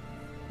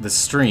the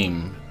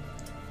screen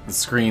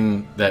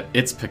that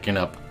it's picking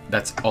up.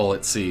 That's all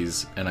it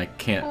sees, and I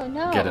can't Oh,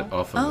 no. get it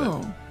off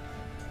of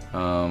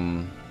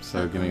Oh. it.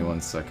 So give me 1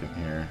 second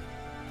here.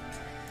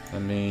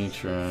 Let me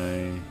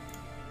try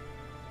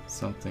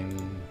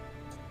something.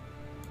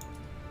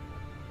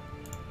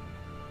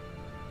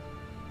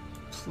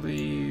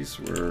 Please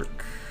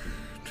work.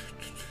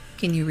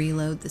 Can you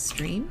reload the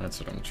stream? That's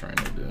what I'm trying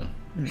to do.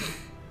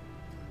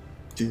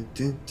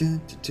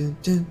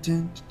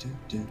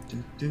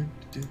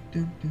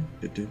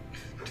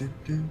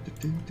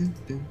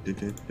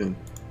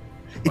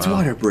 It's Wow.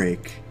 water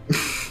break.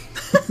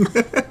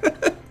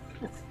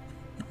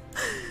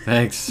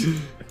 Thanks.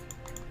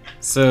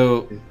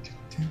 So,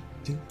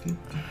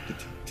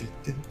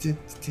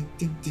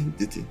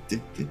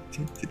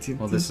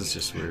 well, this is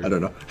just weird. I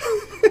don't know.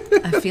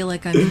 I feel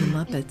like I'm in the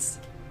Muppets.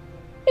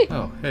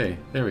 Oh, hey,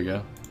 there we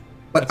go.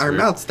 But That's our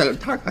weird. mouths don't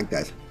talk like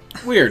that.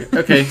 Weird.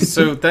 Okay,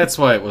 so that's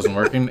why it wasn't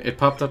working. It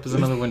popped up as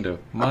another window.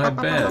 My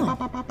bad.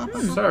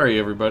 Sorry,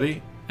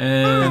 everybody.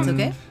 And That's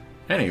okay.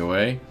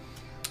 Anyway,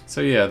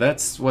 so yeah,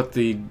 that's what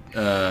the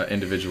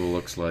individual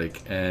looks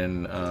like,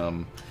 and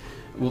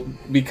well,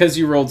 because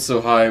you rolled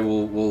so high,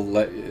 we'll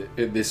let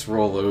this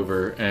roll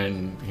over,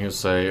 and he'll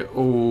say,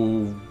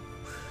 "Oh,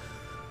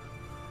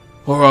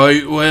 all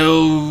right,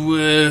 well,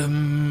 I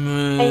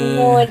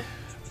know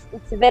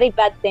it's a very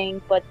bad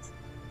thing, but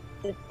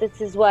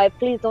this is why.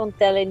 Please don't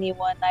tell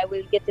anyone. I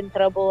will get in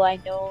trouble. I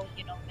know,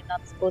 we're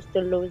not supposed to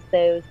lose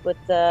those, but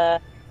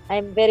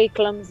I'm very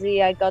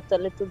clumsy. I got a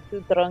little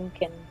too drunk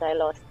and I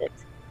lost it.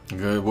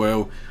 Okay,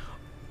 well,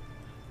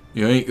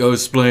 you ain't gonna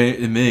explain it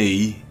to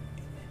me.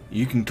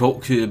 You can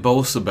talk to the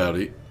boss about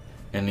it."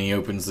 And he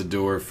opens the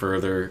door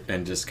further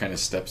and just kind of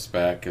steps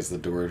back as the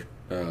door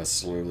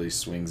slowly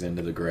swings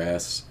into the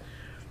grass.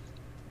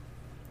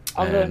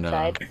 I'll go And,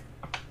 inside.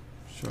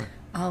 Sure.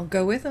 I'll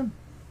go with him.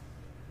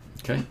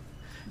 Okay.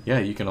 Yeah,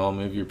 you can all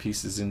move your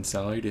pieces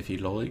inside if you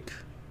like.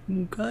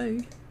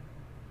 Okay.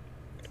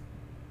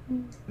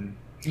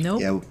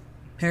 Nope. Yeah,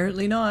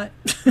 Apparently not.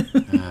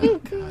 Oh,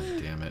 God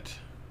damn it.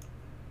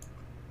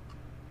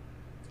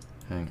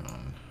 Hang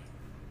on.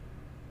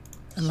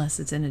 Unless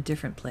it's in a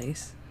different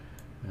place.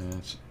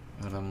 That's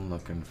what I'm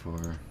looking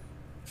for.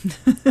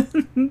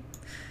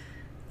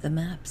 The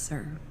maps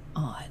are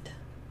odd.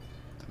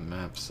 The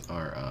maps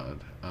are odd.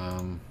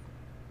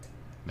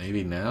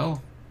 Maybe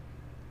now?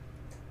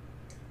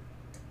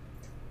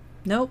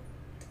 Nope.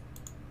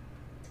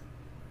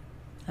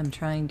 I'm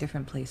trying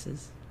different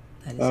places.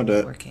 That Found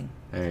isn't it. working.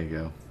 There you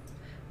go.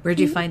 Where'd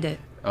you find it?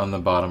 On the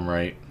bottom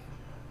right.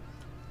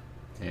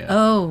 Yeah.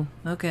 Oh,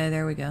 okay,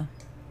 there we go.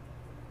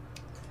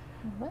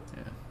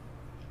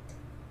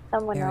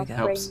 Someone There we else go.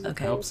 Helps, bring me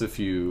Okay. helps if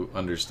you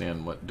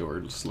understand what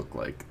doors look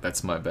like.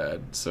 That's my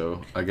bad.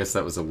 So I guess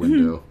that was a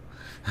window.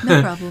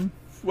 No problem.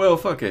 Well,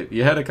 fuck it.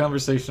 You had a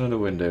conversation at a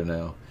window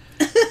now.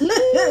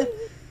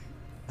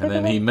 And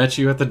then he met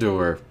you at the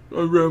door.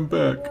 I ran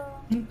back.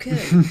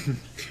 Okay.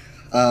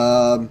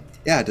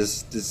 Yeah,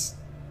 does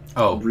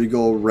Oh.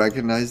 Regal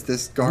recognize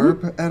this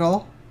garb at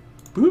all?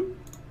 Boop.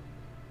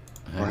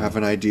 Or have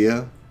an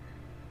idea?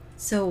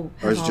 So,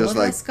 Or have it's all just of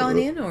like, us gone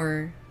in,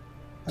 or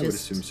I would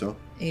just assume so.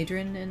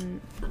 Adrian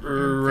and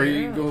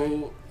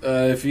Regal.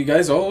 If you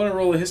guys all want to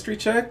roll a history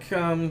check,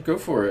 go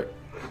for it.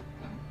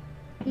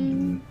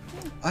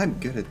 I'm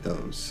good at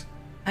those.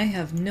 I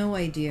have no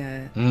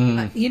idea.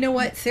 Mm. You know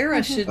what?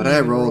 Thera shouldn't But I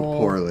even rolled roll.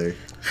 poorly.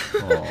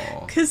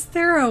 Aw. Because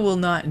Thera will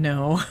not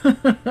know.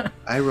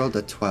 I rolled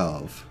a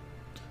 12.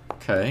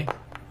 Okay.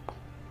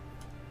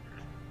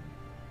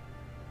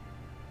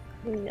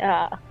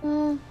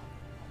 Mm,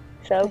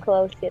 So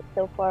close yet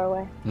so far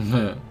away.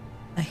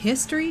 A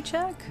history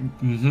check?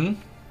 Mm-hmm.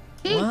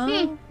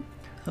 Well,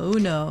 who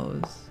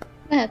knows?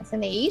 that's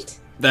an 8.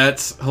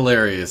 That's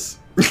hilarious.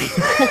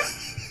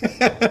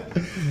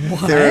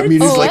 Sarah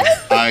immediately Oh, like,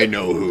 I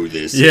know who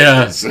this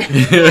Yeah. is.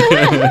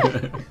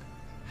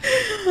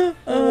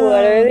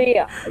 What are the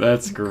odds?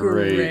 That's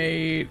great.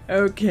 Great.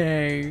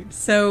 Okay.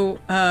 So,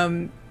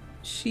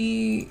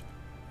 she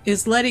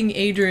is letting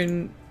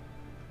Adrian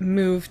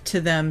move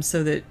to them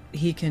so that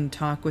he can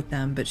talk with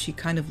them, but she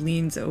kind of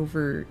leans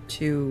over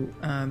to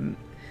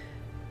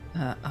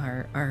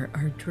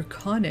our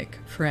draconic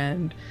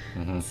friend,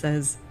 Mhm.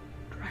 says,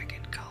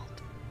 "Dragon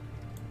cult."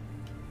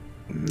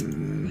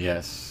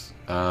 Yes.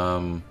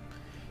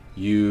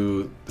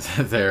 You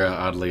there,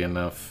 oddly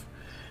enough,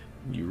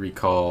 you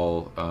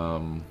recall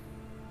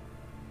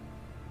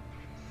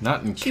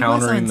not She was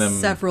encountering on them.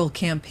 several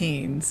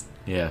campaigns.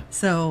 Yeah.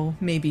 So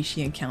maybe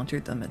she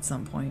encountered them at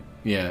some point.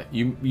 Yeah.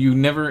 You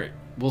never.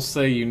 We'll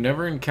say you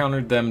never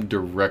encountered them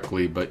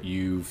directly, but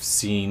you've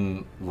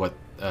seen what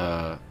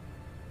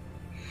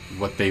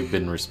they've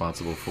been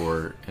responsible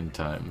for in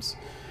times.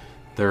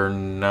 They're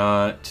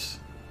not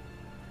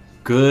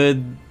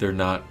good. They're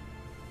not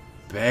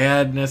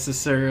bad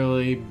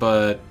necessarily,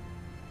 but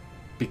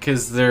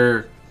because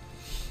they're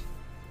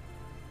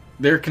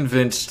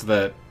convinced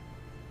that,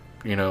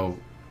 you know,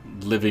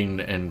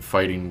 living and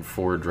fighting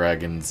for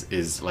dragons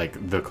is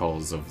like the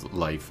cause of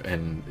life,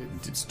 and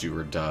it's do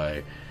or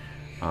die.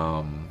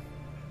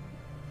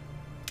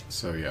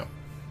 So yeah.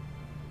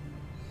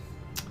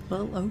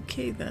 Well,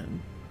 okay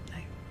then.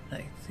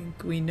 I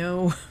think we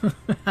know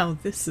how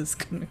this is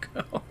gonna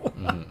go.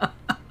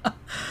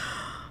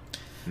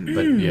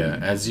 But yeah,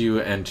 as you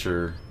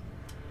enter,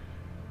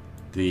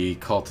 the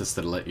cultists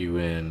that let you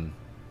in,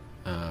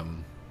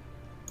 damn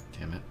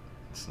it,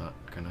 it's not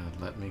gonna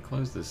let me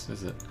close this,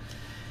 is it?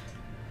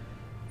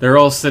 They're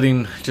all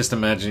sitting, just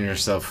imagine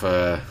yourself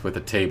with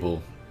a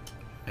table,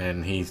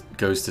 and he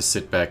goes to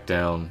sit back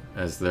down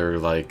as they're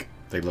like,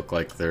 they look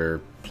like they're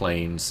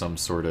playing some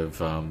sort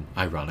of,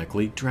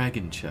 ironically,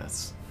 dragon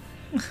chess.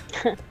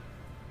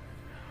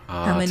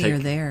 How many are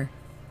there?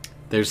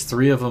 There's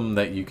 3 of them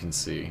that you can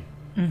see.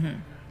 Mm-hmm.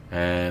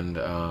 And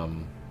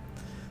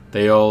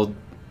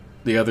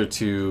the other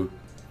 2,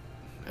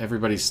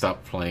 everybody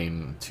stopped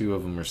playing. 2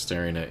 of them are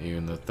staring at you,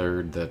 and the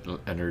third that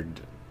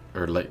entered,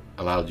 or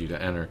allowed you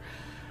to enter,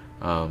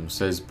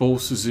 says,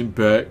 "Boss isn't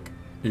back.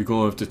 You're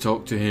gonna have to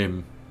talk to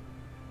him."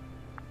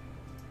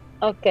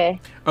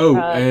 Okay. Oh,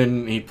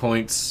 and he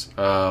points,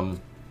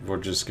 we're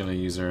just gonna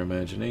use our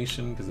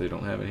imagination because they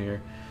don't have it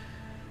here.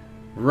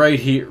 Right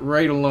here,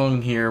 right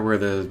along here where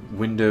the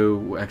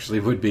window actually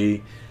would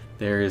be,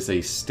 there is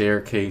a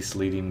staircase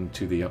leading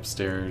to the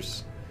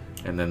upstairs,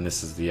 and then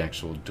this is the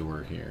actual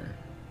door here.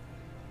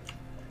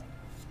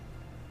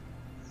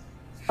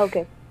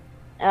 Okay.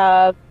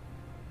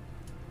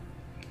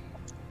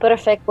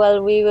 Perfect.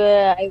 Well, we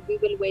will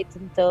wait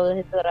until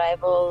his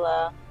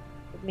arrival.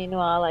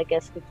 Meanwhile, I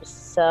guess we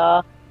just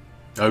Oh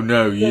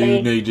no, you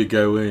play. need to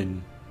go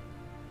in.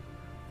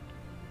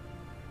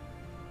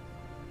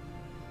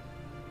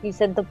 You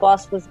said the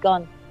boss was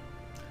gone.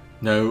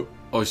 No,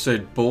 I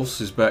said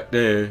boss is back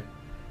there.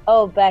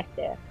 Oh, back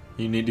there.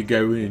 You need to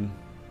go in.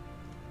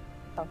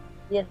 Oh,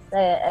 yes,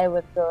 I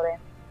will go in.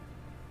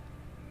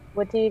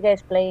 What are you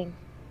guys playing?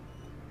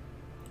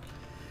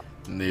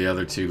 And the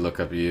other 2 look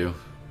up at you.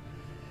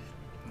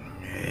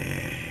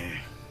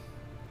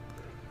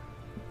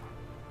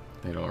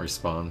 They don't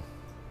respond.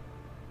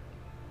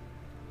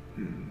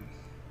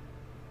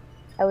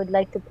 I would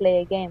like to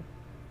play a game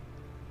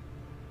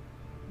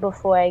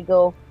before I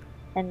go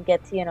and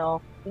get, you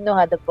know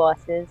how the boss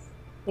is.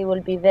 He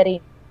will be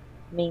very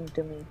mean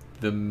to me.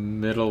 The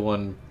middle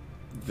one,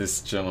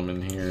 this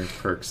gentleman here,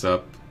 perks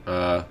up.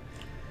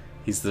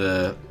 He's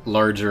the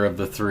larger of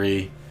the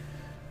 3,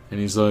 and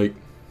he's like,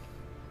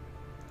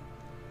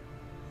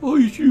 "Oh,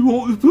 you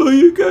want to play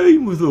a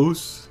game with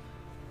us?"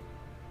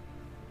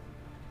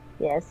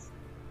 Yes.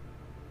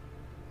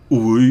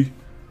 Oi,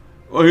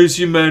 here's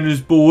your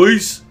manners,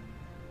 boys.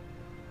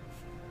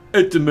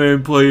 Let the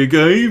man play a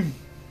game.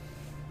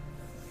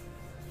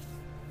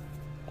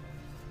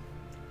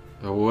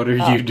 So what are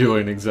you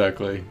doing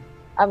exactly?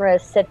 I'm going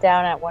to sit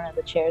down at one of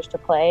the chairs to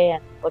play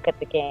and look at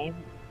the game.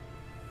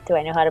 Do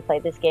I know how to play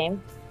this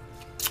game?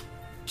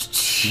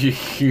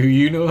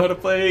 You know how to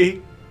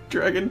play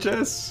dragon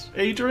chess,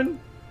 Adrian?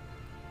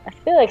 I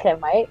feel like I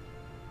might.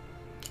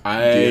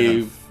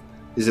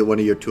 Is it one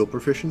of your tool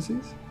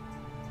proficiencies?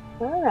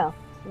 I don't know.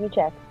 Let me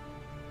check.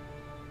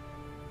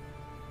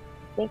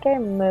 I think I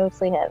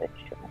mostly have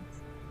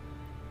instruments.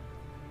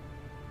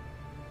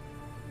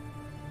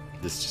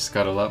 This just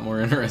got a lot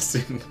more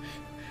interesting.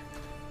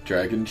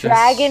 Dragon chess.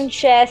 Dragon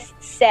chess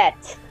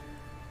set.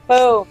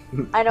 Boom.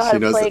 I know how She to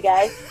knows play, it.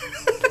 guys.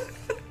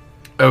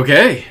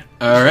 Okay.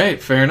 All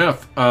right. Fair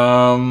enough.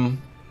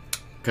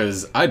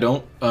 Because I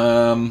don't.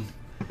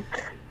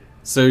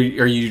 So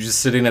are you just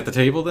sitting at the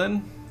table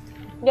then?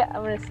 Yeah,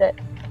 I'm gonna sit.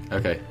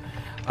 Okay.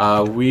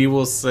 We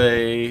will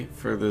say,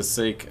 for the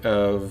sake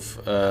of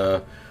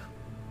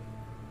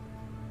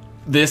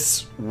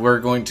this, we're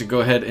going to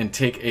go ahead and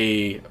take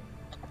a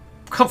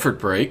comfort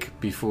break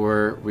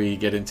before we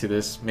get into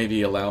this.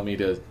 Maybe allow me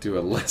to do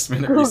a last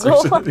minute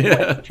research.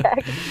 Yeah.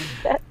 Dragon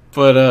set.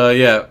 But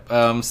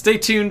yeah, stay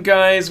tuned,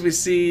 guys. We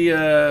see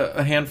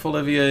a handful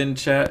of you in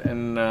chat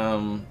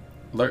and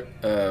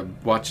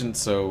watching.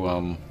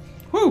 So,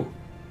 whoo,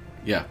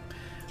 yeah,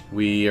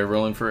 we are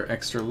rolling for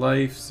extra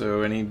life.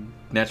 So any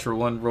natural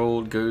one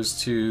rolled goes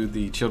to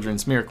the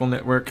Children's Miracle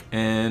Network,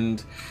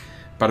 and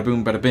bada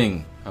boom, bada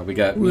bing. We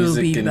got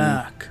music. We'll be and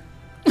back.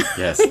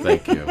 Yes,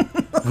 thank you.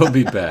 We'll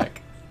be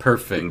back.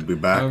 Perfect. We'll be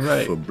back All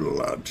right. for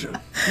blood.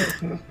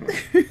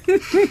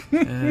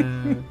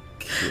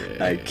 Okay.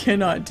 I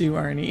cannot do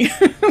Arnie.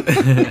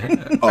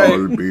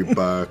 I'll be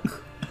back.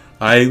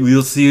 Alright,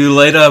 we'll see you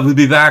later. We'll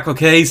be back,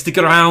 okay? Stick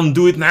around.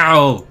 Do it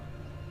now.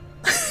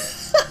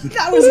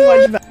 That was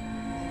much better.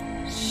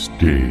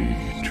 Stay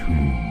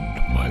tuned,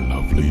 my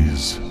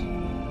lovelies.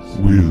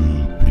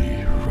 We'll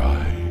be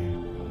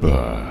right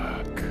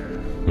back.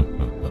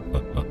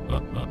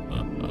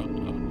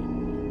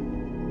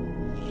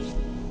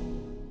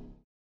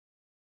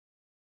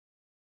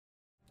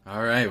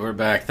 All right, we're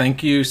back.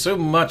 Thank you so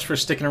much for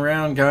sticking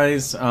around,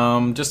 guys.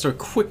 Just a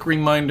quick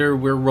reminder,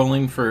 we're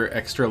rolling for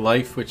Extra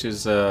Life, which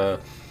is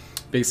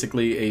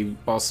basically a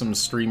awesome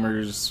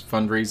streamers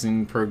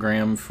fundraising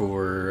program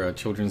for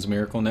Children's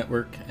Miracle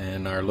Network,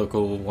 and our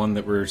local one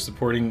that we're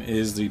supporting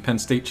is the Penn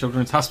State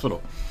Children's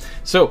Hospital.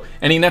 So,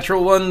 any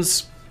natural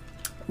ones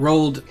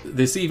rolled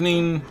this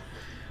evening,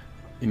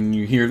 and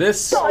you hear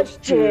this? Dodge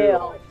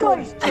tail!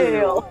 Dodge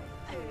tail!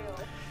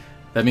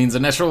 That means a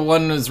natural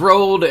one is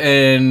rolled,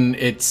 and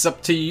it's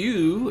up to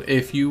you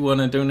if you want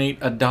to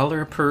donate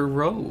 $1 per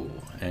roll,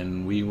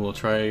 and we will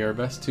try our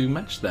best to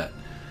match that.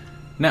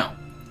 Now,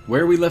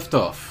 where we left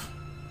off,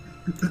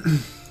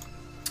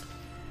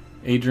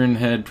 Adrian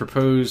had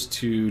proposed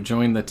to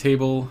join the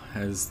table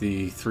as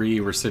the three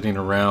were sitting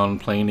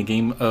around playing a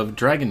game of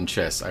dragon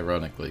chess,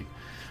 ironically.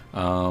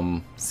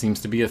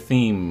 Seems to be a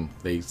theme.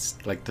 They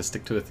like to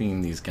stick to a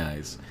theme, these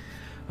guys.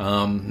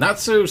 Not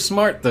so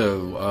smart,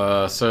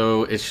 though,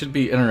 so it should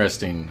be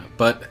interesting.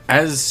 But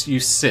as you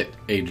sit,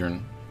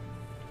 Adrian,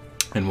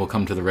 and we'll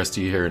come to the rest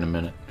of you here in a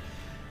minute,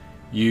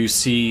 you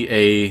see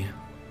a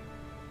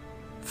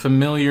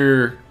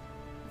familiar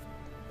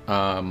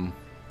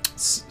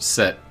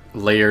set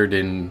layered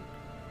in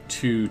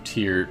two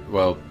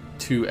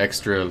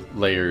extra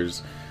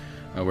layers,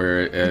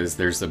 whereas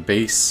there's a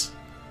base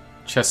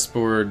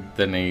chessboard,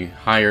 then a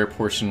higher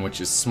portion which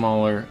is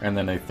smaller, and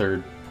then a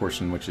third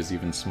portion which is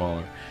even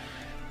smaller.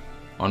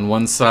 On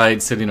one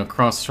side, sitting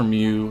across from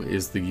you,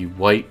 is the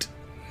white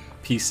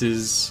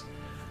pieces.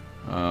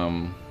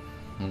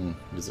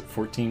 Is it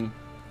 14?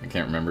 I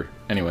can't remember.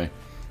 Anyway,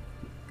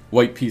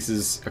 white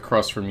pieces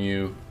across from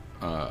you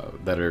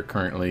that are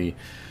currently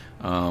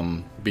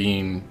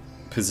being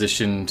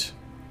positioned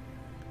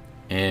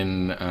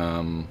in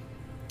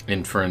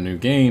for a new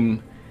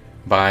game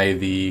by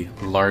the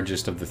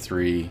largest of the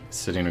three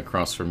sitting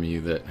across from you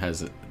that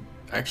has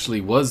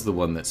actually was the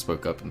one that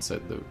spoke up and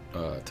said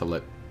to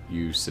let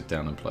you sit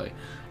down and play.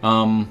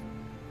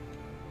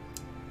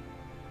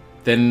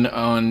 Then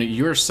on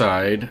your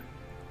side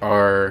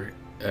are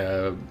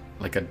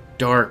like a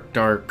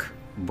dark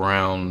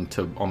brown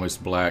to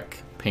almost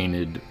black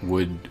painted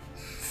wood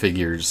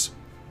figures,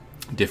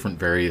 different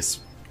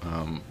various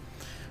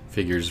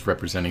figures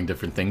representing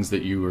different things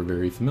that you are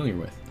very familiar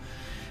with.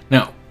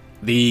 Now,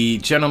 the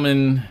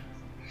gentleman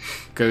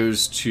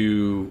goes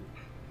to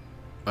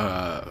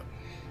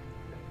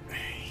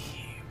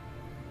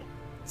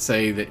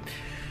say that,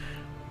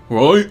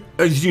 right,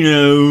 as you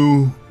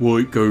know,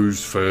 white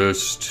goes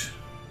first.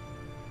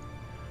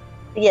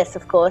 Yes,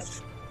 of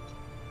course.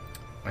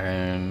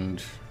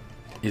 And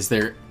is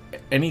there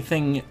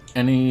anything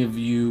any of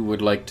you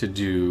would like to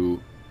do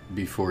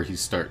before he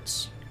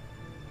starts?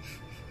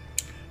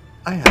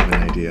 I have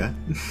an idea.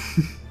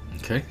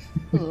 Okay.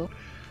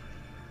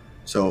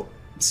 So,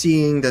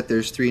 seeing that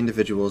there's three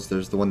individuals,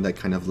 there's the one that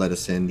kind of let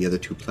us in, the other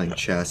two playing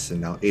chess, and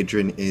now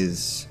Adrian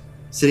is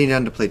sitting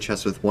down to play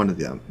chess with one of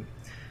them.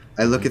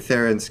 I look at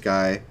Thera and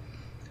Sky,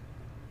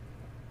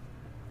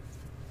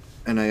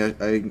 and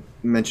I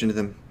mention to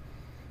them,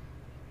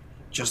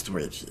 Just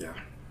wait here.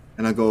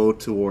 and I go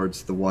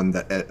towards the one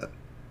that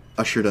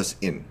ushered us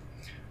in.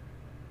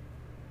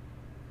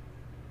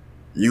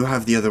 You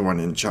have the other one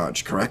in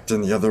charge, correct?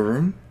 In the other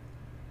room?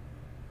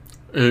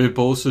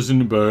 Boss is in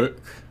the back.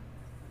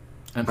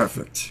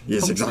 Perfect. He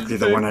is exactly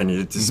the one I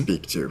needed to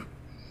speak to.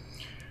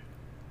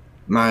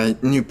 My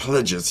new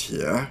pledges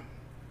here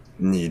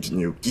need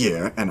new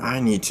gear, and I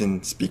need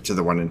to speak to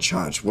the one in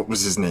charge. What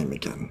was his name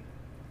again?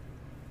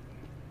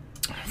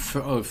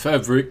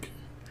 Favric.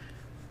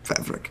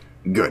 Favric.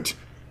 Good.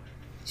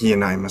 He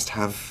and I must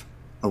have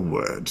a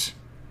word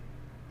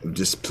of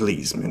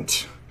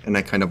displeasement. And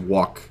I kind of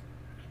walk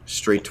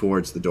straight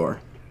towards the door.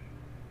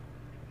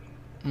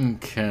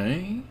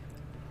 Okay.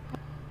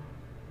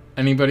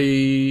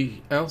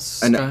 Anybody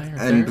else? And, Sky or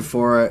and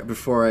Thera?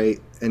 before I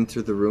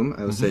enter the room,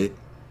 I will say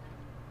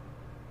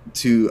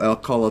I'll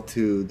call out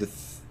to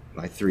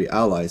my three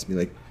allies, and be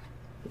like,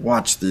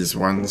 Watch these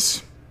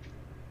ones.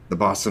 The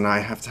boss and I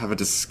have to have a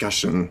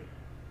discussion.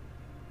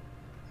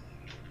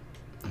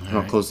 and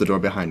I'll close the door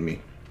behind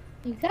me.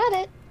 You got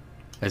it.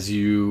 As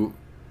you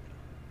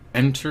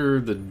enter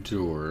the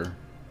door,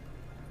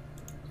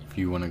 if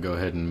you want to go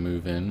ahead and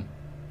move in.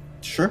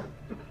 Sure.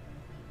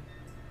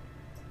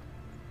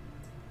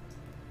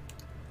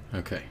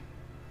 Okay.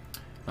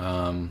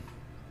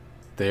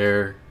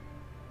 There.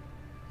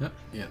 Yep,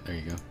 yeah, there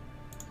you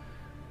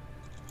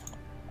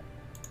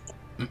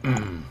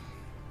go.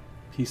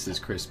 Pieces,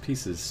 Chris,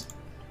 pieces.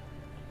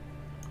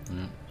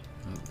 Yep,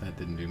 oh, that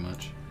didn't do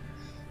much.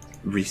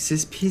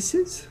 Reese's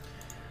Pieces?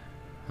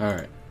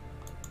 Alright.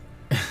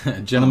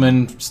 A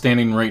gentleman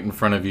standing right in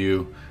front of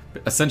you,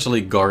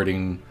 essentially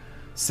guarding,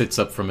 sits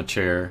up from a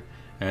chair,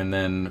 and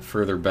then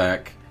further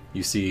back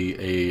you see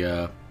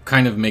a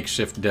kind of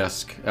makeshift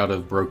desk out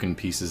of broken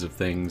pieces of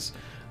things.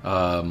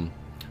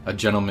 A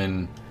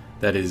gentleman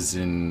that is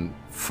in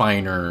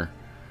finer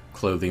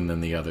clothing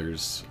than the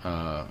others.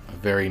 A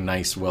very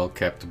nice,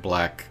 well-kept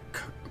black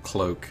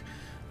cloak,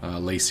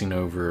 lacing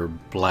over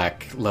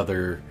black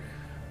leather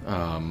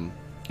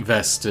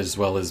vest, as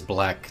well as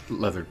black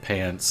leather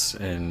pants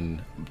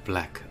and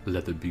black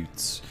leather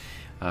boots.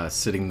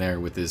 Sitting there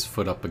with his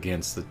foot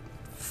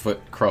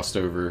crossed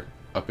over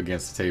up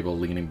against the table,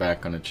 leaning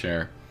back on a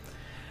chair.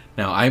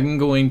 Now, I'm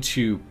going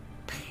to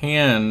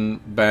pan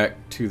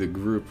back to the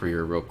group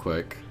here real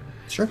quick.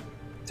 Sure.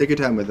 Take your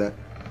time with that.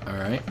 All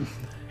right.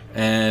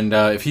 And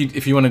if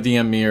you want to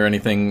DM me or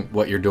anything,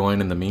 what you're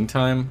doing in the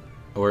meantime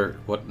or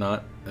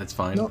whatnot, that's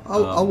fine. No,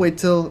 I'll wait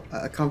till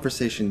a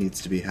conversation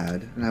needs to be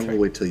had, and I will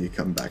wait till you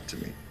come back to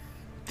me.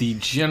 The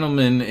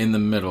gentleman in the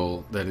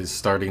middle that is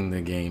starting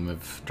the game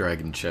of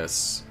Dragon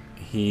Chess,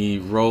 he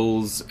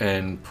rolls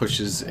and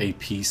pushes a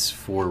piece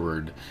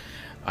forward.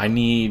 I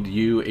need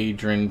you,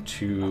 Adrian,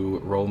 to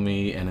roll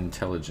me an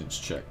intelligence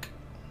check.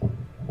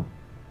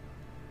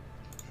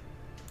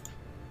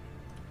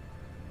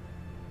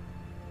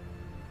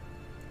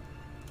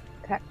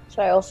 Okay.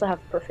 So I also have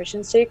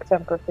proficiency because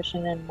I'm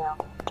proficient in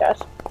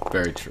chess.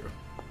 Very true.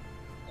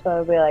 So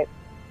it'll be like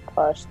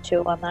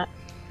 +2 on that.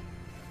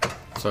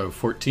 So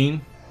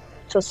 14?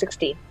 So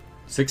 16.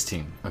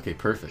 16. Okay,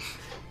 perfect.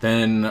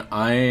 Then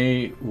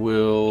I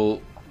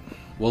will...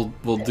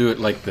 We'll do it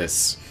like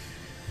this.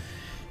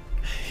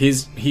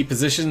 He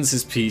positions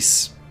his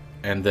piece,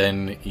 and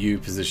then you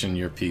position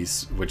your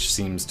piece, which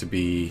seems to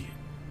be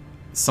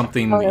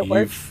something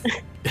you've...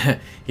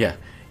 yeah.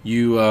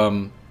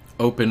 You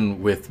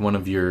open with one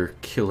of your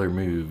killer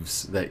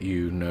moves that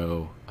you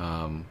know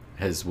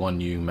has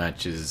won you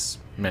matches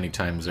many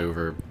times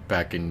over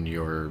back in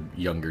your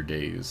younger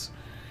days.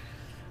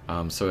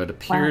 So it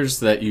appears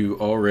that you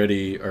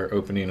already are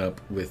opening up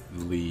with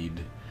the lead.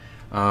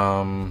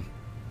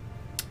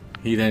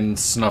 He then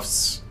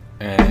snuffs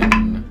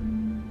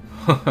and...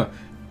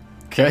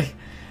 okay.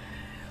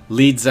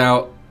 Leads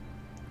out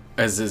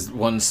as his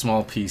one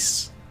small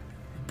piece.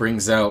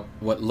 Brings out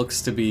what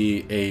looks to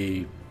be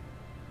a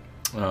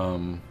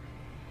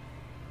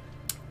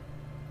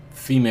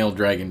female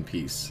dragon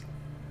piece.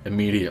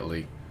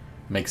 Immediately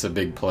makes a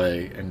big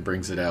play and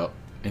brings it out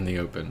in the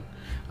open.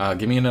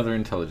 Give me another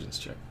intelligence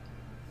check.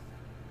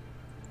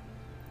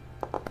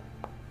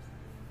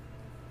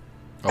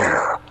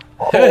 Oh.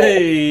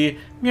 Hey!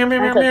 Meow, meow,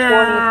 meow,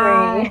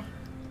 meow.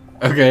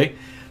 Okay,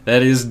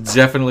 that is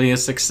definitely a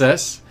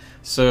success.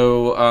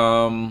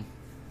 So,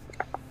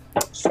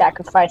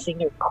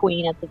 Sacrificing your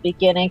queen at the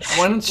beginning.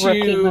 why don't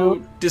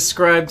you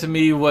describe to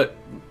me what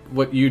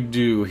you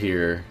do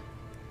here?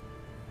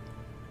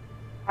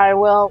 I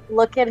will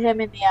look at him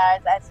in the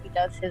eyes as he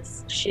does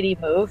his shitty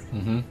move.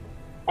 Mm-hmm.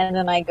 And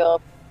then I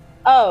go,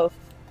 "Oh,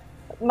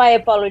 my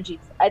apologies.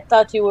 I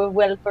thought you were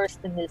well versed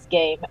in this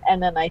game."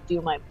 And then I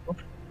do my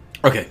move.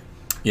 Okay.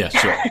 Yeah,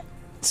 sure.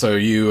 So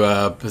you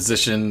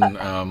position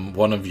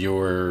one of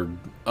your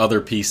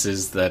other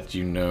pieces that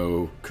you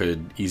know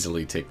could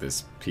easily take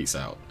this piece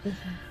out.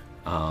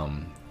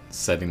 Mm-hmm.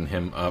 Setting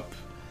him up.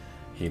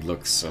 He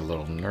looks a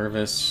little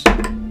nervous.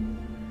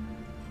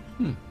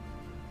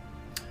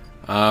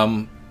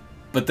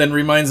 But then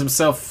reminds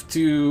himself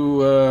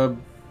to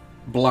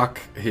block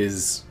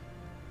his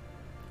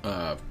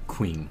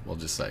queen, we'll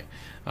just say.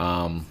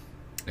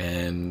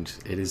 And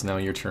it is now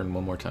your turn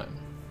one more time.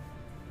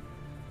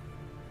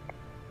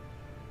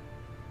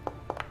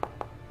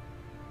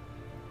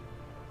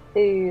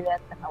 Ooh,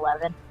 that's an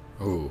 11.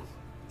 Ooh.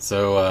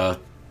 So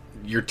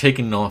you're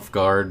taken off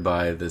guard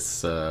by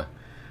this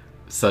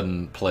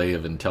sudden play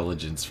of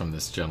intelligence from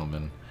this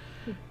gentleman.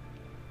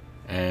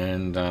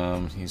 And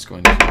he's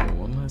going to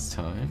roll one last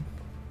time.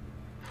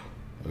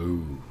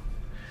 Ooh.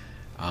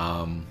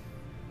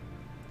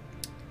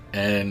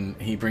 And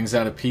he brings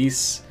out a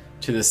piece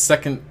to the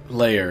second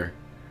layer.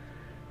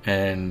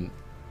 And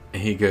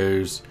he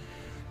goes,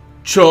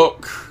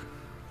 "Chuck!"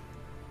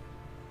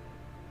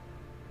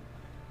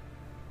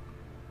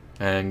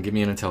 And give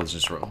me an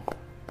intelligence roll.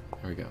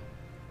 There we go.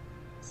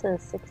 So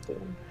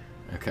 16.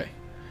 Okay.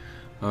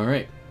 All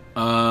right.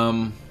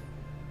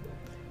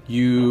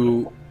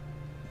 You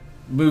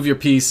move your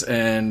piece,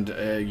 and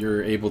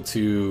you're able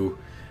to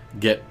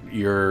get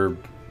your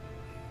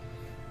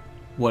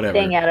whatever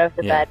Staying out of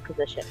the bad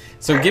position.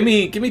 So give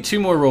me 2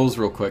 more rolls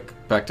real quick,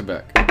 back to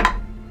back.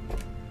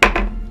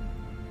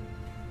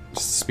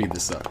 Just speed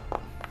this up.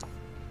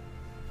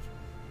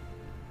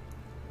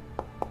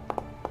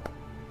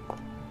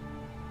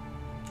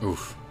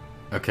 Oof.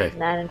 Okay.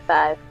 9 and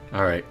 5.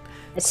 All right.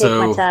 I take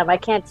my time. I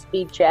can't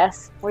speed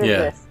chess. What is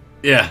this?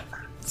 Yeah.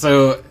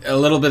 So a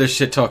little bit of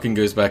shit talking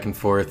goes back and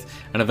forth,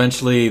 and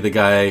eventually the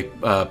guy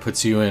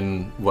puts you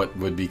in what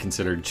would be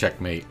considered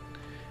checkmate,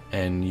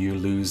 and you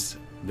lose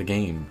the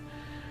game.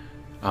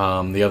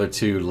 The other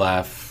two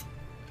laugh,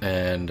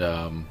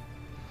 and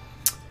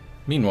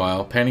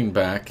meanwhile, panning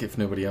back, if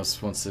nobody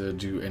else wants to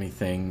do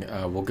anything,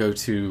 we'll go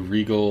to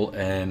Regal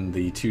and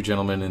the 2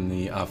 gentlemen in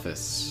the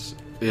office.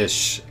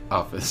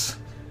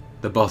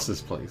 The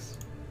boss's place.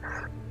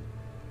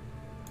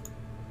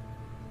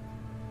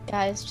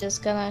 Guys,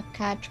 just gonna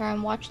kind of try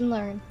and watch and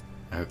learn.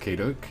 Okay,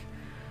 doke.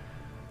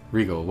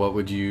 Regal, what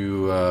would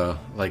you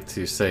like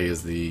to say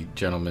as the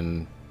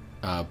gentleman,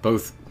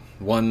 both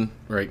one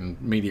right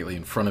immediately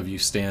in front of you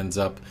stands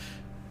up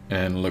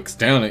and looks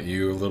down at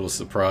you a little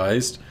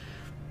surprised,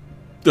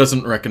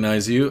 doesn't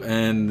recognize you,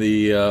 and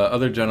the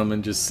other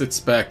gentleman just sits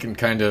back and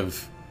kind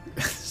of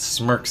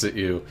smirks at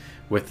you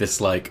with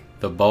this, like,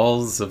 the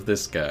balls of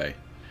this guy.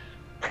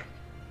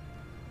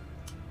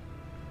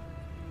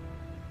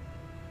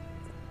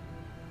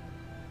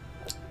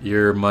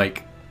 Your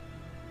mic.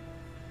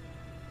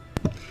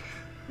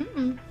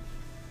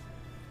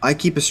 I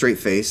keep a straight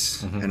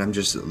face, and I'm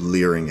just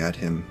leering at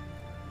him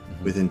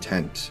with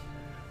intent.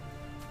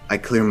 I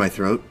clear my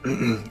throat,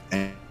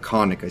 and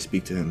conic, I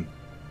speak to him.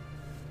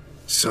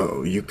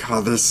 So, you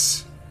call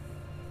this...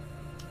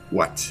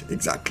 what,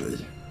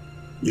 exactly?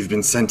 You've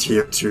been sent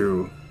here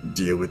to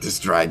deal with this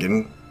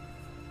dragon?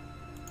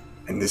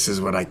 And this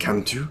is what I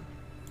come to?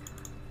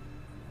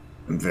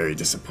 I'm very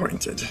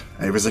disappointed.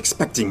 I was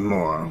expecting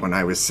more when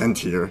I was sent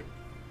here.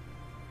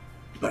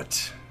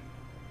 But...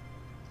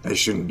 I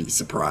shouldn't be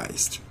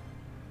surprised.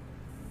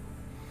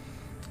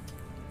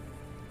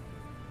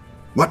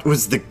 What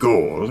was the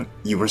goal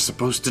you were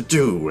supposed to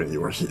do when you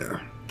were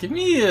here? Give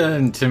me an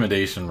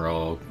intimidation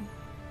roll.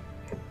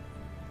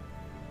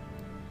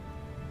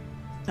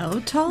 How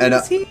tall And,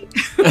 is he? He's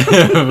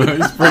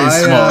pretty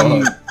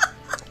small.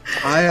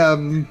 I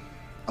am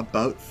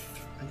about...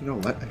 You know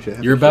what? Actually, I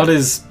have You're to about check.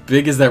 as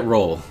big as that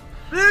roll.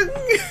 I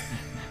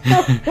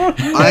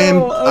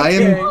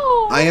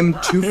am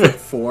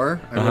 2'4".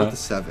 I rolled a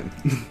 7,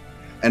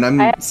 and I'm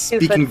I am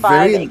speaking 2'5",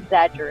 very.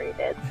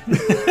 exaggerated.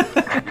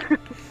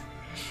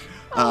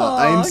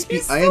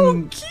 He's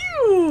so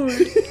cute.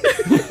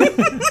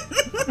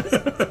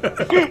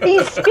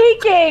 He's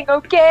speaking,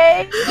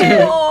 okay?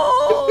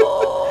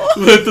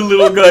 Let the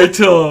little guy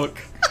talk.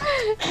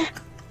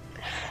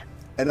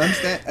 And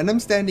I'm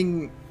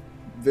standing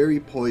very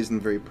poised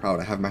and very proud.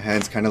 I have my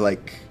hands kind of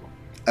like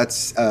at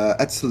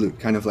salute,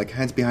 kind of like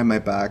hands behind my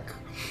back.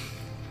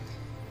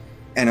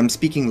 And I'm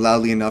speaking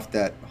loudly enough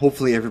that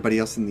hopefully everybody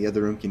else in the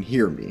other room can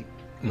hear me.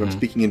 I'm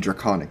speaking in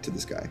Draconic to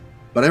this guy.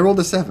 But I rolled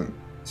a 7,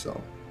 so...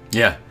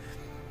 Yeah.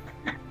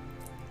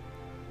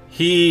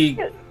 He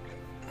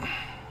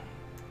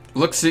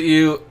looks at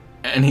you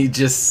and he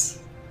just...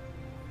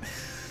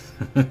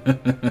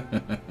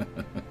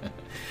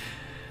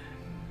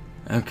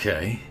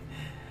 Okay.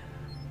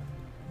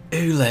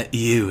 Who let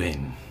you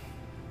in?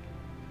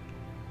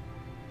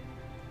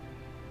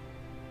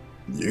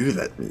 You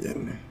let me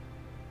in.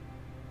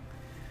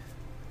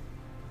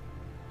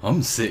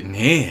 I'm sitting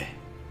here.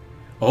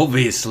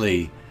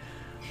 Obviously,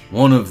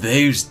 one of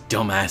those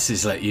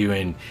dumbasses let you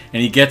in.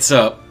 And he gets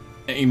up,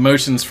 and he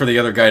motions for the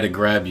other guy to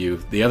grab you.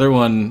 The other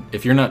one,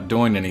 if you're not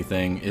doing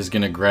anything, is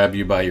going to grab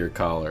you by your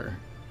collar.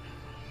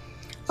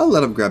 I'll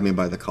let him grab me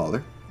by the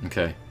collar.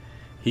 Okay.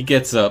 He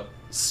gets up,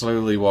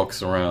 slowly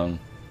walks around.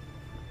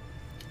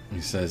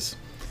 He says,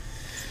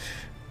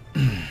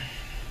 well,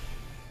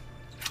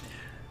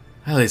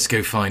 let's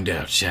go find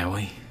out, shall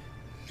we?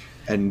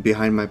 And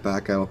behind my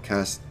back, I'll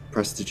cast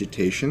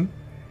Prestidigitation,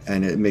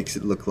 and it makes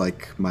it look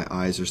like my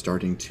eyes are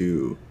starting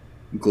to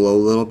glow a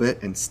little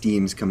bit, and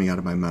steam's coming out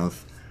of my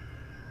mouth.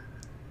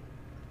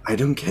 I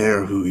don't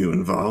care who you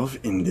involve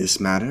in this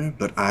matter,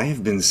 but I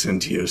have been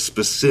sent here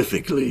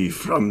specifically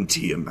from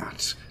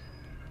Tiamat.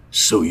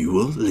 So you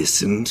will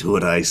listen to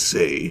what I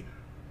say,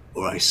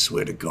 or I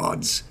swear to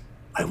gods,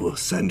 I will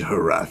send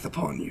her wrath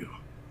upon you.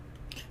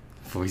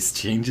 Voice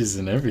changes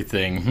and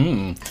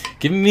everything.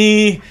 Give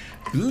me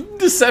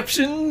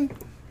deception.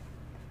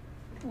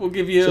 We'll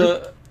give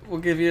you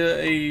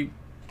a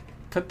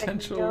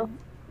potential.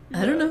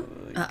 I don't know.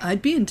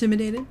 I'd be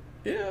intimidated.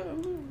 Yeah, a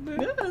little bit.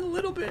 Yeah, a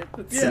little bit.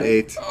 It's an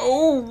 8.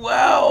 Oh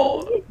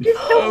wow.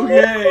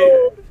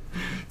 Okay.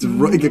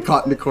 To get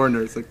caught in the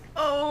corner. It's like,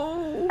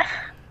 Oh.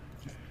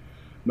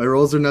 my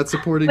rolls are not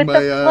supporting With my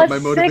the my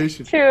 +6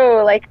 motivation.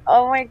 too, like,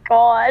 oh my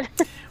god.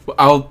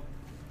 Well,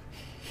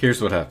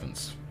 here's what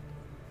happens.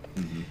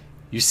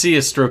 You see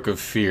a stroke of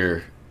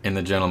fear in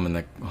the gentleman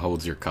that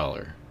holds your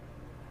collar.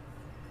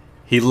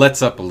 He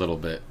lets up a little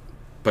bit,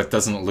 but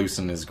doesn't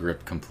loosen his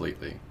grip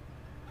completely.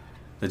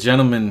 The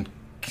gentleman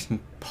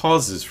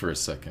pauses for a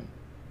second,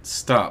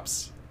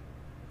 stops,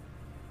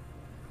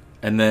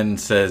 and then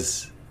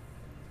says,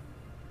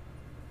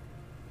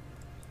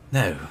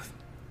 "No,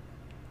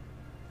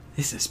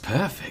 this is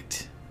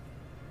perfect.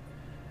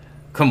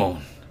 Come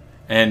on."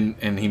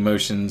 And he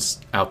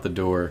motions out the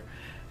door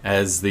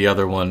as the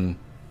other one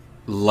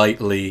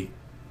lightly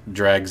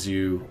drags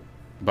you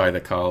by the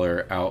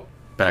collar out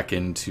back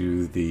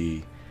into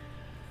the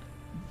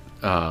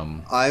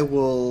I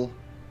will...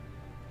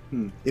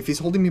 If he's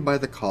holding me by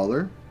the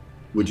collar,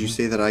 would you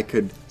say that I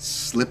could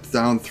slip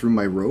down through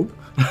my robe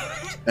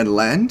and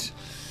land?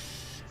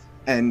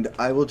 And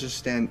I will just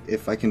stand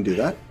if I can do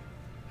that.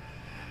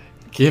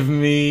 Give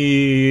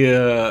me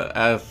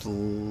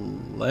athletics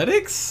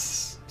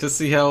to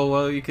see how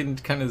well you can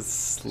kind of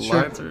slide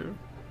Sure. through.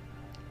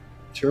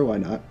 Sure, why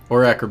not?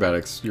 Or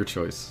acrobatics, your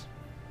choice.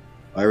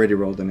 I already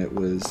rolled and it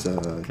was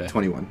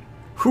 21.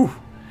 Whew.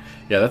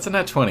 Yeah, that's a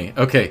nat 20.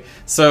 Okay,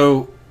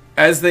 so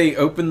as they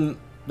open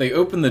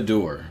the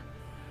door,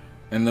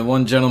 and the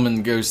one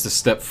gentleman goes to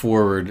step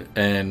forward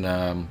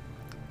and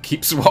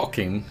keeps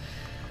walking.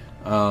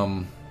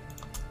 And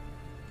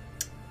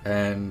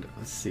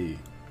let's see,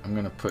 I'm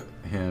gonna put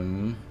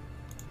him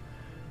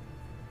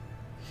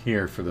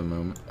here for the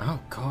moment. Oh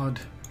God.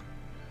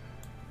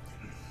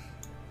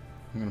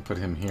 I'm going to put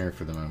him here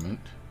for the moment.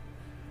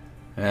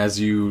 As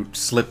you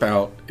slip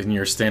out and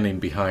you're standing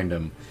behind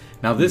him.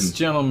 Now this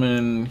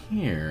gentleman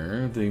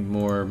here, the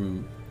more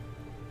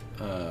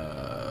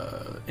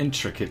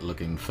intricate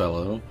looking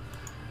fellow,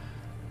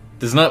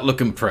 does not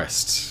look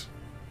impressed.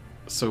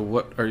 So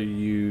what are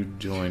you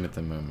doing at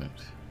the moment?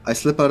 I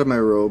slip out of my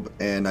robe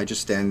and I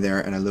just stand there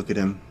and I look at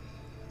him.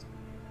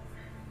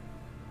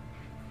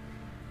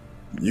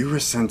 You were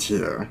sent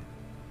here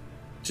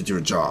to do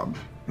a job.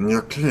 And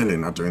you're clearly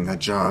not doing that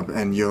job,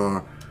 and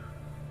your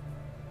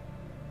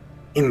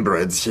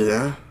inbreds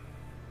here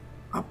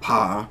are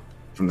par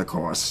from the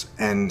course,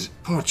 and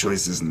poor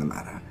choices in the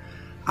matter.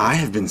 I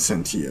have been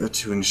sent here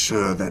to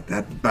ensure that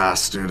that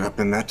bastard up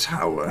in that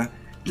tower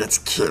gets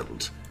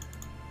killed.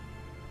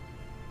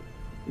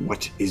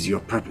 What is your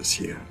purpose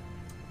here?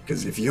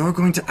 Because if you're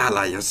going to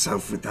ally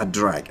yourself with that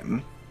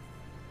dragon,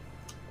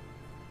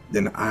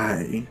 then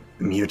I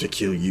am here to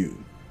kill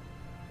you.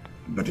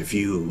 But if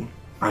you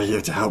are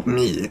here to help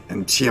me,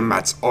 and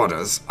Tiamat's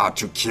orders are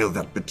to kill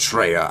that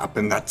betrayer up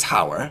in that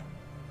tower,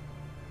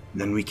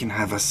 then we can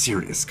have a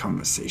serious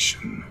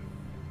conversation.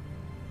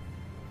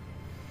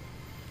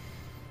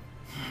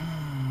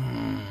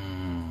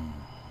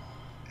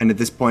 And at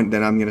this point,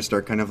 then I'm gonna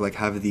start kind of like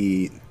have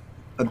a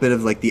bit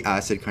of like the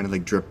acid kind of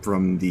like drip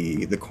from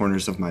the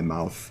corners of my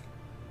mouth.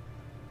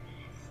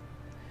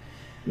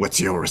 What's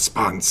your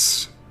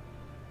response,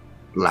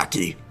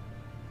 lackey?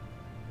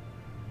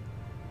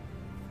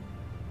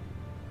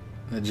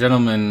 The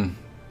gentleman's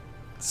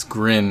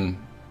grin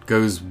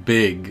goes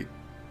big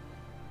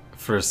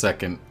for a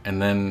second,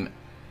 and then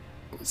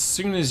as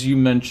soon as you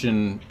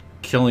mention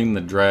killing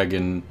the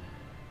dragon,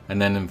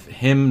 and then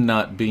him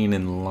not being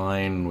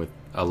aligned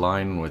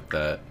with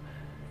that,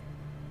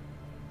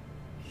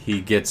 he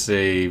gets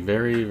a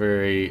very,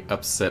 very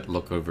upset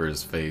look over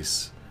his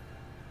face,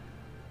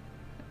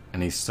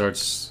 and he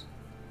starts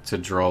to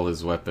draw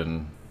his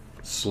weapon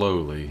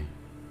slowly,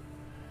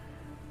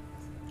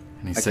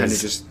 and he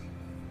says,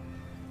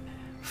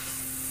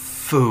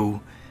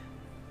 "Fool,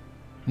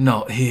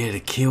 not here to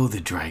kill the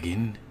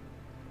dragon.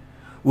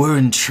 We're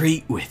in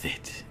treat with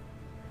it.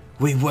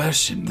 We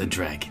worship the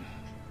dragon.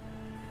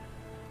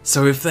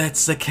 So if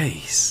that's the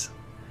case,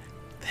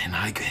 then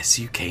I guess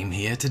you came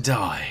here to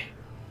die."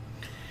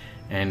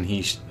 And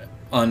he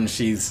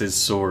unsheathes his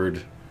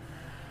sword.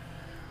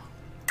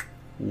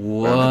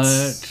 What? Well,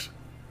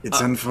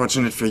 it's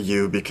unfortunate for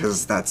you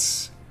because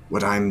that's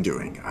what I'm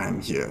doing.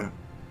 I'm here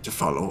to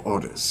follow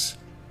orders.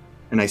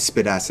 And I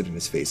spit acid in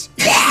his face.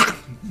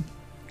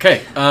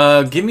 Okay,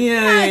 give me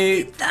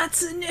a...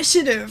 That's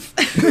initiative.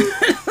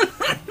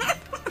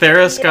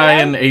 Thera, Sky,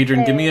 and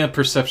Adrian, give me a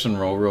perception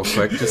roll real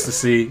quick, just to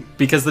see,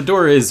 because the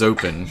door is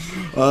open.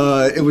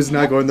 It was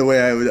not going the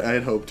way I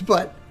had hoped,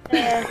 but...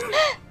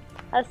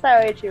 I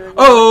saw what you were doing.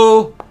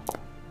 Oh!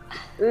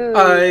 Ooh.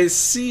 I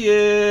see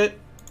it!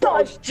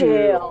 Dodge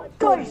tail!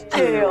 Dodge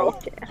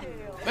tail!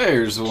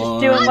 There's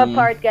one. Doing my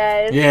part,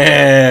 guys.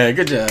 Yeah,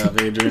 good job,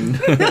 Adrian.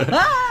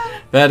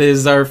 That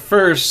is our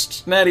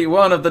first natty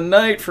one of the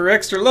night for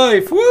Extra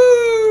Life.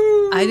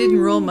 Woo! I didn't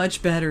roll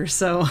much better,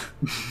 so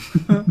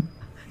I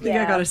think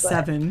I got a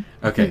 7.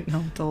 Okay.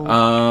 No,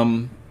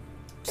 total.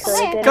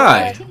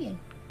 Sky.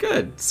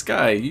 Good.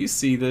 Sky, you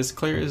see this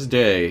clear as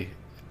day.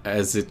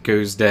 As it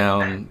goes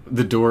down,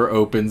 the door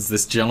opens.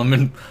 This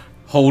gentleman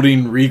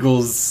holding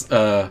Regal's,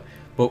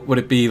 what would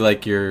it be,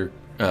 like your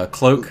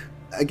cloak?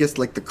 I guess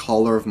like the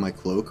collar of my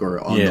cloak,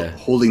 or on Yeah.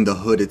 holding the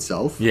hood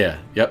itself. Yeah,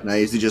 yep. And I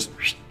usually just...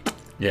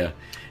 Yeah.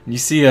 And you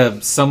see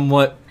a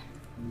somewhat,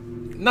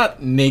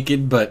 not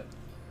naked, but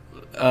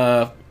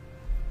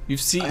you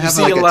see I have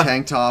see like a a lot.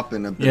 tank top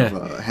and a bit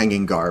of a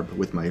hanging garb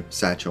with my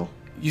satchel.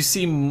 You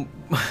see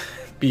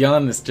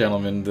beyond this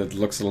gentleman that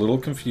looks a little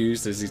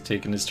confused as he's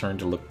taking his turn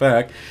to look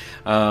back,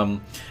 a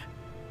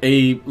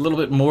little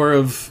bit more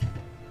of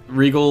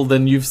Regal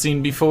than you've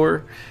seen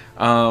before.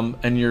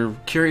 And you're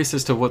curious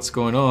as to what's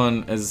going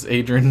on as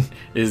Adrian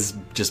is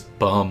just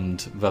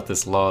bummed about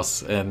this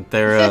loss. And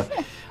Thera,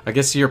 I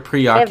guess you're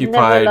preoccupied.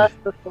 I've never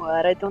lost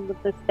before. I don't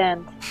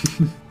understand.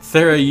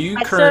 Thera, you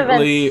My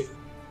currently... servants,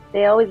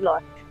 they always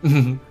lost.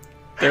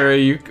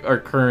 Thera, you are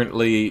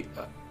currently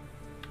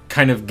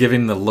kind of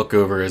giving the look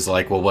over as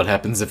like, well, what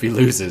happens if he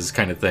loses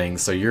kind of thing.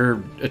 So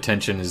your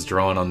attention is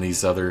drawn on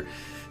these other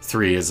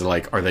three as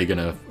like, are they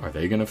gonna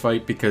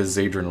fight because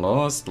Adrian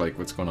lost? Like,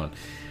 what's going on?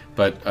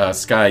 But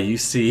Sky, you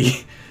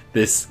see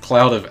this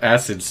cloud of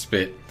acid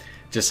spit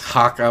just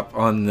hawk up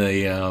on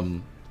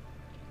the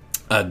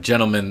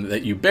gentleman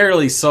that you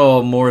barely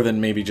saw more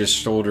than maybe just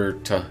shoulder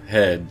to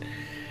head,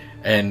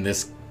 and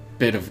this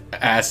bit of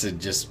acid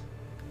just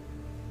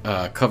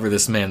cover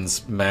this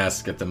man's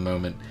mask at the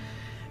moment,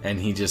 and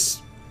he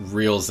just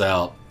reels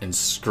out and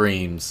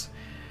screams,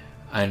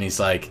 and he's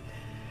like,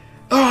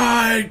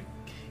 "I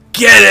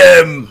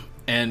get him!"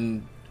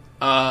 And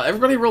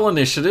everybody roll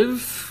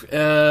initiative.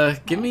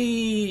 Give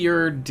me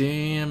your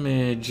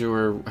damage,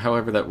 or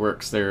however that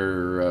works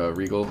there,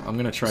 Regal. I'm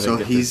gonna try to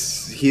get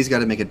he's got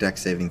to make a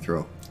dex saving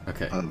throw.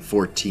 Okay.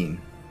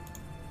 14.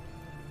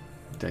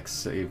 Dex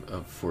save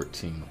of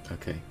 14.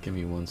 Okay, give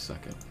me 1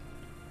 second.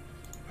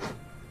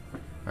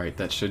 Alright,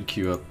 that should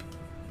queue up.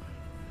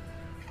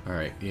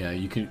 Alright, yeah,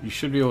 you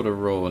should be able to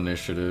roll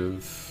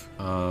initiative.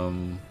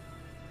 Alright,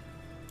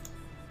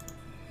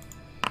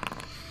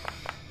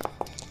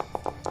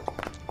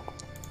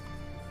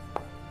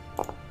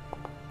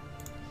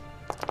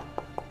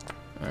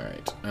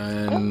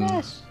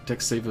 and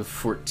dex save of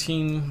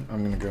 14.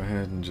 I'm gonna go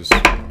ahead and just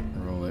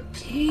roll it.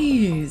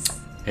 Jeez.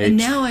 And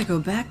now I go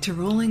back to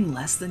rolling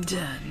less than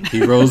 10.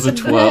 He rolls a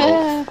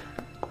 12.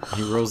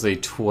 He rolls a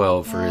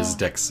 12 for his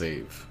dex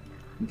save.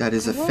 That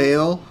is a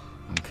fail.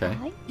 Okay.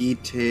 He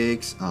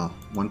takes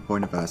 1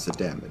 point of acid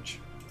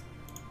damage.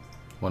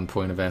 1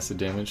 point of acid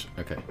damage?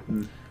 Okay.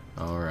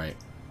 Alright.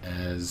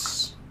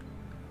 As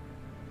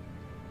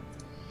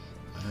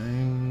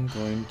I'm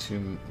going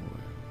to...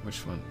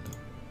 Which one?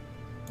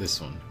 This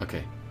one.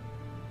 Okay.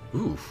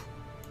 Ooh.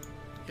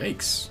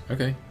 Yikes.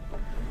 Okay.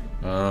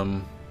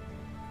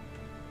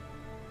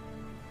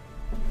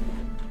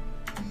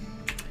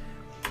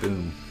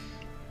 Boom.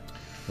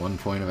 1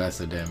 point of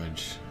acid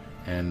damage.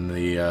 And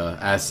the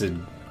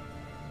acid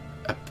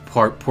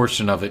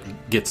portion of it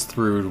gets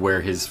through where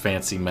his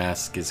fancy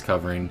mask is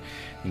covering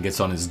and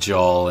gets on his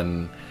jaw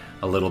and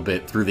a little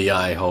bit through the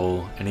eye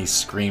hole, and he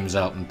screams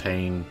out in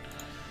pain.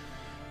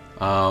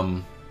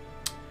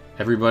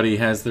 Everybody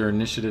has their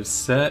initiative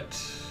set.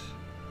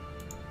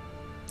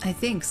 I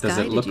think. Sky, does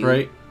it look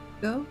right?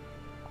 Go?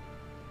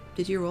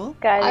 Did you roll?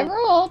 I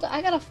rolled.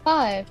 I got a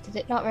 5. Did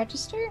it not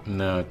register?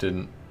 No, it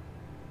didn't.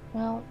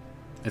 Well,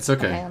 it's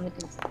okay. Okay, let me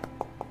do this.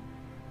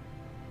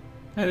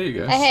 Hey, there you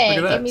go. Hey,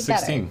 look at that. me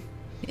 16. better.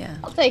 Yeah.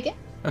 I'll take it.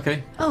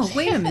 Okay. Oh,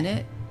 wait a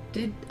minute.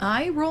 Did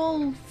I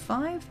roll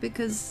 5?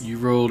 Because you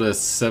rolled a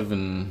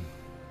 7.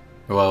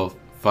 Well,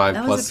 5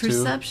 that plus was a 2.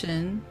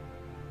 perception.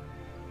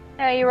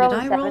 Yeah, you rolled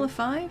Did I a roll 7. a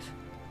 5?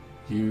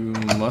 You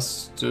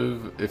must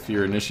have, if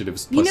your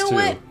initiative's plus 2. You know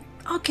what?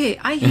 Okay,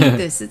 I hate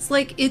this. It's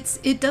like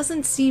it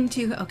doesn't seem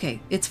to.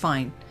 Okay, it's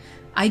fine.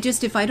 I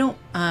just, if I don't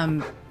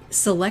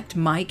select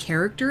my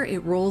character,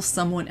 it rolls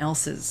someone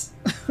else's.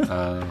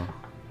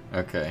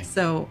 Okay.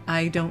 So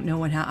I don't know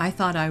what I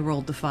thought I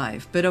rolled the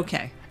 5, but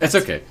okay. It's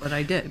okay. What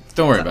I did.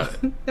 Don't worry about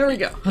it. There we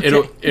go.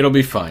 Okay. It'll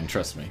be fine.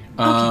 Trust me.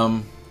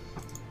 Okay.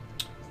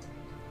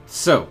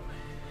 So,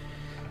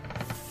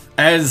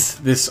 as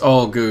this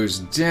all goes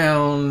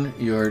down,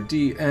 your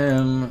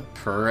DM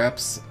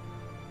perhaps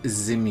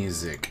the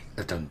music.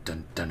 Dun,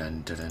 dun, dun,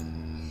 dun, dun,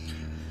 dun.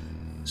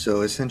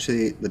 So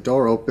essentially, the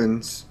door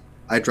opens.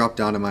 I drop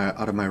down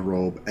out of my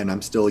robe, and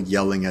I'm still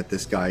yelling at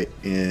this guy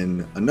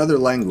in another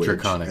language.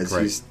 Draconic,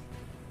 right?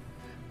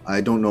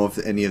 I don't know if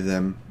any of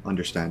them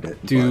understand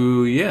it.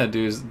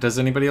 Does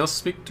anybody else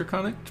speak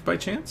Draconic by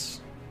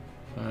chance?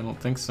 I don't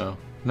think so.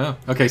 No.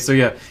 Okay, so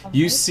yeah,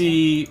 you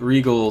see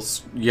Regal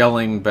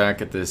yelling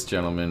back at this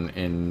gentleman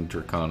in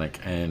Draconic,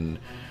 and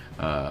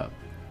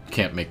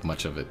can't make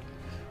much of it.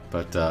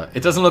 But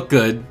it doesn't look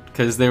good,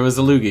 because there was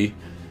a loogie.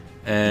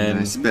 And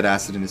I spit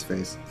acid in his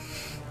face.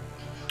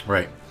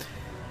 Right.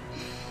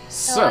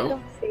 So, I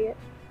don't see it.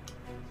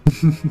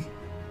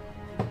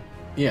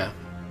 yeah,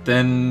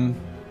 then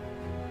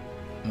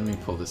let me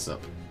pull this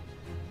up.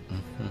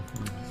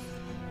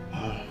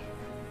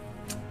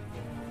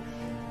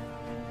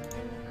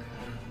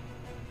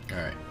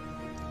 Alright.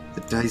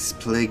 The dice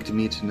plagued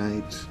me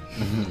tonight.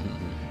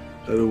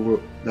 I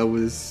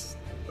was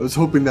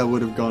hoping that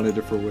would have gone a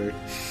different way.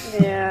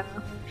 Yeah.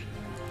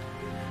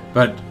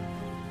 But,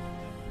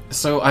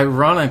 so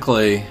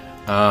ironically,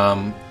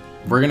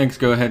 we're going to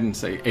go ahead and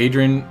say,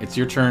 Adrian, it's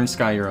your turn.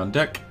 Sky, you're on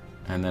deck.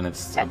 And then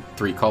it's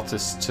 3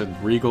 cultists to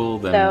Regal,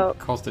 then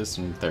cultists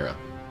and Thera.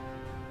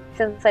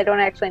 Since I don't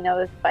actually know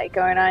this fight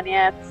going on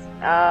yet,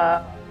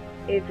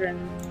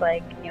 Adrian's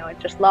like,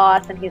 just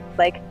lost, and he's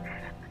like,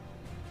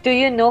 do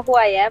you know who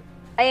I am?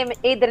 I am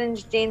Adrian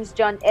James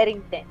John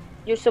Errington.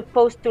 You're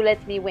supposed to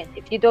let me win.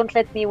 If you don't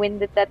let me win,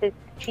 that is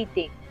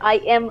cheating. I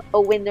am a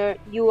winner.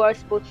 You are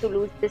supposed to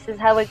lose. This is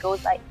how it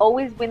goes. I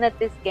always win at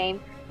this game.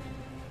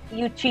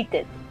 You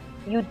cheated.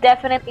 You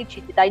definitely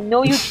cheated. I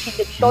know you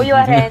cheated. Show your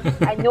hand.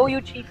 I know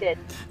you cheated.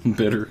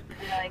 Bitter.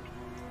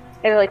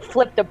 And like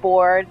flipped the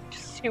board.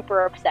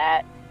 Super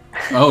upset.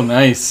 Oh,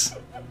 nice.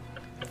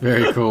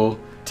 Very cool.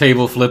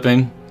 Table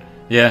flipping.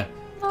 Yeah.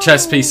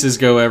 Chess pieces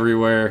go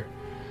everywhere.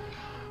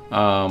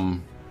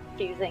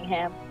 Accusing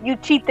him. You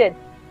cheated.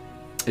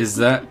 Is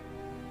that...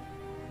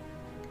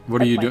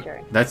 What are you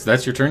doing?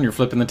 That's your turn? You're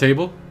flipping the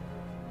table?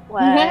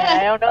 Well,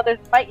 I don't know there's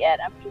a fight yet.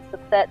 I'm just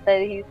upset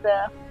that he's,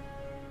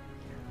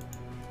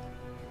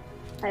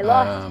 I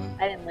lost.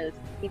 I didn't lose.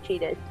 He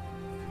cheated.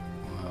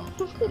 Well,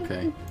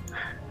 okay.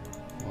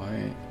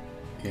 Why?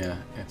 Yeah,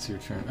 it's your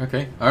turn.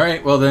 Okay. All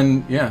right. Well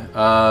then,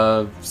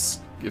 yeah.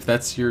 If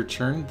that's your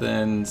turn,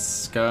 then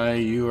Sky,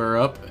 you are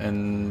up,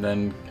 and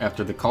then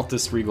after the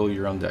cultist, Regal,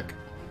 you're on deck.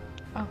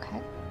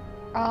 Okay.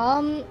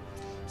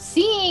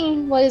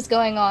 Seeing what is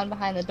going on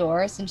behind the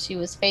door, since she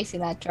was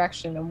facing that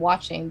direction and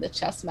watching the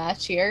chess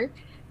match here,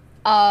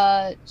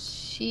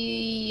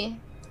 she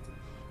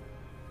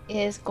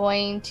is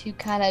going to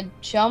kind of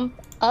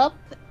jump up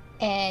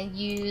and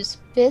use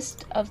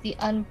Fist of the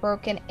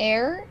Unbroken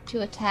Air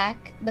to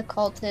attack the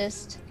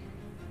cultist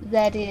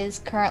that is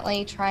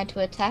currently trying to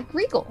attack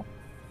Regal.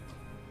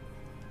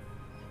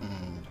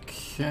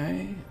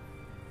 Okay.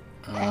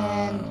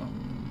 And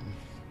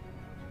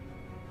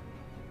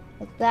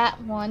with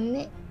that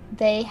one,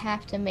 they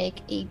have to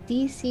make a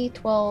DC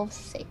 12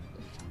 save.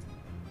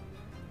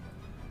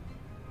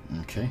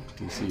 Okay,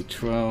 DC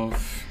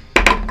 12.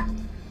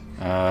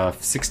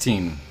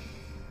 16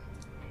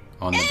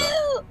 on the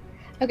dot.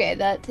 Okay,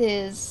 that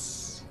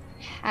is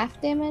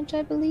half damage,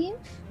 I believe.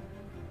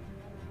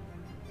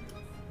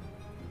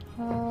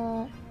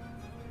 On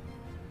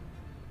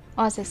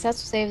a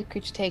successful save, the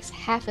creature takes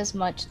half as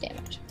much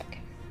damage.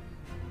 Okay.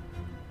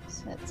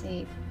 So that's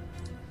a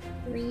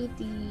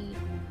 3d.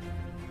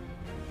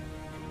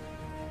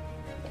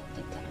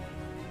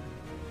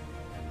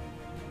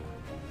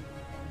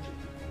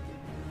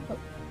 Oh.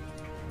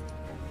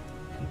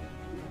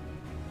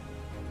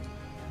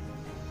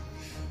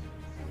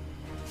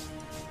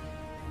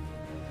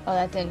 Oh,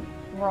 that didn't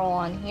roll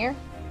on here.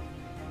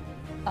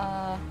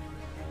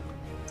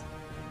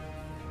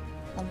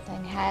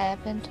 Something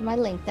happened to my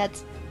link.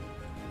 That's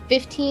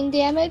 15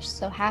 damage,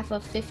 so half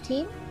of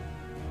 15.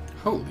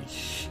 Holy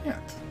shit.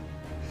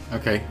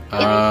 Okay.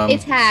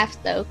 It's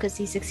half, though, because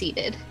he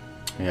succeeded.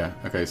 Yeah,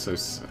 okay, so...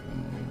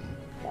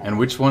 and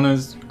which one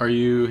are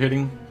you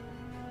hitting?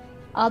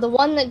 The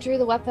one that drew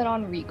the weapon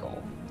on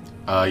Regal.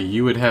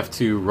 You would have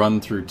to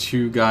run through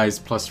 2 guys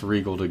plus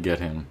Regal to get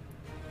him.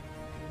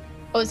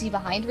 Oh, is he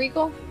behind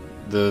Regal?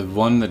 The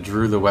one that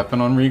drew the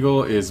weapon on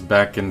Regal is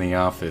back in the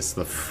office,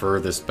 the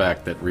furthest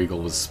back that Regal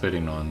was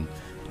spitting on.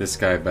 This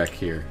guy back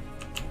here.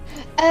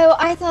 Oh,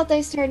 I thought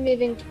they started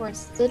moving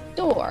towards the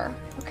door.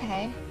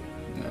 Okay.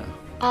 No.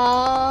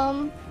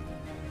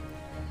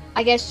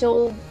 I guess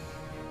she'll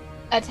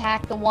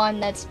attack the one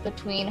that's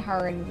between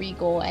her and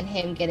Regal and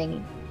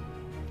him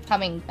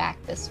coming back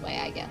this way,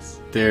 I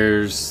guess.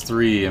 There's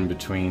 3 in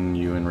between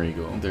you and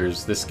Regal.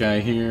 There's this guy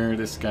here, and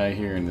this guy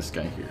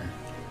here.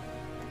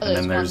 Oh, And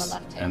then one on the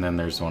left and then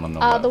there's one on the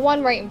left. The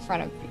one right in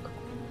front of Regal.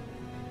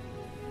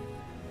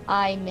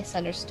 I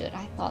misunderstood.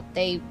 I thought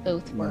they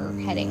both were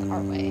heading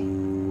our way.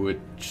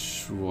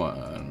 Which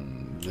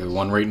one? The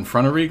one right in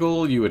front of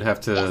Regal? You would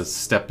have to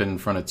step in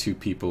front of 2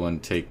 people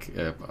and take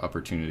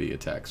opportunity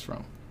attacks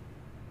from.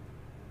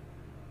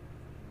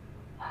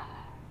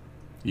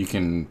 You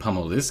can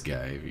pummel this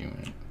guy if you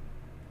want.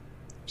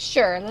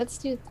 Sure, let's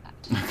do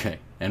that. Okay.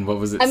 And what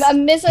was it?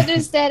 I'm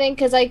misunderstanding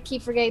because I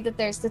keep forgetting that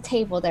there's the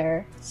table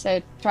there.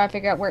 So trying to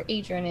figure out where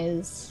Adrian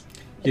is.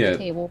 Yeah, the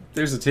table.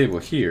 There's a table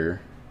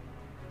here.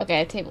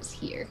 Okay, a table's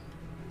here.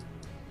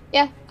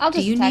 Yeah, I'll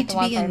just. Do you attack need the to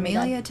one be in further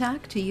melee down.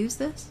 attack to use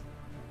this?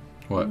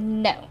 What?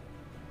 No.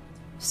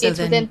 So it's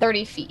within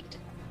 30 feet.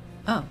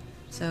 Oh,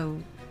 so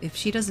if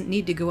she doesn't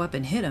need to go up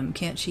and hit him,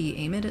 can't she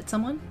aim it at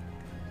someone?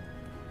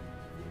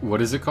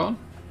 What is it called?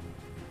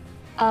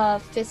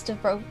 Fist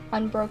of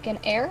Unbroken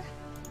Air.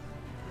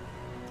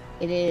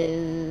 It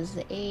is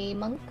a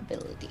monk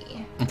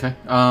ability. Okay.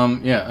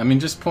 Yeah. I mean,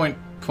 just point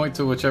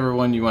to whichever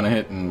one you want to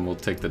hit, and we'll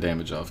take the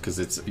damage off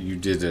because you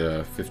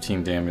did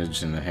 15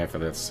 damage, and half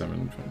of that's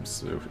 7,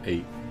 so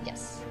 8.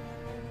 Yes.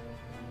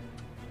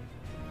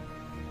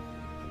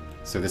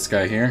 So this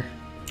guy here.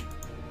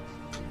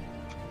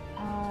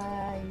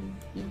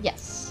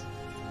 Yes.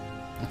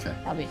 Okay.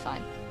 That'll be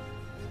fine.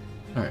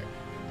 All right.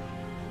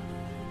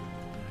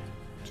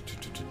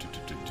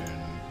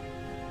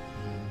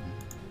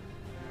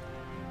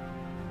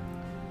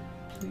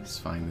 Please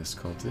find this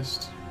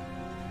cultist.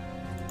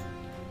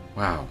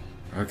 Wow.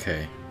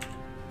 Okay.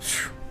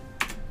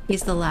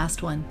 He's the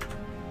last one.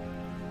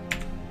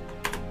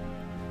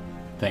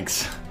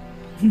 Thanks.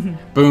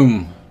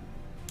 Boom.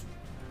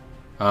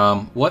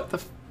 What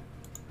the?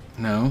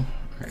 No.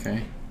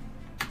 Okay.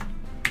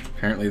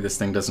 Apparently this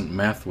thing doesn't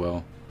math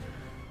well.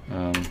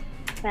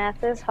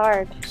 Math is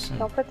hard. So-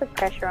 Don't put the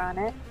pressure on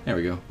it. There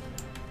we go.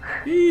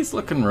 He's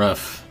looking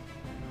rough.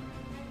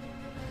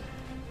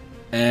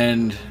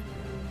 And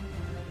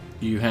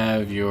you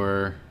have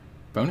your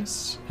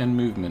bonus and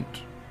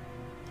movement.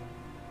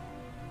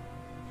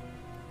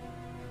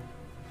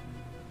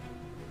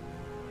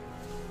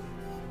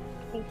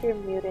 I think you're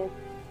muted.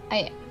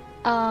 I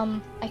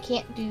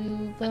can't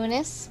do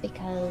bonus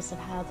because of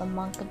how the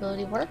monk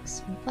ability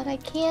works, but I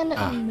can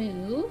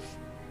move.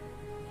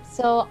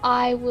 So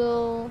I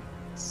will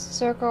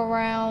circle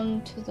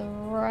around to the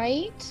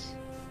right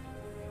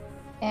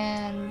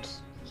and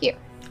here.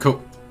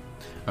 Cool.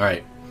 All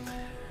right.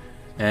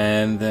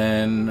 And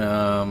then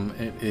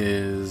it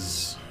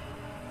is.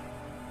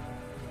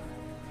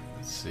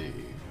 Let's see.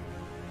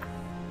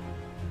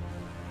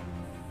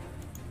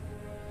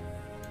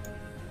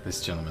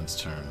 this gentleman's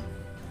turn.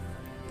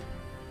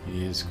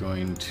 He is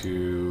going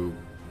to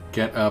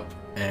get up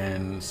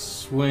and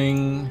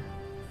swing.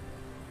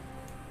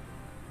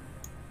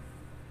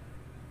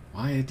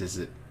 Why does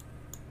it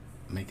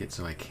make it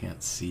so I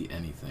can't see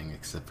anything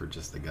except for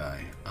just the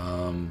guy?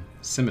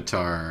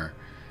 Scimitar.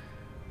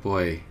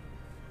 Boy.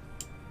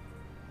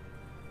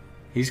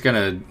 He's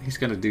gonna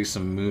do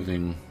some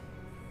moving.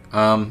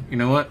 You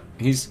know what?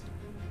 He's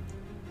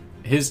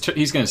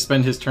gonna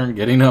spend his turn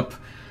getting up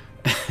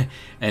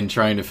and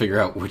trying to figure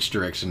out which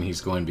direction he's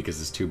going because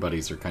his two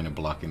buddies are kind of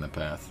blocking the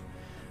path.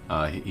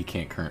 He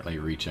can't currently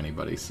reach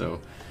anybody,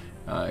 so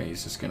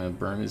he's just gonna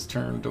burn his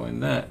turn doing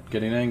that,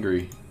 getting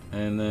angry.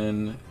 And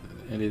then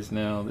it is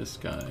now this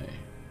guy.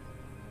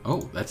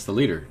 Oh, that's the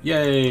leader.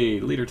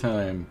 Yay! Leader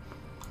time.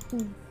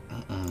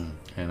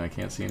 And I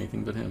can't see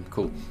anything but him.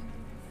 Cool.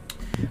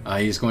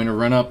 He's going to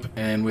run up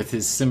and with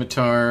his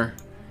scimitar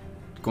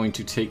going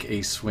to take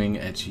a swing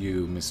at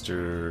you,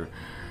 Mr.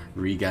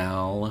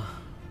 Regal.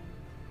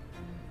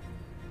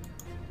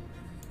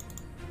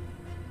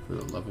 For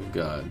the love of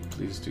God,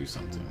 please do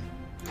something.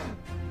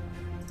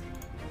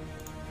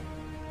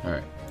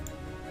 Alright.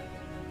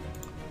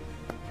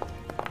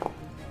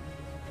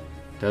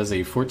 Does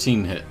a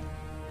 14 hit?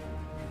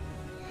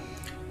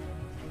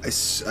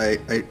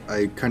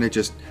 I kind of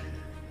just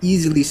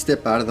easily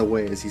step out of the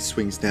way as he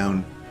swings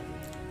down.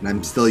 And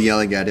I'm still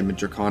yelling at him in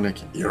Draconic.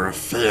 You're a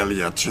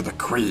failure to the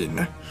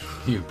Queen.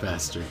 You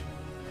bastard.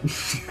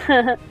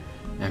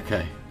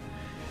 Okay.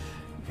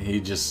 He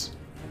just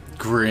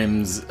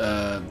grims,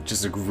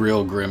 just a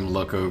real grim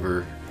look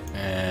over.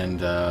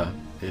 And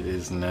it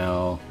is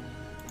now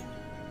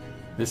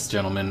this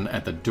gentleman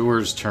at the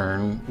door's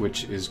turn,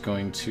 which is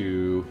going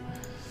to...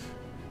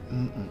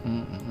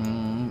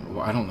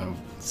 Well, I don't know.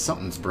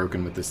 Something's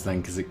broken with this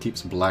thing because it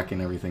keeps blacking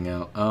everything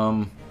out.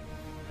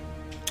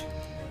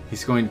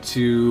 He's going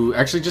to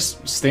actually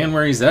just stand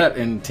where he's at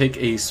and take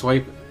a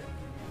swipe.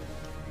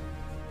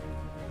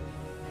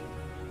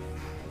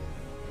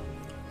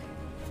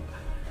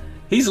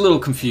 He's a little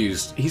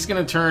confused. He's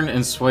going to turn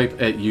and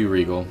swipe at you,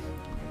 Regal.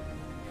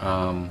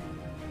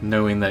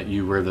 Knowing that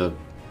you were the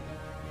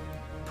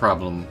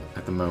problem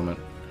at the moment.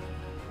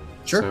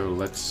 Sure. So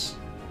let's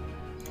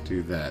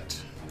do that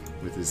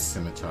with his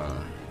scimitar.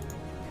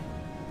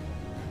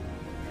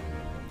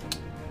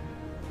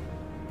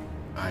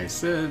 I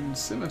said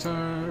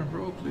scimitar.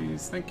 Roll,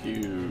 please. Thank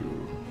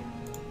you.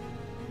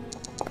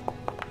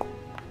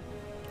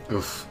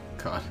 Oof.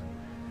 God.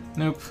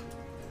 Nope.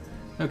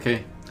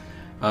 Okay.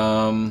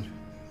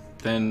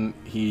 Then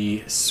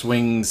he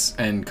swings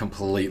and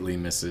completely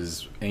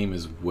misses. Aim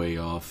is way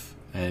off.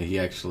 And he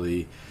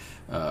actually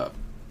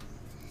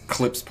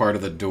clips part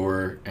of the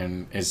door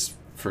and is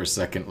for a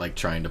second like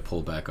trying to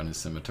pull back on his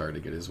scimitar to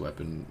get his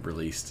weapon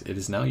released. It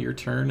is now your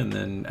turn, and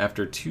then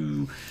after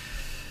two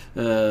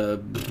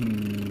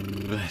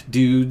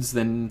dudes,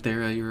 then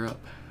Thera, you're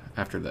up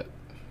after that.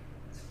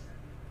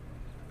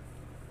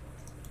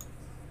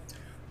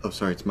 Oh,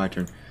 sorry, it's my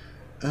turn.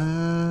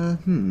 How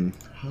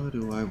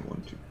do I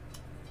want to?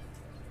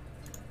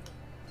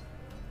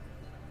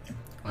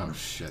 Oh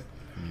shit,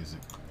 music.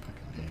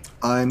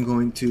 I'm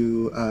going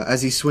to,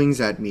 as he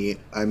swings at me,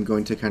 I'm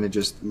going to kind of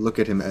just look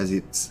at him as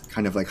it's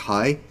kind of like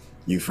high.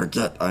 You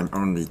forget I'm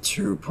only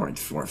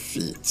 2.4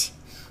 feet.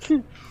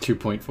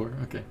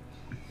 2.4? Okay.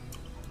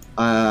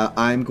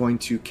 I'm going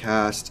to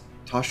cast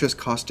Tasha's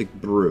Caustic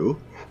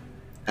Brew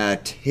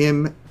at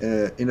him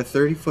in a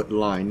 30-foot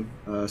line,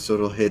 so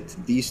it'll hit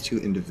these two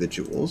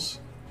individuals.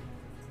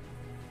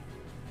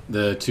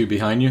 The two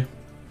behind you?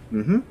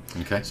 Mm-hmm.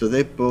 Okay. So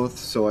they both,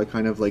 so I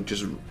kind of like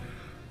just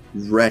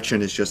retch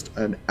and it's just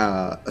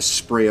a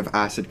spray of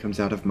acid comes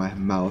out of my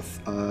mouth.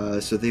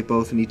 So they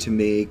both need to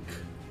make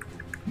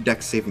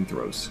Dex saving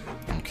throws.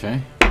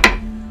 Okay.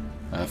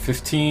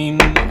 15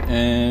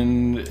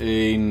 and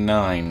a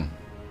 9.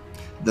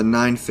 The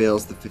 9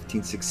 fails, the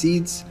 15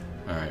 succeeds.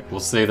 All right, we'll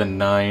say the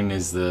 9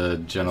 is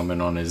the gentleman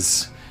on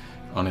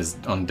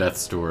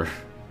death's door.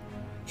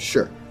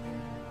 Sure.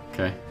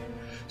 Okay.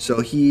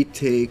 So he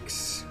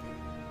takes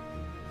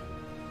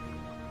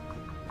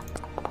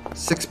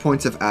 6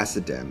 points of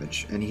acid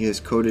damage, and he is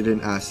coated in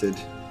acid,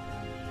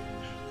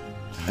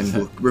 and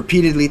will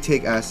repeatedly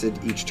take acid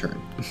each turn.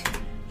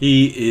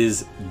 He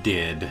is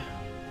dead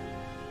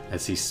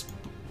as he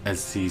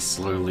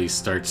slowly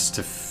starts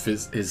to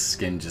his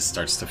skin just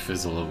starts to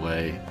fizzle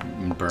away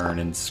and burn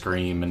and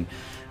scream, and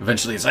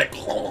eventually it's like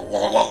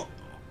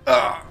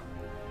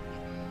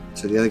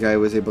So the other guy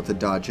was able to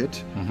dodge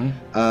it.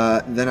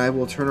 Mm-hmm. Then I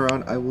will turn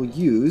around. I will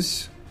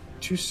use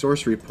 2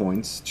 sorcery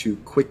points to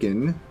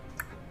quicken.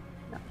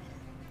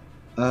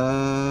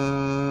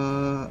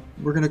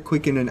 We're gonna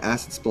quicken an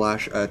acid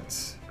splash at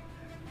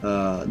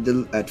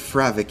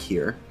Fravik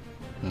here.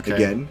 Okay.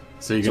 Again.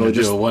 So you're gonna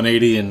do a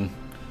 180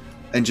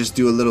 and just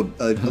do a little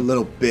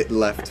bit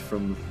left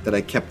from that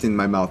I kept in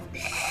my mouth.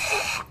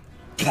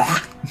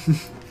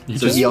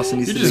 He also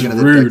needs to just make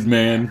another rude, dex.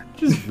 man.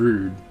 Just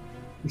rude.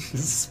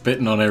 Just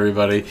spitting on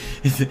everybody.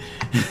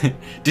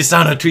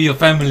 Dishonor to your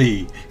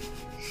family.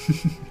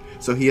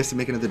 So he has to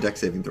make another dex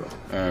saving throw.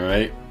 All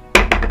right.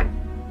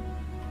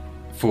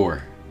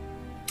 4.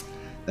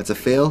 That's a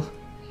fail.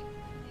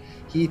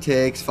 He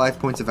takes 5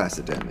 points of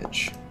acid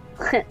damage.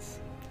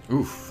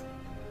 Oof.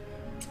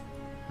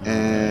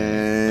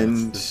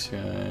 And That's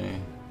this guy.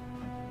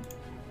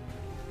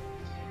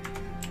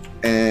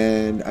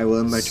 And I will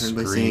end my turn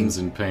by saying, Screams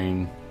in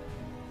pain.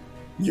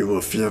 You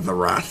will feel the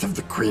wrath of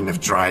the Queen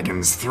of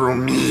Dragons through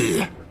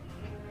me.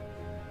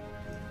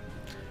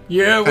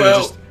 Yeah,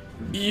 well,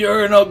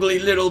 you're an ugly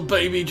little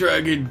baby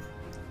dragon.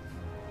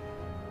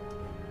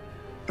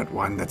 But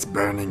one that's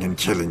burning and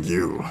killing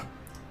you.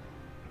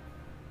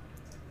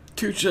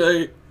 Touche.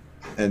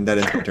 and that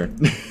ends my turn.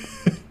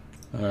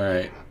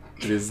 Alright.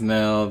 It is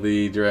now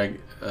the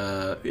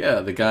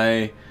the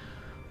guy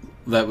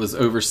that was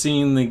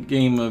overseeing the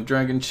game of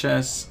dragon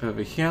chess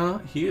over here.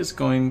 He is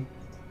going...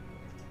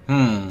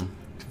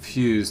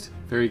 confused.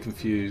 Very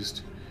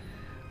confused.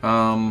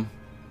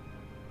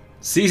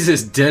 Sees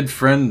his dead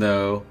friend,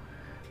 though,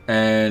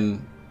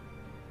 and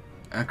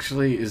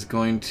actually is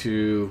going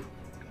to...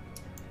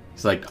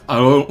 He's like, I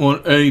don't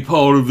want any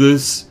part of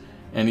this.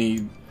 And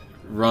he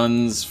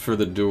runs for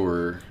the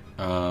door,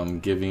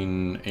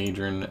 giving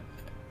Adrian,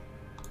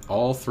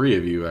 all three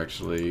of you,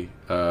 actually,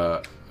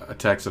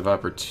 attacks of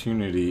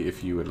opportunity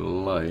if you would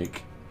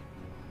like.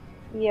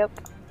 Yep.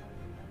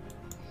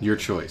 Your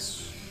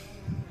choice.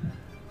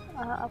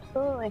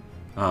 Absolutely.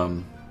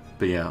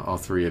 But yeah, all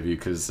three of you,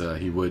 because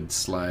he would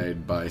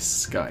slide by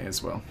Sky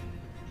as well.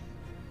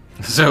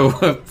 So,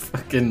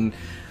 fucking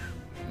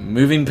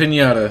moving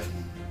pinata.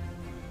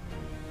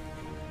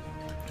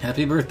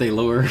 Happy birthday,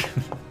 Lord.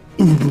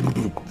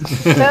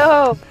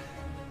 No,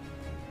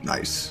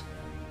 Nice.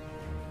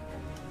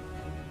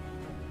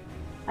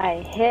 I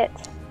hit.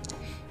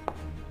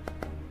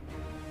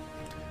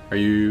 Are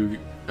you...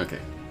 Okay.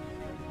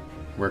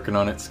 Working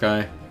on it,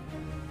 Sky?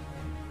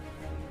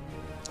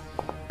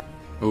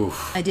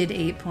 Oof. I did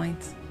 8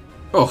 points.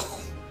 Oh.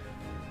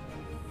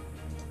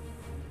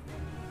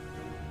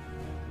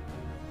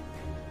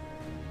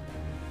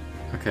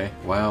 Okay,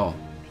 wow.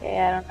 Okay,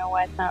 I don't know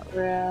why it's not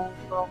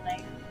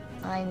rolling.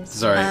 I'm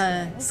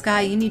Sorry.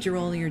 Sky, you need to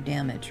roll your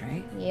damage,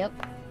 right? Yep.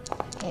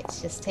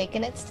 It's just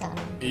taking its time.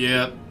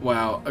 Yeah,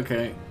 wow,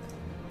 okay.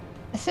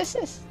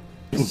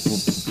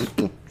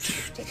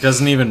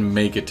 Doesn't even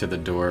make it to the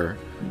door.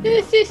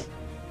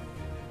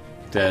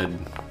 Dead.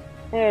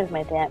 There's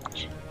my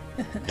damage.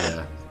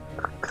 Yeah.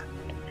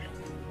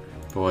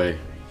 Boy,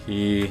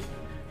 he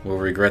will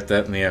regret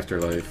that in the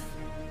afterlife.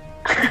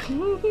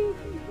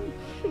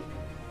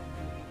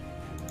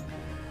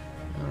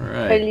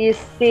 Alright. Well, you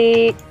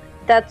see,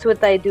 that's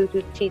what I do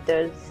to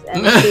cheaters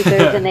and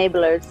cheaters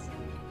enablers.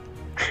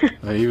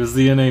 He was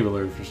the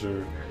enabler for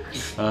sure.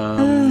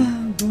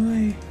 Oh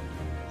boy.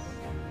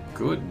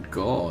 Good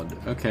God.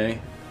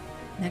 Okay.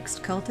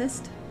 Next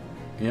cultist.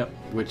 Yep.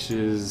 Which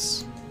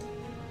is.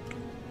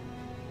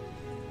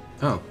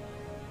 Oh.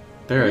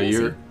 There, Where is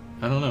you're. he?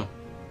 I don't know.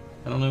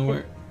 I don't know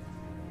where.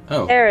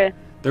 Oh. There.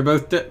 They're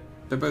both dead.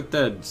 They're both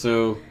dead.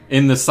 So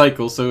in the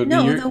cycle. So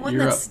No, you're, the one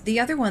you're that's up. the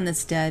other one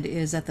that's dead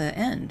is at the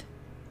end.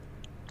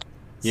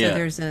 So Yeah.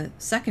 there's a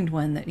second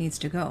one that needs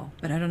to go,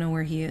 but I don't know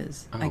where he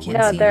is. Oh, I can't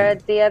No, see they're him.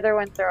 the other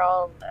ones are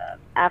all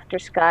after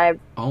Sky.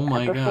 Oh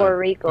my God. before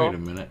Regal. Wait a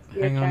minute.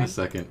 Your Hang on a turn.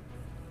 second.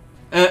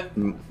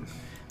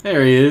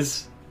 There he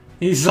is.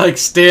 He's like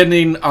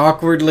standing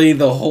awkwardly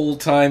the whole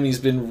time. He's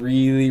been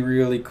really,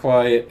 really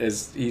quiet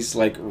as he's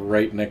like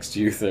right next to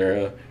you,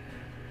 Thera.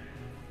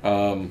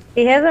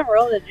 He hasn't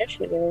rolled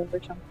initiative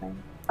or something.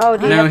 Oh,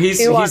 do you No, have he's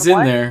two on in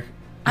one? there.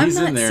 I'm He's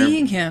not in there.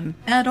 seeing him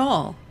at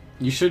all.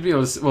 You should be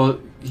able to. Well,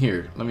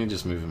 here. Let me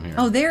just move him here.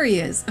 Oh, there he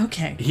is.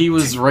 Okay. He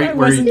was right I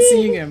where wasn't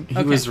seeing him. he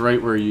Okay. was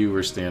right where you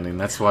were standing.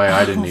 That's why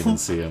I didn't even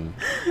see him.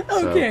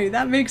 So, Okay,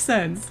 that makes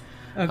sense.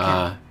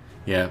 Okay.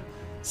 yeah.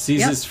 Sees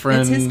Yep, his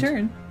friend. It's his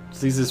turn.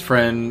 Sees his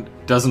friend.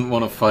 Doesn't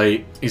want to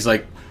fight. He's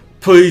like,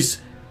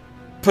 please,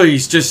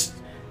 just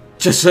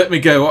let me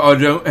go. I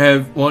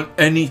don't want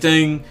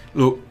anything.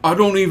 Look, I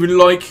don't even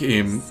like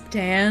him.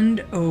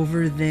 Stand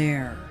over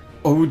there.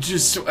 Oh,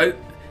 just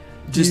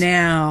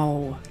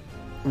Now.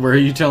 Where are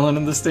you telling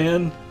him to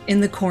stand? In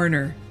the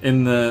corner.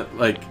 In the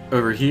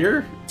over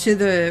here? To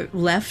the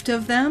left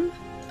of them,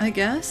 I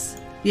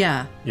guess?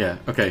 Yeah. Yeah.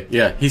 Okay.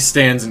 Yeah. He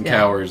stands and Yeah.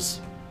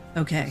 cowers.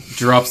 Okay.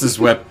 Drops his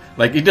weapon.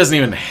 Like, he doesn't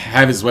even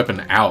have his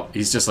weapon out.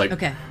 He's just like...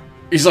 Okay.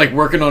 He's like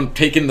working on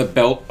taking the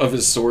belt of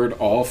his sword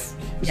off.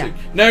 He's Yeah.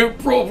 like, no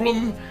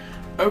problem.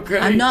 Okay.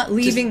 I'm not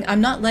leaving.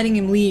 I'm not letting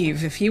him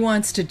leave. If he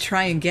wants to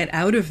try and get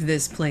out of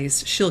this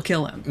place, she'll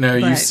kill him. No,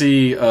 you But-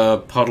 see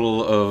a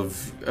puddle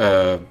of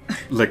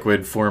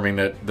liquid forming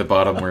at the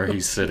bottom where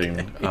he's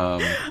sitting.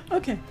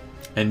 Okay.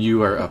 And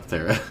you are up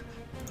there.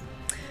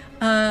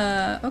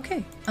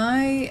 Okay.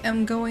 I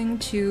am going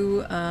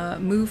to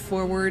move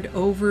forward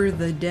over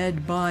the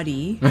dead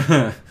body.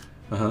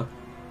 Uh-huh.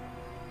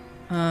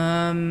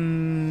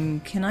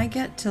 Can I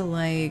get to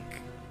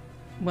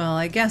well,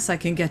 I guess I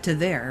can get to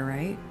there,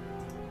 right?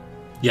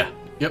 Yeah.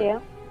 Yep. Yeah.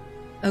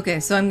 Okay,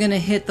 so I'm gonna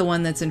hit the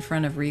one that's in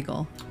front of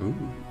Regal. Ooh.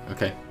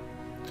 Okay.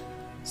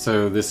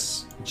 So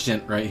this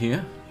gent right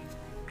here.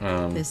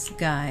 This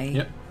guy.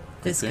 Yep.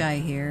 This guy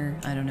here.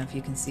 I don't know if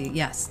you can see.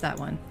 Yes, that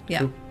one. Yeah.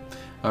 Cool.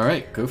 All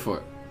right, go for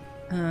it.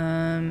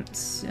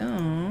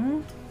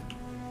 So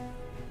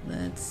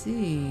let's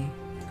see.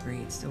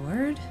 Great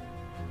sword.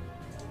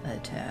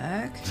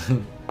 Attack.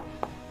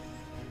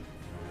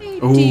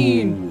 18.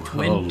 Ooh, oh,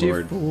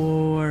 Lord.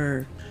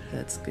 24.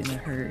 That's gonna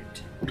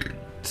hurt.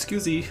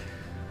 Excusey.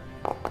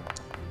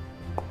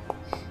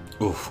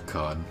 Oh,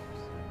 God.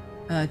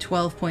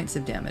 12 points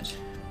of damage.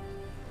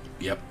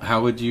 Yep.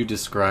 How would you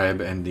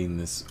describe ending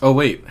this? Oh,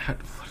 wait.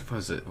 What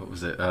was it? What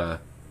was it?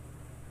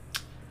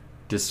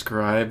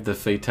 Describe the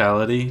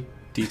fatality,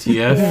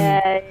 DTF?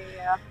 Yeah.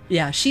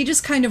 Yeah, she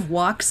just kind of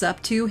walks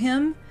up to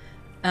him,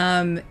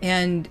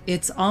 and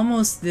it's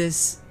almost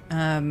this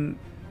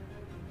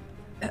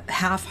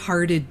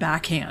half-hearted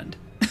backhand.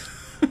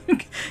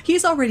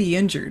 He's already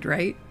injured,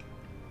 right?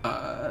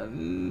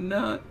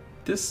 Not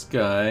this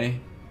guy.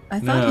 I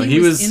thought No, he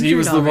was he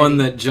was the injured one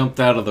already. that jumped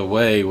out of the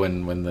way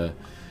when the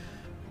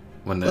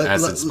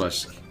acid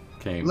splash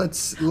came.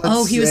 Let's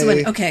Oh, he was the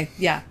say- one. Okay,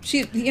 yeah.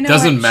 She, you know,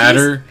 Doesn't what?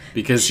 matter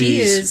because She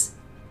he's is.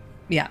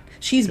 Yeah,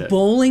 she's Okay.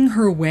 bowling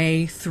her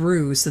way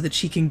through so that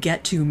she can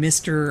get to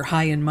Mr.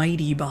 High and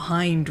Mighty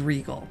behind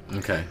Regal.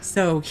 okay.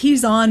 So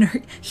he's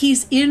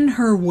in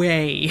her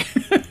way.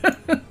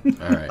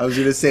 All right. I was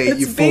gonna say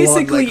That's you full on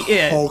basically like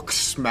it. Hulk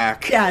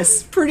smack.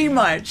 Yes, pretty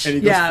much. And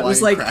he goes Yeah, it was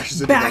flying, like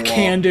crashes into the wall.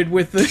 backhanded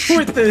with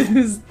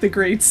the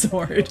great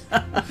sword.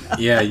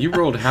 Yeah, you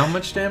rolled how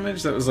much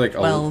damage? That was like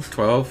 12.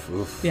 12?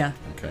 Oof. Yeah,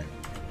 Okay.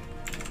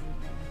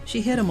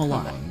 she hit him a Come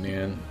lot. on,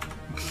 man.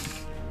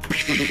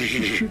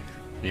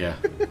 Yeah.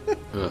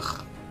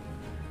 Ugh.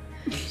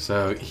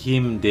 So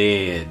him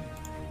dead.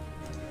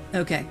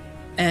 Okay.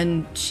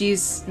 And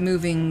she's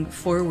moving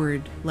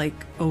forward, like,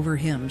 over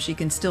him. She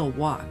can still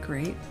walk,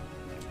 right?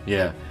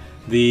 Yeah.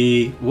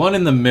 The one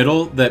in the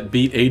middle that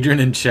beat Adrian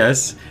in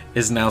chess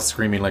is now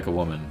screaming like a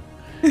woman.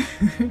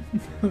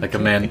 like a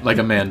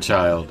man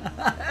child.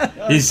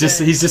 He's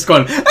just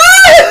going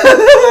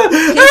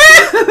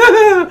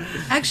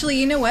Actually,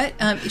 you know what?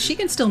 She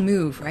can still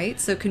move, right?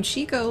 So can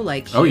she go,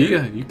 like, Oh here?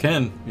 yeah, you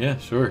can. Yeah,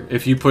 sure.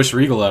 If you push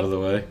Regal out of the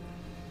way.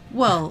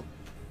 Well,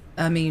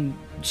 I mean,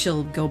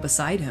 she'll go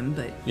beside him,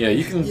 but... Yeah,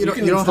 you can You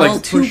don't like All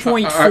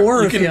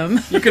 2.4 of him.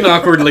 You can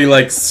awkwardly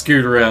like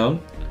scoot around.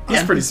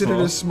 He's pretty Considered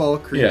small. a small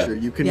creature.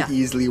 Yeah. You can Yeah.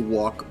 easily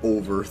walk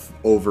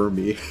over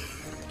me.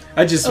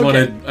 I just Okay.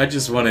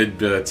 wanted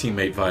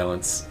teammate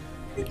violence.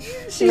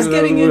 She's Get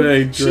getting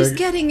away, in. She's Dreg.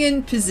 getting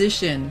in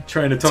position.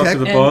 Trying to talk to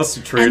the And- boss,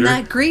 you traitor. And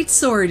that great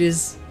sword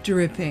is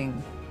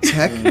dripping.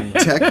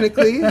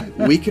 Technically,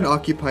 we can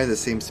occupy the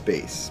same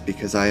space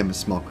because I am a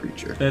small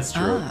creature. That's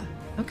true. Ah,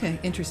 okay,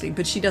 interesting.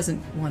 But she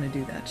doesn't want to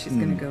do that. She's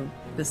going to go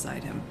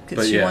beside him But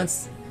because she yeah,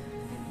 wants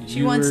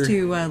You wants were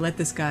to let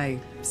this guy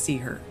see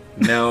her.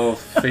 now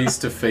face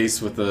to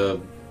face with a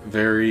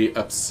very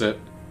upset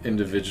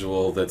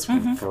individual that's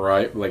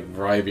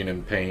writhing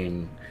in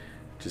pain,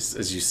 just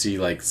as you see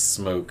like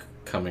smoke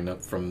coming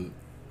up from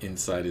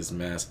inside his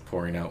mask,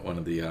 pouring out one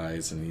of the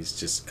eyes, and he's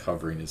just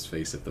covering his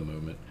face at the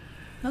moment.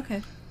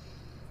 Okay.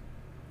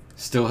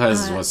 Still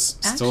has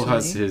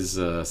actually- his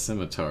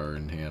scimitar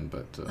in hand,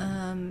 but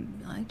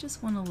I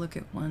just want to look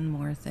at one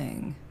more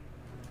thing.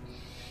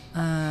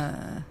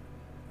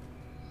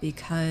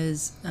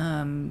 Because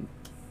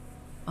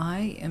I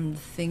am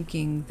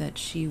thinking that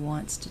she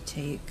wants to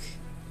take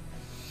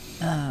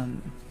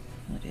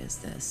what is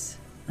this?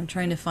 I'm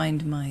trying to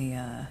find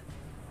my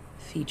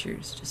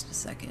features. Just a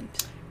second.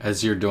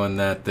 as you're doing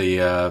that,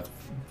 the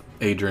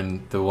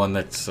Adrian, the one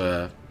that's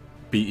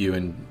beat you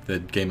in the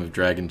game of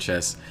Dragon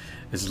Chess,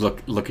 is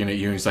looking at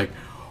you and he's like,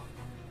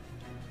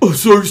 "I'm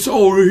so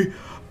sorry.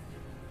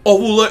 I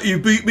will let you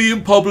beat me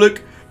in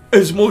public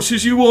as much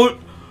as you want.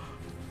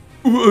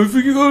 Whatever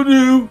you're gonna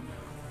do,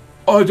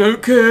 I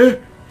don't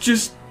care.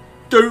 Just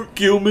don't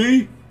kill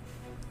me."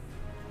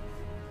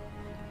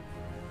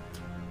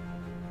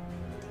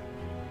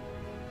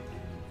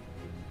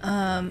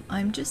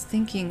 I'm just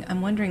thinking.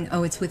 I'm wondering.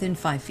 Oh, it's within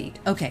 5 feet.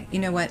 Okay. You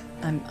know what?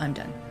 I'm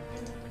done.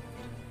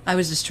 I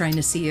was just trying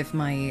to see if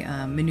my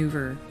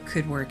maneuver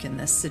could work in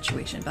this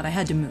situation, but I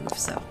had to move,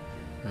 so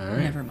All right.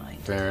 never mind.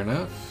 Fair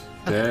enough.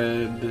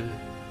 Dead.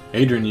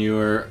 Adrian, you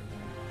are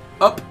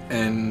up,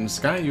 and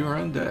Sky, you are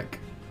on deck.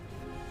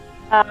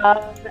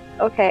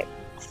 Okay,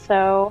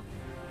 so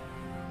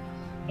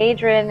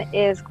Adrian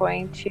is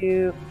going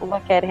to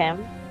look at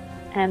him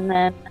and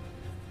then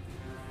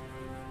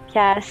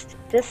cast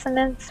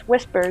Dissonance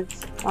Whispers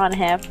on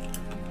him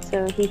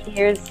so he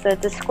hears the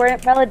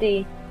discordant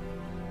melody,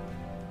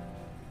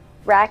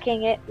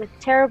 racking it with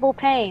terrible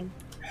pain.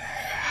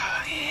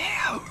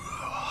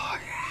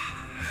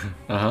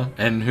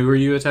 And who are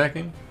you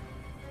attacking?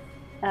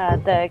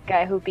 The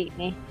guy who beat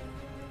me.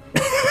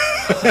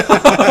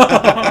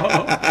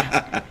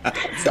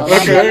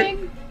 Okay.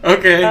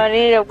 Okay. I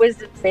need a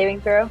wisdom saving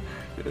throw.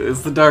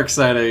 It's the dark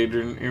side,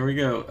 Adrian. Here we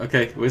go.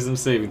 Okay, wisdom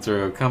saving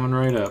throw coming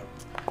right up.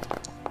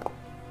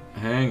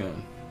 Hang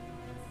on.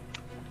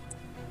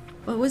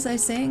 What was I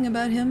saying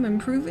about him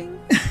improving?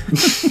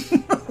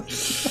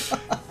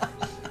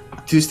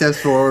 2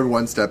 steps forward,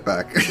 1 step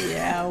back.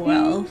 Yeah,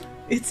 well,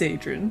 it's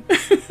Adrian.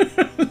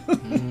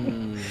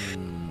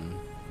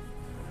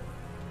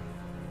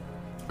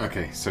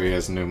 Okay, so he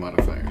has no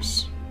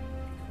modifiers.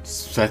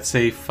 So that's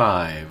a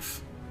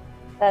 5.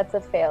 That's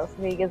a fail,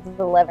 so he gets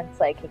 11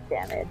 psychic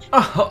damage.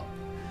 Oh.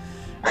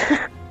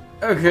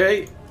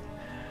 Okay.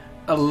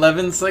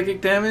 11 psychic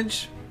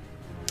damage?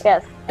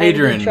 Yes. And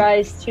Adrian. he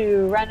tries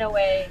to run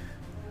away.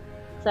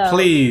 So.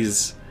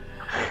 Please.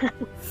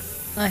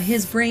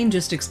 His brain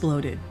just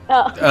exploded.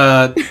 Oh.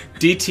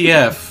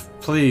 DTF,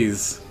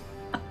 please.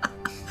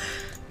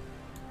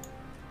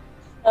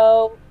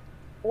 So,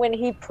 when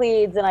he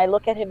pleads, and I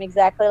look at him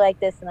exactly like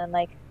this, and I'm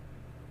like,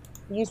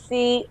 you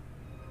see,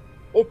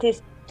 it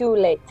is too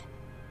late.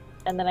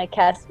 And then I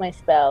cast my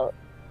spell,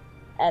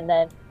 and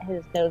then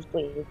his nose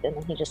bleeds, and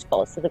then he just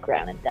falls to the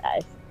ground and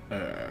dies.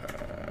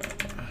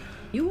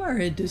 You are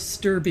a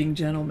disturbing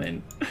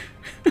gentleman.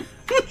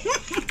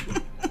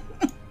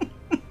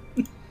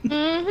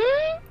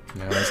 Mm-hmm.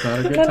 No, it's not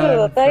a good No, time.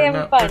 I for am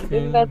not fine. Do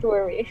working. not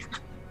worry.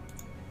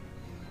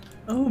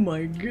 Oh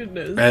my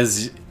goodness.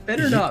 As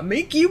Better not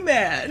make you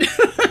mad.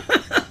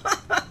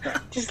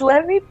 Just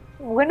let me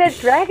win a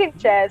dragon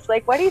chest.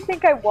 Like, why do you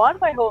think I won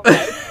my whole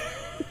life?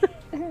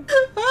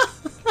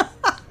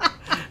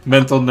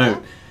 mental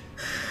note: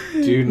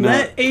 do not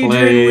Let Adrian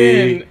play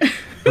win.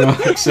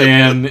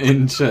 Roxanne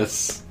in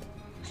chess.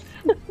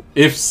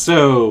 If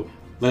so,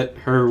 let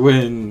her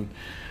win.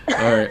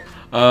 All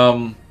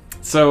right.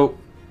 So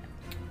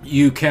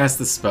you cast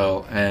the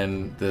spell,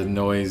 and the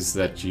noise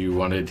that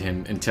you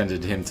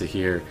intended him to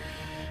hear,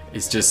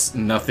 is just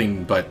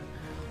nothing but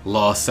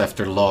loss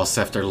after loss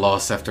after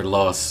loss after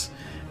loss,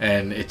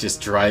 and it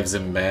just drives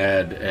him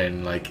mad,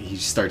 and like he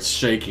starts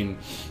shaking,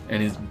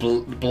 and his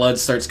blood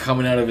starts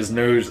coming out of his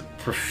nose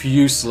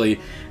profusely,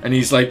 and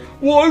he's like,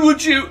 "Why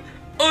would you?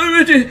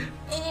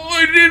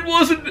 I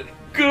wasn't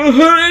gonna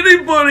hurt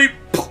anybody."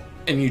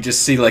 And you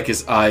just see like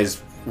his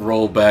eyes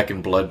roll back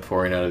and blood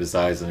pouring out of his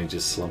eyes, and he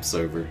just slumps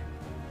over.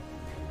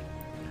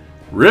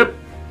 Rip.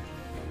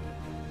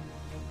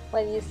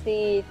 When you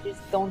see,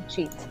 just don't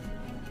cheat.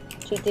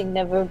 Cheating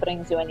never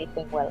brings you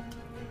anything well.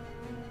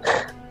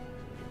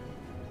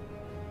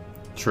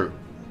 True.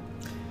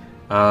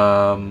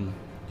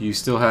 You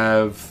still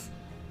have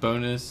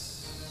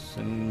bonus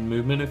and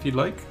movement if you'd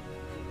like.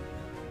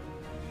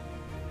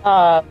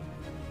 No,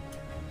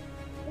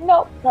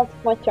 that's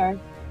my turn.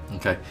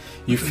 Okay.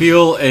 You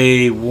feel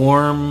a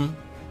warm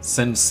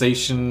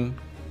sensation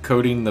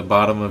coating the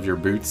bottom of your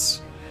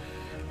boots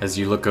as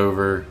you look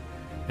over,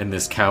 and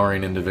this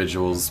cowering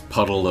individual's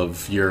puddle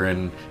of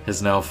urine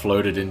has now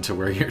floated into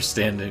where you're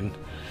standing.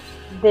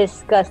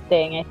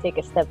 Disgusting. I take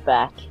a step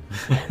back.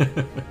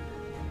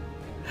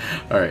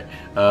 Alright.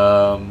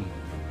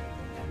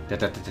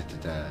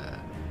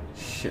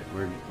 Shit,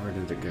 where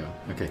did it go?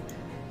 Okay.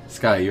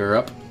 Sky, you're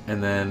up.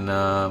 And then,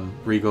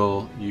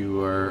 Regal,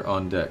 you are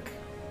on deck.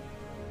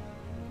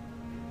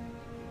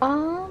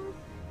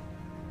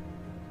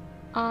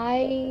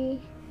 I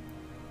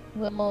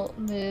will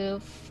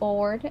move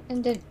forward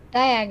into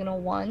diagonal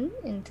 1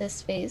 into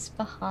space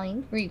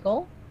behind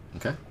Regal.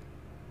 Okay.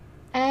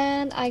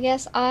 And I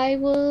guess I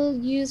will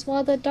use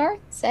one of the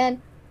darts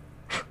and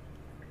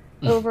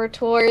over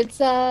towards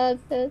the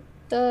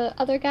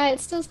other guy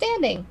that's still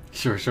standing.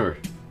 Sure.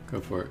 Go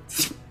for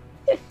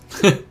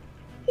it.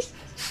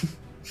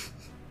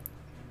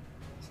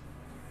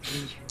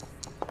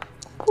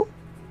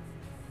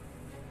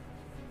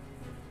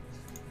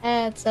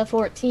 That's a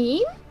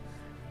 14.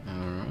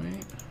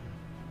 Alright.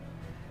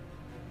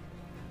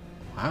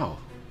 Wow.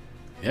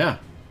 Yeah,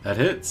 that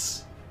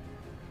hits.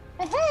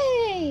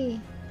 Hey!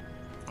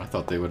 I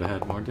thought they would have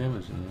had more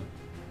damage than that.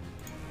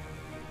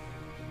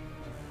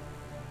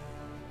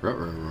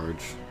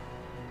 Ruh-roh-roach.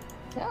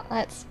 Yeah,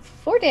 that's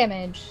 4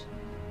 damage.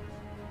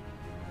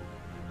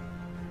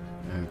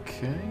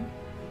 Okay.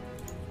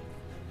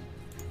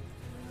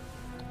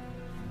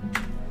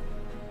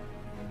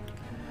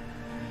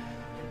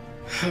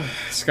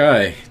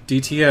 Sky,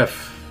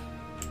 DTF.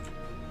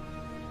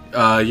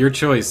 Your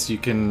choice. You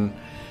can,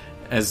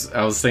 as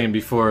I was saying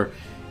before,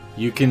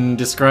 you can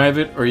describe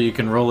it, or you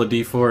can roll a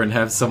d4 and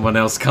have someone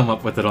else come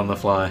up with it on the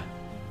fly.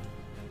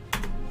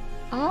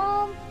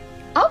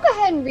 I'll go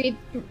ahead and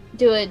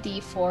do a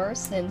D4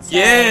 since Yay!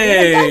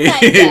 we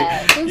haven't done that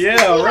yet. Let's Yeah,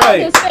 see how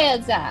right. this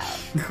pans out.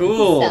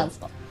 Cool. Sounds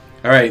fun.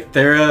 All right,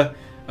 Thera.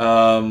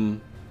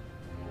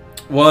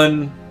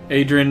 1,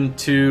 Adrian.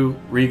 2,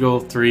 Regal.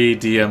 3,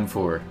 DM.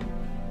 4.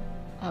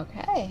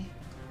 Okay.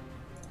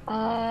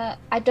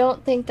 I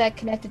don't think that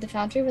connected to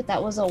Foundry, but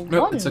that was a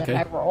 1 it's okay.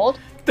 that I rolled.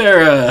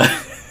 Thera.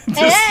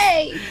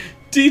 Hey!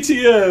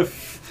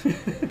 DTF.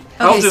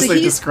 I'll just so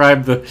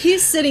describe the.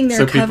 He's sitting there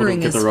so people covering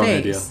don't get his the wrong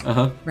face. idea.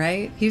 Uh-huh.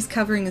 Right? He's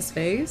covering his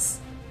face.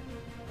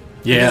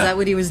 Yeah. Is that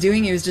what he was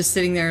doing? He was just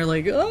sitting there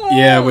like, oh!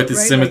 Yeah, with his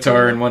right,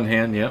 scimitar like, in one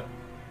hand. Yep.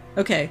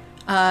 Okay.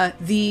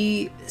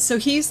 So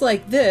he's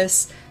like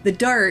this. The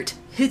dart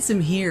hits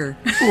him here.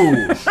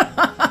 Ooh.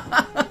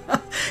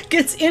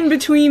 gets in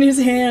between his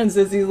hands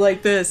as he's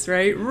like this,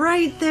 right?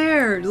 Right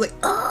there. Like,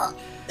 ah!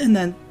 And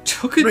then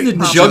Took it in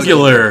the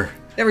jugular.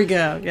 there we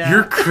go. Yeah.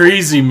 You're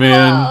crazy,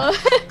 man.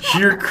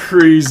 You're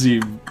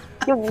crazy.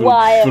 You're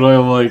wild. But I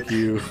like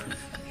you.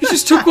 You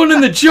just took one in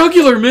the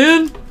jugular,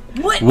 man.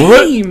 What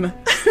What? name?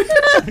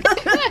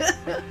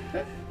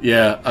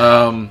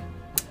 Yeah,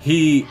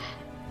 he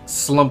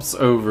slumps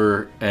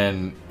over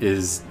and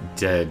is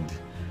dead.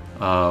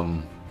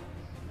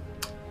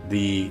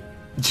 The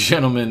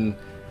gentleman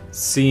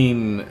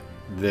seeing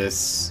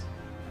this...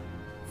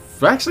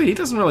 Actually, he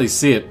doesn't really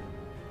see it,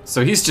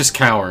 so he's just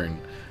cowering.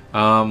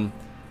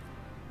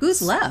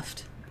 Who's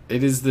left?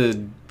 It is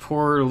the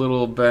poor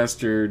little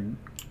bastard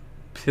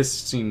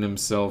pissing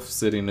himself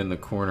sitting in the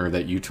corner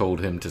that you told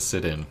him to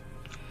sit in.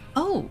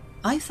 Oh,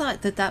 I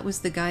thought that was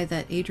the guy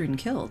that Adrian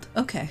killed.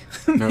 Okay.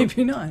 Nope.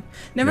 Maybe not.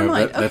 Never No,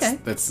 mind. that's, Okay.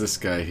 That's this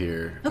guy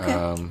here.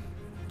 Okay.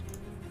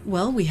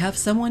 Well, we have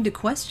someone to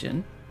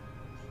question.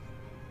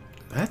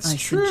 That's I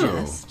true.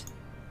 suggest.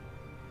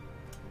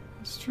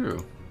 It's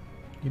true.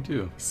 You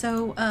do.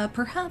 So,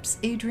 perhaps,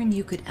 Adrian,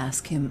 you could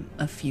ask him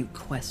a few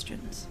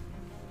questions.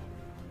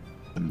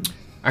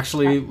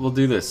 Actually, we'll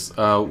do this.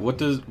 What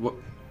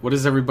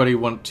does everybody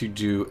want to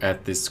do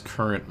at this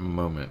current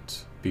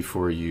moment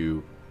before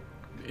you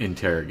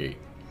interrogate?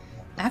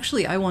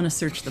 Actually, I want to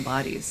search the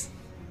bodies.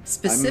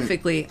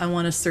 Specifically, I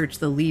want to search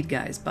the lead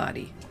guy's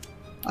body.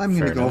 I'm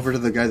Fair gonna go enough. over to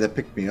the guy that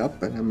picked me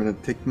up, and I'm gonna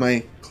take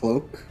my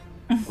cloak,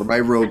 or my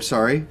robe,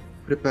 sorry,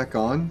 put it back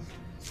on,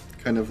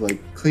 kind of like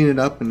clean it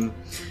up, and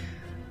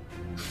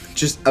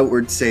just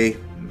outward say,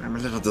 I'm a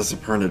little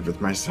disappointed with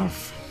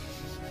myself.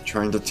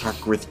 Trying to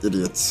talk with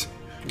idiots.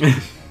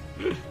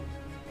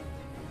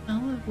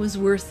 Well, it was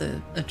worth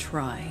a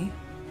try.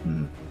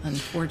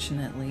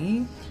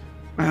 Unfortunately.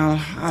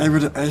 Well, I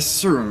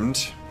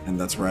assumed, and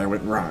that's where I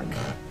went wrong.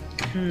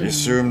 I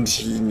assumed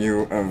he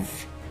knew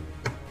of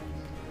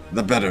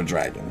the better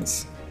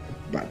dragons,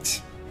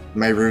 but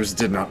my ruse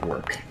did not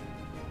work.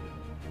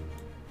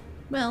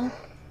 Well,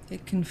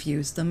 it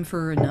confused them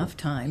for enough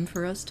time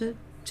for us to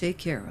take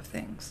care of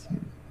things.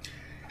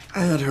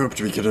 I had hoped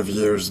we could have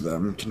used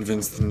them,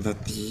 convinced them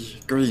that the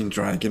green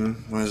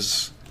dragon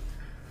was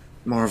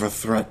more of a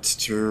threat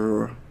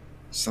to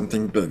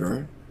something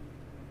bigger.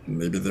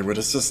 Maybe they would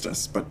assist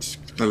us, but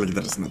clearly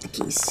that is not the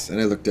case. and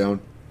I look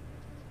down.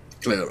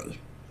 Clearly.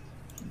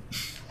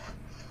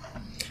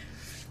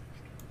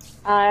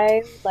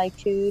 I would like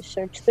to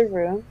search the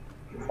room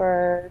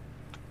for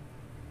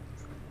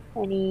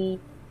any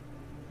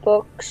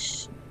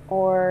books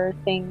or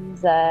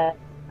things that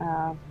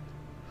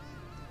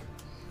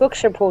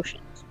books or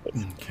potions,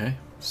 basically. Okay.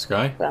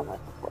 Sky? What I'm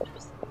looking for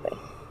specifically.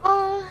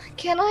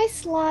 Can I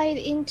slide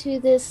into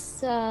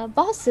this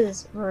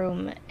boss's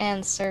room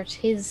and search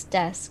his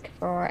desk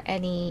for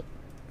anything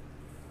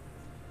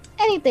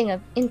of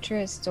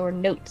interest or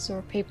notes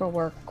or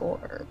paperwork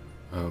or...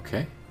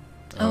 Okay.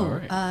 Oh,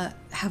 Alright.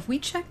 have we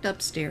checked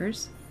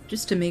upstairs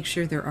just to make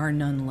sure there are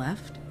none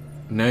left?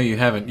 No, you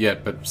haven't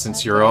yet, but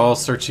since you're all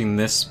searching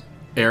this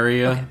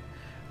area,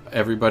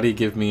 everybody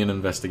give me an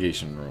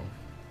investigation roll.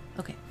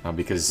 Okay.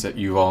 Because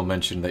you all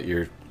mentioned that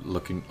you're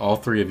looking, all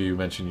three of you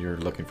mentioned you're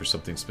looking for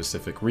something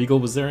specific. Regal,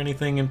 was there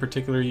anything in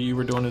particular you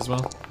were doing as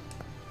well?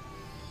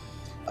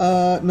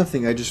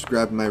 Nothing. I just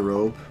grabbed my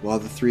robe while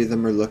the three of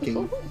them are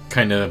looking.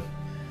 Kind of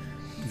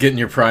getting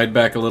your pride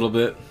back a little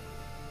bit?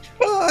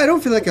 I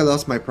don't feel like I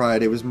lost my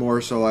pride. It was more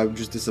so I'm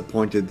just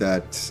disappointed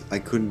that I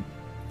couldn't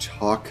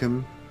talk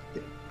him.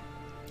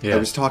 Yeah. I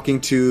was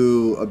talking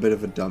to a bit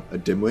of a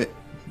dimwit,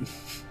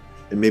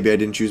 and maybe I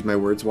didn't choose my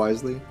words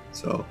wisely.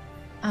 So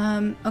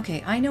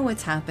Okay, I know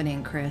what's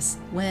happening, Chris.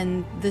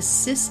 When the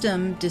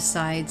system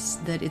decides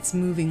that it's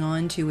moving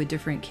on to a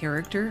different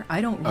character, I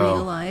don't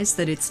realize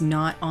that it's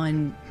not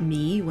on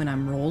me when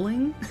I'm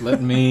rolling.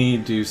 Let me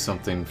do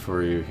something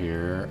for you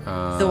here.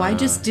 So I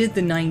just did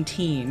the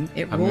 19.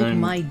 It I'm rolled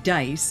going- my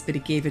dice, but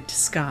it gave it to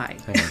Sky.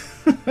 Hang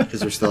on. because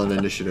they're still in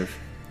initiative.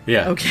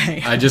 Yeah.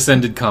 Okay. I just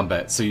ended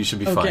combat, so you should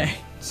be fine. Okay.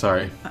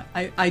 Sorry.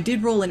 I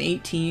did roll an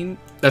 18.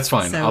 That's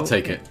fine. so I'll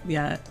take it.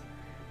 Yeah.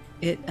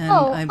 And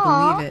Oh, I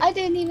aw, believe it. I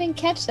didn't even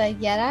catch that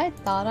yet. I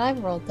thought I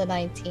rolled the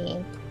 19.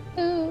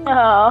 Ooh.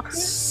 Oh,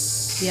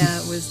 Yeah,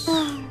 it was. You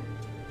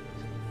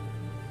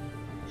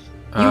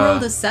Uh,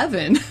 rolled a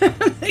 7.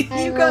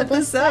 I You got rolled the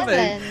a 7.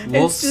 7.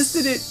 We'll It's just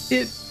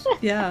that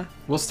yeah.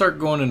 We'll start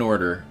going in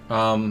order.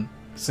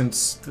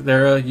 Since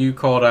Thera, you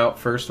called out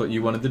first what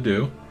you wanted to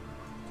do.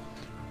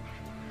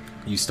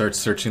 You start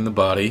searching the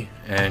body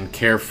and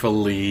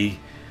carefully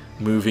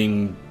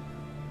moving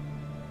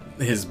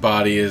his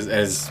body as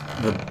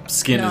the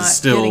skin Not is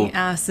still getting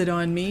acid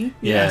on me.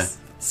 yeah, Yes.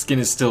 skin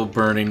is still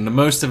burning. The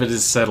most of it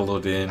is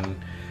settled in.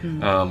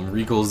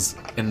 Regal's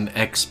an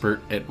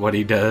expert at what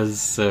he does,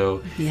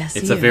 so Yes,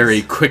 it's he a very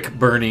is. quick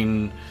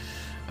burning,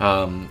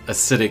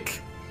 acidic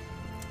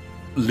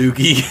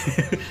loogie.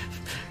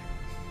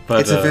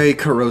 But, It's a very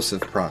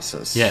corrosive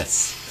process.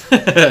 yes.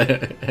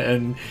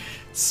 And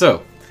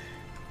so,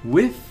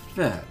 with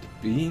that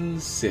being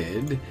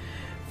said,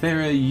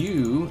 Thera,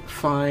 you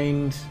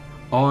find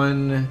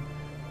on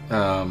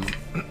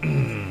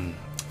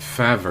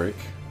Fabric,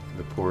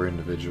 the poor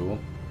individual,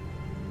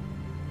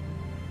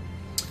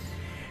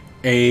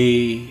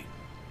 a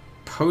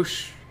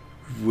potion.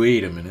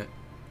 Wait a minute.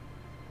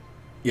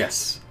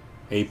 Yes,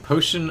 a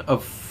potion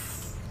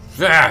of.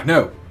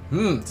 No.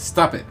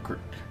 Stop it.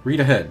 Read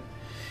ahead.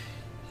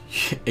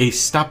 A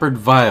stoppered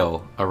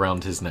vial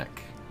around his neck.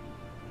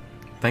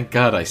 Thank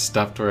God I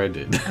stopped where I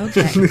did.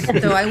 Okay,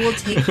 so I will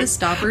take the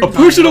stoppered vial. A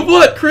potion of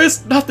what,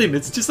 Chris? Nothing.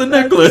 It's just a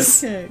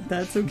necklace.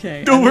 That's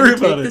okay. Don't worry about it.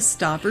 I'm going to take the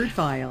stoppered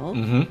vial,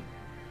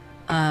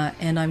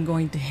 and I'm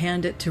going to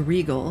hand it to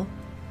Regal,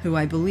 who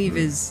I believe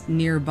is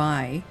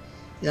nearby.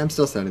 Yeah, I'm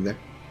still standing there.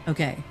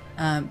 Okay,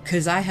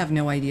 because I have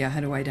no idea how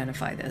to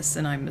identify this,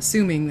 and I'm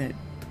assuming that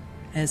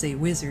as a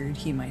wizard,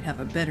 he might have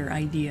a better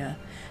idea.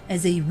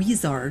 As a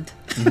wizard,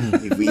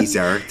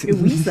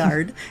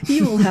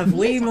 he will have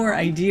way more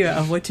idea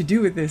of what to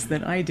do with this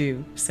than I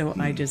do. So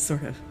I just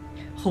sort of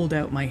hold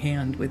out my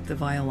hand with the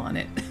vial on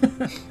it.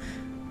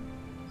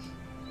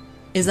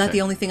 Is that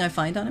the only thing I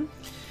find on him?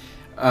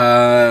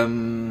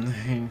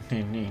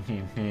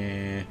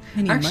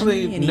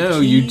 Actually, money, any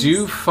no. keys? You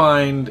do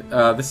find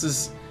this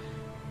is.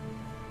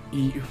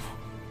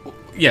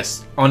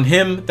 Yes, on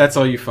him. That's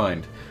all you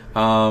find.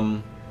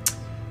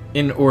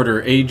 In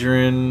order,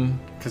 Adrian,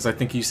 because I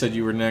think you said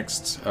you were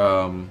next.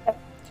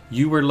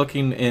 You were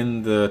looking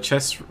in the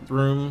chess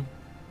room,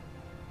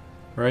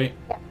 right?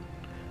 Yeah.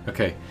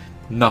 Okay,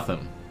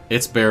 nothing.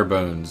 It's bare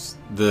bones.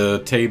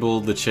 The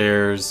table, the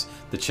chairs,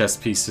 the chess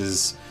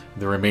pieces,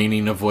 the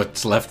remaining of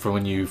what's left from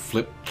when you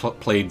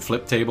played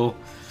flip table.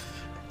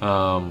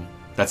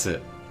 That's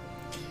it.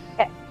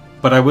 Okay.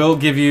 But I will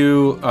give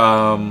you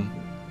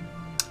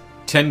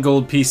 10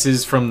 gold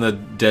pieces from the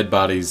dead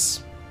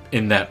bodies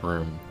in that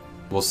room.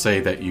 We'll say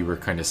that you were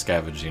kind of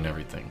scavenging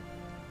everything.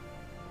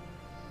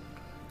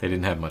 They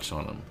didn't have much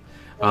on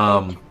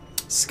them.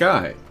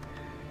 Sky,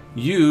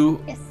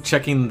 you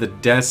checking the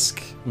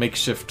desk,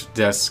 makeshift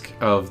desk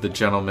of the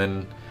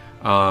gentleman,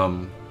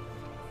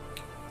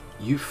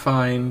 you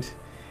find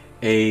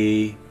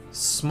a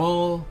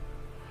small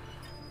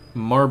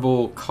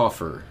marble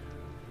coffer.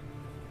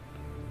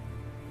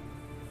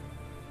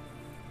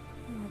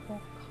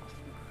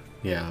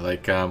 Yeah,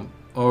 like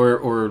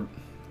or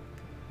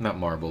not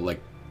marble, like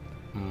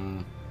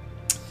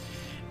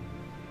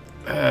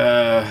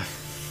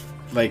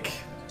like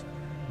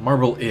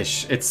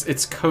marble-ish.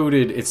 It's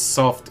coated. It's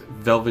soft,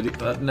 velvety.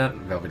 Not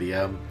velvety.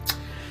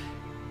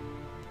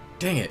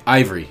 Dang it,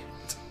 ivory.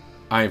 It's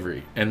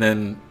ivory, and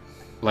then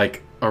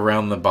like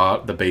around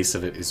the base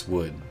of it is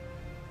wood.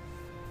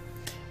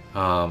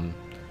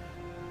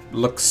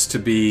 Looks to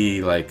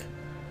be like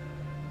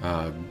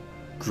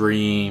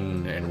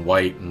green and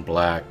white and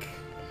black.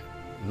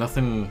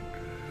 Nothing.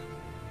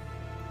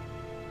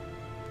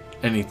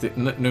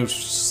 Anything, no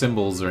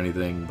symbols or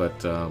anything, but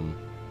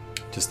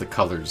just the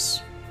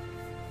colors.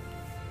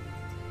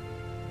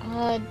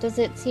 Does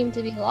it seem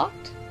to be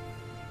locked?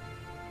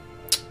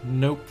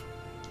 Nope.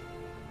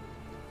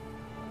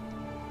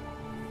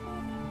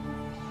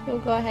 We'll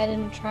go ahead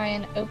and try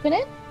and open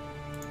it.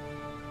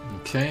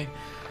 Okay.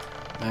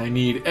 I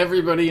need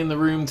everybody in the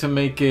room to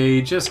make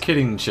a just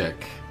kidding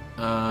check.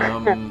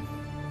 What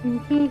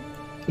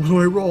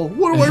do I roll?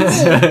 What do I roll?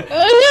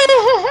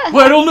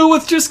 Well, I don't know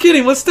what's just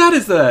kidding. What stat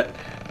is that?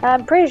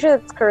 I'm pretty sure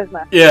it's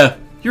charisma. Yeah,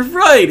 you're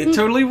right. It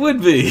totally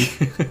would be.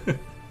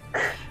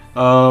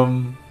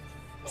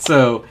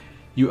 So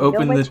you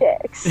open my the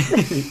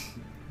checks.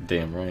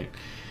 Damn right.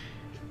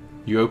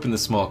 You open the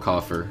small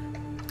coffer,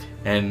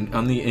 and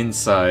on the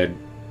inside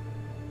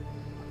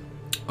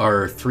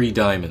are 3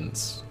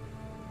 diamonds.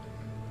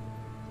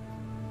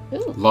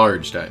 Ooh.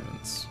 Large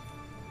diamonds.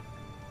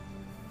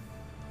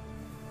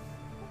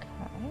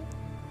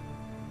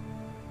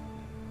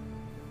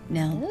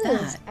 Now Those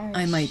that are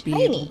I might be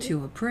shiny. able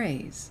to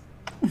appraise.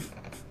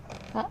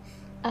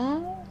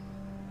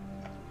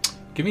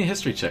 Give me a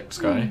history check,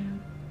 Sky.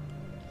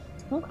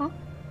 Okay.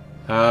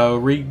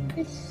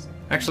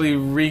 Actually,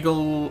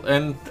 Regal,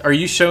 and are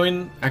you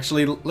showing?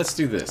 Actually, let's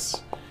do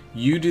this.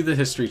 You do the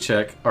history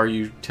check. Are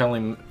you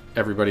telling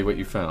everybody what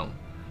you found?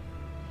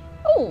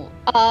 Oh,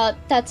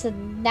 that's a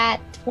nat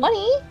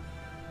 20.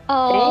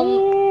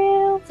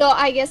 Damn. So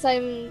I guess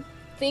I'm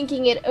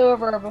thinking it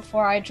over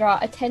before I draw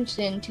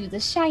attention to the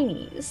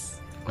shinies.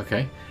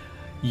 Okay.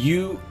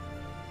 You,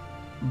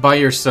 by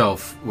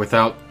yourself,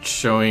 without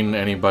showing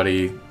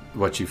anybody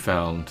what you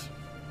found,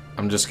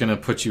 I'm just going to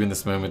put you in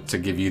this moment to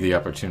give you the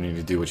opportunity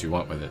to do what you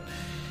want with it.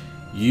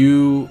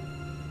 You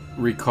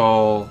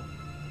recall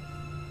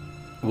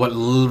what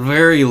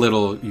very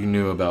little you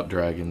knew about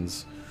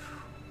dragons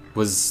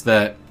was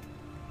that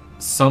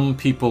some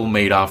people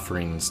made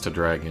offerings to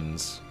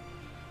dragons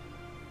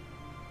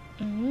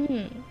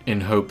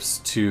in hopes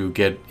to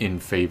get in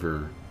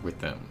favor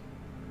with them.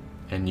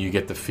 And you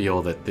get the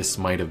feel that this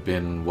might have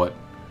been what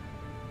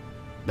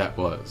that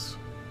was.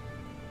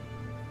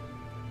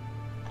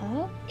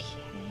 Okay.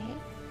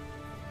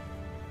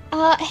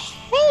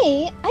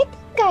 Hey, I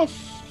think I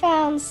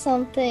found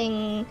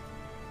something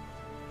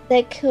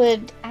that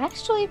could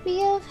actually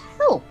be of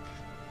help.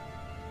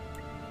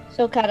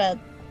 She'll kind of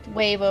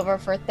wave over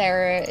for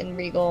Thera and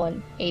Regal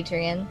and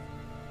Adrian.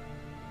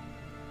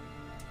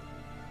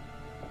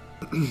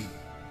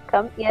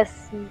 Come,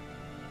 yes.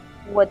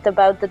 What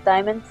about the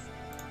diamonds?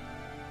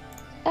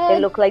 They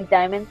look like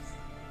diamonds.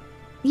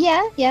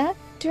 Yeah.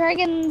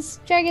 Dragons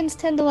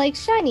tend to like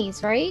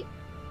shinies, right?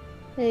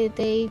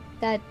 They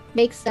that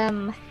makes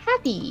them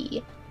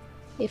happy.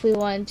 If we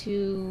want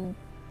to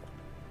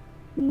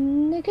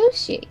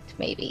negotiate,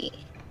 maybe.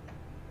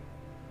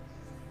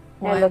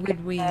 Why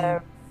would we?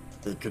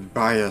 They could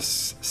buy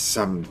us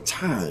some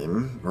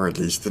time, or at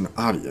least an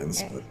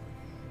audience, but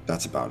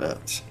that's about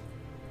it.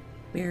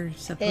 We're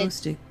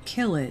supposed to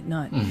kill it,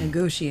 not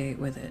negotiate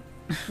with it.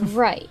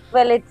 Right.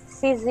 Well,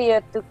 it's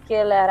easier to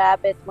kill a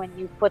rabbit when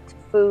you put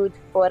food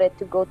for it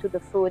to go to the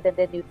food and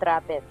then you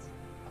trap it.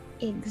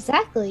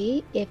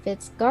 Exactly. If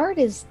its guard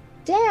is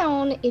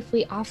down, if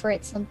we offer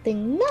it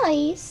something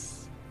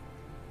nice,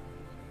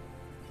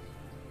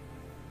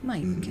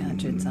 Might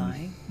catch its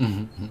eye.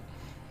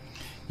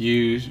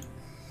 You,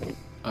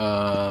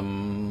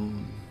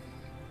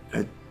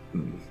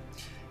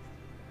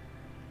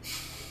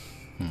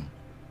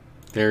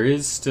 There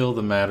is still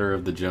the matter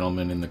of the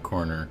gentleman in the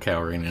corner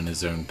cowering in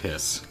his own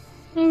piss.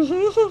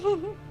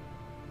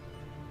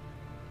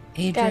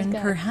 Adrian,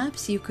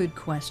 perhaps you could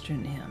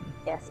question him.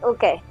 Yes,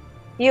 okay.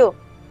 You,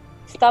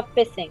 stop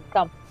pissing,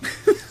 come.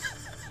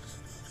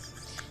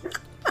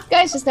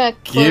 guys just gotta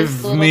close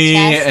Give the little me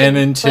chest an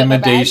and put it in the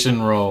bag.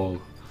 intimidation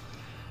roll.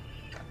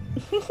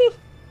 This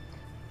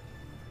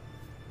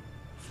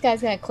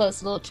guy's gonna close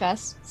the little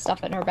chest,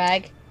 stuff it in her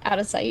bag, out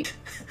of sight.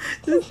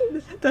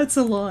 That's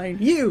a line.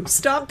 You,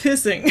 stop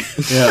pissing.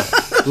 Yeah,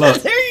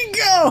 look. There you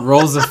go.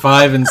 Rolls a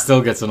 5 and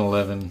still gets an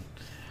 11.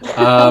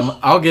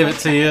 I'll give it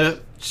to you.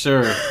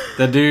 Sure.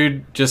 The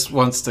dude just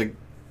wants to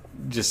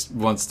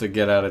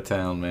get out of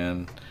town,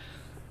 man.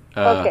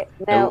 Okay,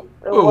 now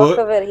walk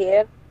over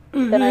here.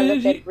 Then I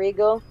look at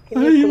Regal.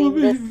 Can you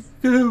clean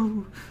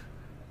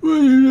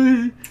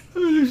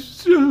this?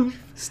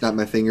 Snap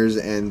my fingers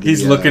and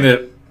He's looking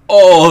at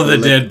all the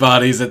dead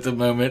bodies at the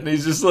moment, and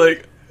he's just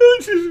like,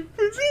 what did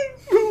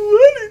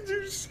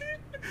you see?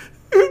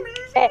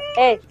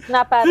 Hey,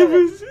 snap out of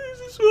it.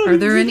 Are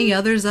there any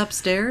others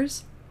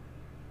upstairs?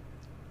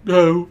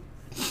 No.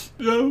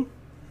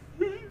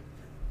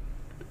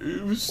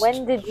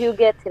 When did you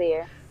get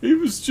here? It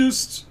was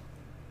just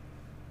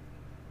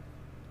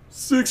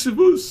 6 of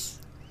us.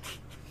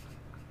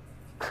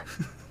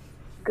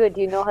 Good,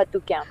 you know how to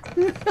count.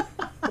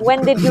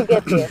 When did you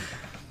get here?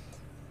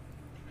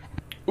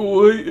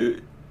 We've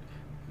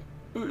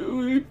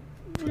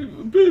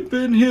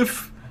been here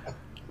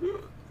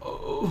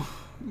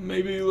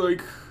maybe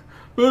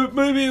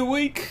maybe a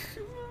week,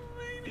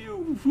 maybe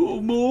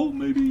or more,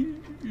 maybe.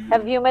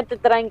 Have you met the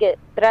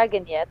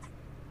dragon yet?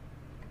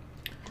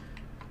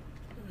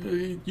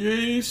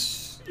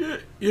 Yes,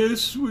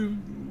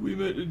 we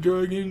met the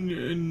dragon,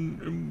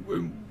 and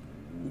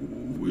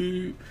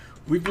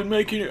we've been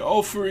making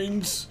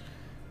offerings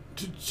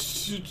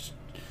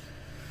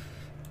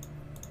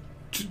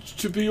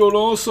to be on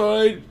our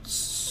side,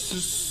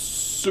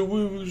 so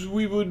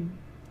we would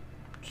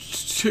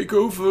take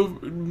over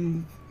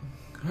and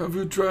have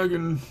a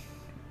dragon.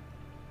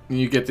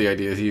 You get the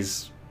idea.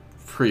 He's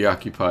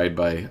preoccupied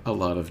by a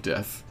lot of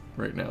death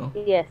right now.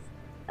 Yes.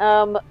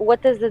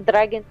 What is the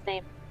dragon's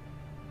name?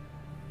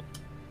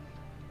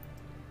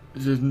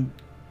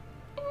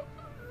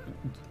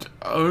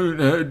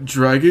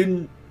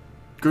 Dragon?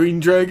 Green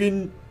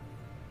dragon?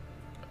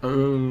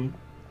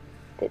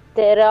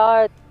 There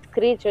are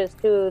creatures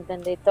too,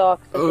 then they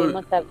talk, so they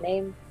must have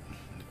names.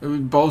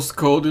 Boss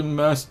called him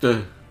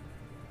Master.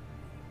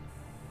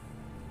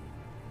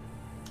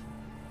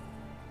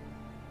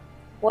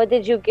 What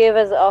did you give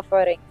as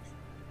offerings?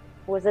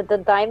 Was it the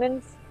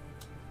diamonds?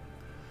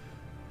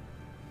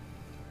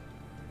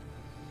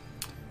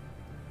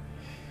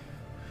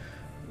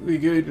 We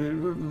gave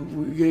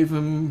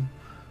him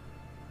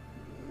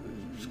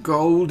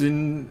gold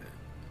and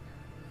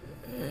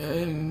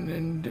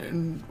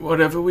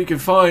whatever we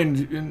could find,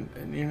 and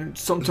you know,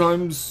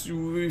 sometimes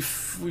we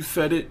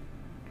fed it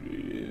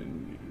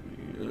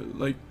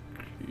like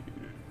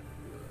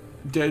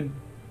dead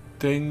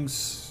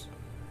things.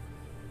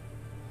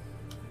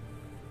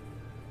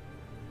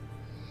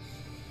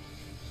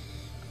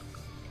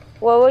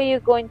 What were you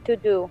going to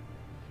do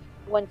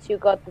once you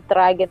got the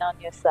dragon on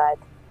your side?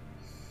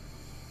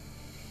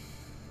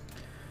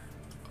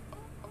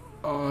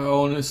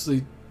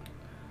 Honestly,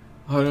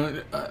 I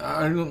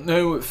don't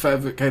know what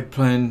Favik had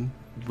planned,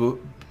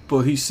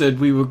 but he said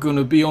we were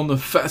gonna be on the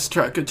fast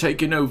track of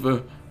taking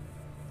over.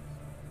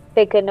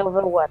 Taking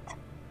over what?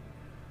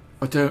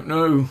 I don't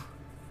know.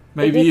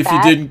 Maybe if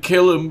you didn't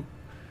kill him,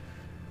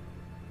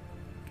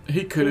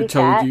 he could have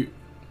told fat? you.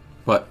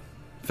 What?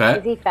 Fat?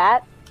 Is he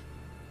fat?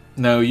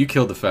 No, you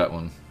killed the fat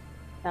one.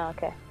 Oh,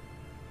 okay.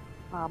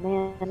 Oh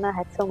man, I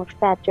had so much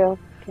fat joke.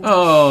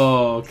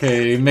 Oh,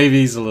 okay. Maybe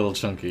he's a little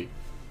chunky.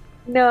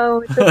 No,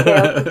 it's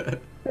okay.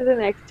 For the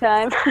next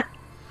time.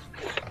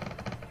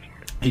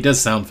 He does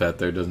sound fat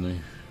there, doesn't he?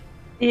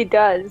 He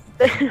does.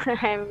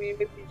 I mean,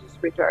 if you just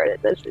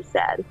retarded. That's just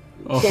sad.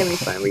 Oh. Can't make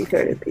fun of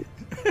retarded people.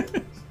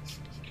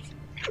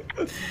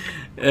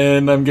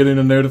 And I'm getting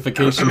a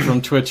notification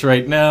from Twitch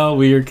right now.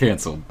 We are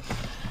canceled.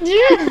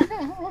 Very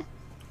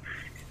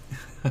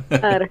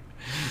Alright.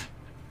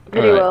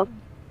 well.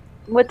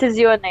 What is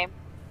your name?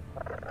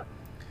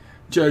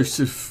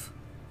 Joseph.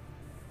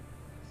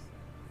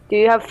 Do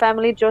you have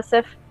family,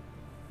 Joseph?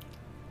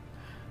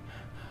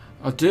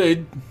 I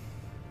did.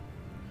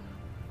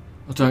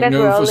 I You don't guys know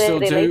were if I all still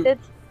do. related?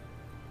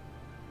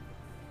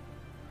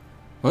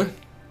 What?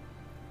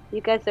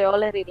 You guys are all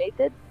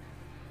related?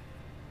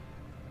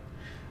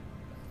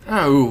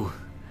 Oh.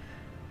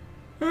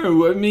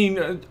 Oh, I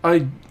mean,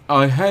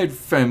 I had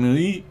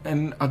family,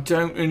 and I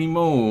don't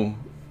anymore.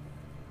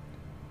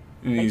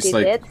 And But he's they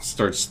like, did?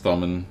 starts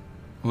thumbing.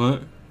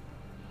 What?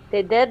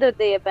 They dead or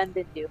they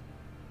abandoned you?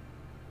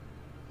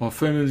 My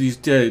family's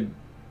dead.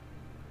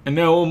 And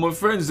now all my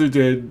friends are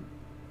dead.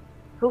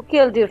 Who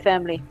killed your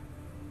family?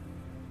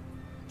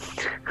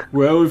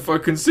 Well, if I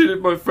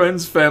considered my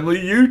friends family,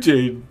 you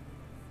did.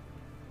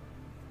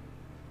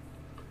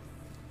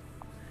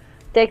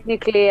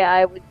 Technically,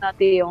 I would not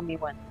be the only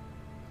one.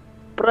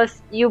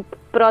 You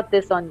brought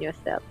this on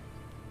yourself.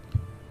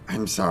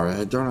 I'm sorry,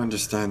 I don't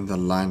understand the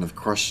line of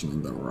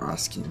questioning that we're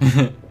asking.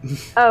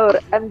 Oh,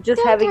 I'm just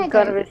Don't having either.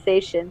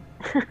 conversation.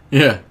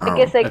 Yeah. I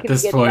guess I At could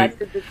this get point, back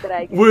to the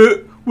dragon.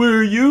 Where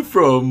are you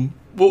from?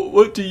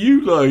 What do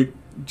you like?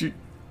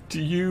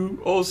 Do you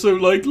also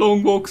like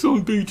long walks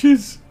on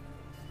beaches?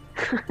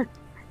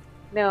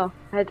 No,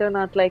 I do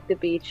not like the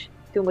beach.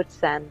 Too much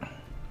sand.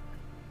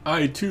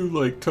 I too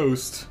like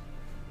toast.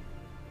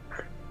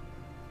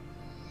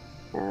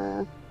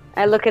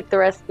 I look at the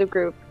rest of the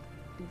group.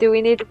 Do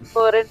we need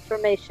more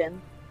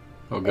information?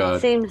 Oh It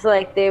god. seems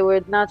like they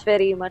were not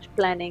very much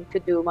planning to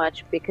do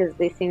much because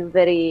they seem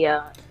very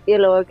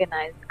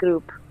ill-organized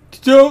group.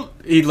 Don't.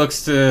 He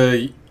looks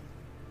to.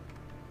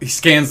 He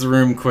scans the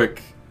room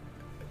quick.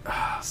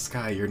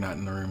 Sky, you're not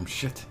in the room.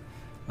 Shit.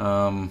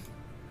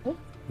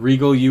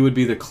 Regal, you would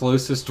be the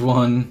closest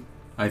one,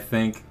 I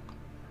think.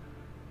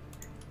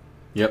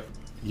 Yep.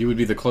 You would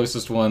be the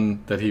closest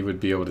one that he would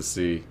be able to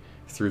see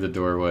through the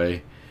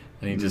doorway.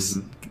 And he just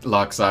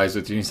locks eyes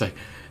with you. And he's like,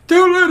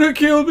 "Don't let her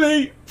kill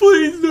me!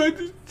 Please, I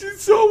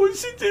saw what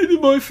she did to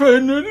my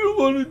friend. I don't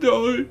want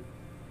to die."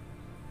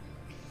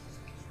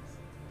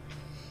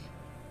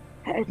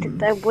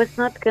 I was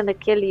not gonna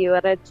kill you. I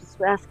was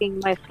just asking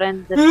my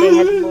friends if they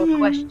had more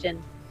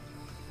questions.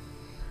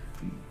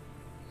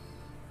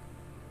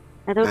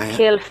 I don't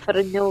kill for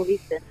no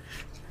reason.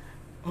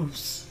 I'm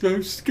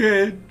so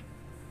scared.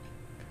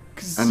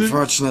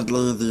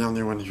 Unfortunately, the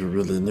only one who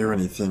really knew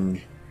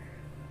anything,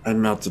 I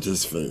melted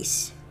his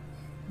face.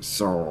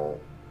 So,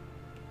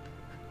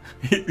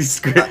 He's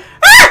scared.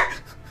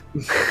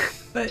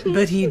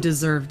 But he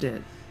deserved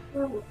it.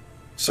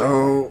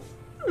 so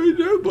I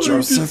know, but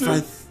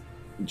Joseph,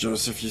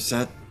 Joseph, you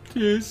said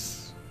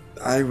yes.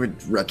 I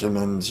would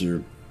recommend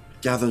you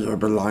gather your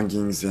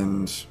belongings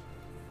and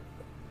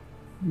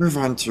move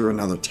on to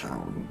another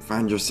town.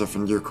 Find yourself a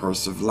new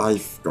course of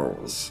life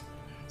goals.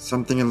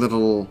 Something a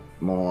little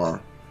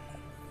more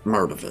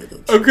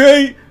motivated.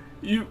 Okay,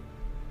 you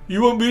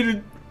want me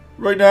to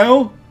right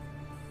now?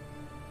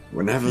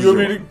 Whenever You you want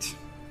me to- want.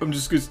 I'm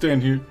just gonna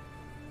stand here.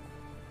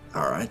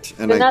 Alright.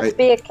 And Do not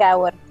be a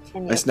coward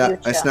in your I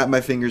snap future.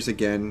 my fingers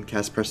again,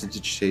 cast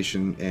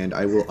prestidigitation, and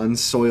I will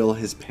unsoil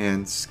his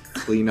pants,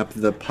 clean up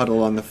the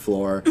puddle on the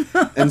floor,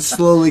 and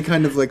slowly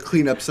kind of like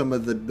clean up some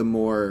of the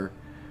more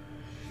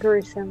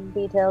Gruesome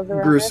details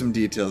around gruesome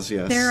details.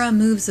 Yes, Sarah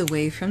moves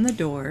away from the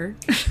door.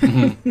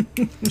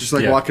 just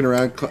like Yeah. walking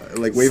around,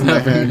 like waving my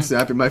hands,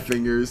 snapping my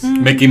fingers.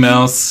 Mickey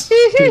Mouse,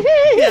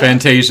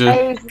 Fantasia,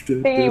 I was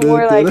thinking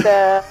more like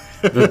the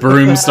the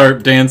brooms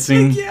start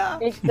dancing.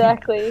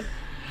 exactly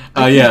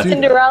Yeah.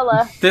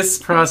 Cinderella. This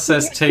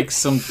process takes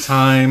some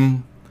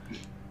time.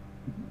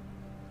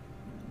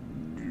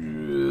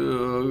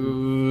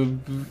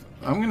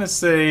 I'm gonna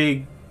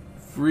say,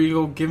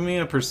 Regal, give me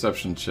a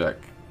perception check.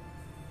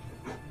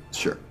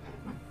 Sure.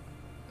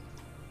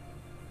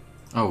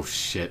 Oh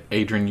shit,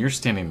 Adrian, you're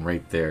standing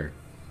right there.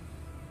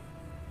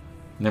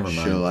 Never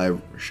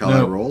mind. Shall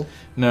No. I roll?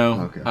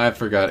 No, Okay. I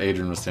forgot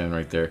Adrian was standing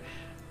right there.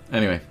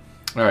 Anyway,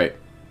 all right.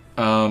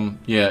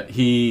 Yeah,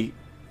 he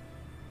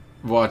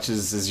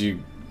watches as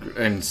you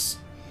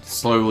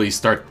slowly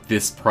start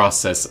this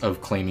process of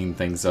cleaning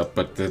things up,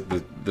 but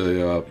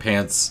the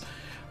pants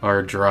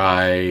are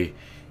dry.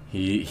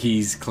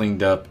 He's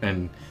cleaned up,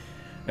 and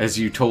as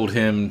you told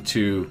him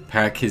to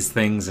pack his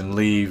things and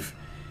leave,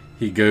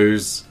 he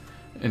goes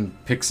and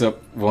picks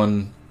up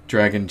one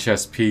dragon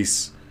chest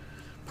piece,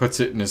 puts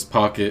it in his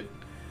pocket,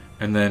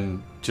 and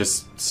then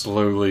just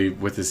slowly,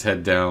 with his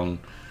head down,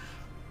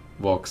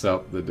 walks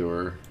out the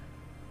door.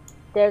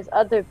 There's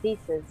other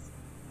pieces.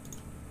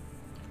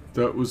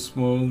 That was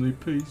my only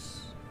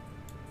piece.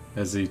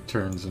 As he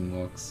turns and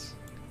walks.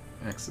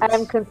 Exits.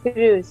 I'm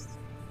confused.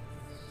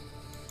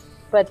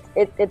 But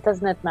it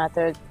does not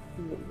matter.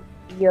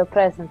 Your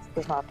presence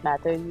does not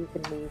matter. You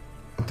can leave.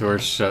 Door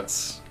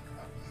shuts.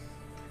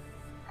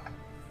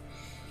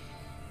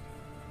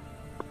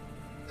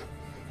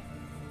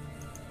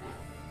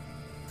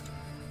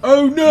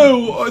 Oh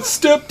no! I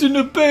stepped in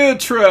a bear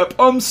trap.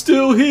 I'm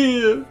still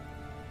here.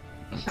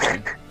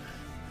 Okay.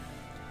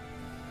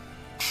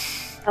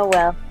 Oh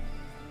well.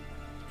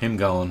 Him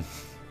gone.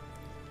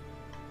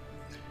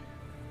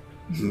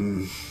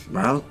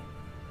 Well,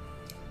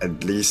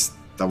 at least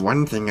the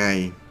one thing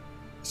I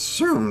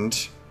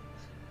assumed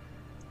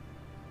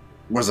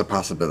was a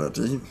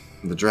possibility.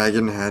 The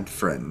dragon had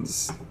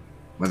friends.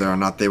 Whether or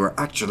not they were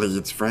actually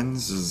its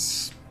friends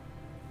is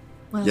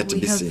Well, yet to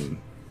be seen.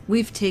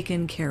 We've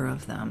taken care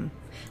of them.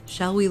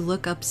 Shall we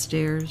look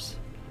upstairs?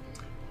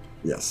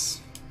 Yes.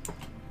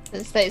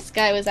 This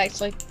guy was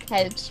actually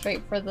headed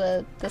straight for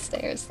the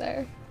stairs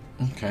there.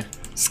 Okay.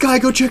 Sky,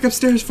 go check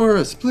upstairs for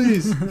us,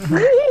 please.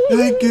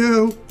 Thank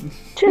you.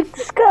 Check the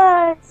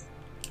skies.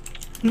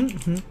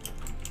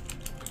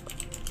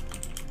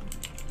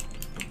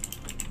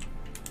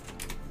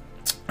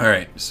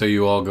 Alright, so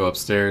you all go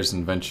upstairs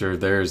and venture.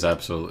 There's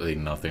absolutely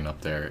nothing up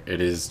there. It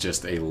is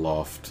just a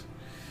loft.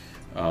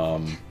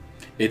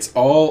 It's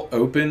all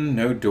open,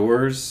 no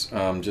doors,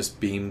 just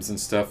beams and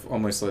stuff,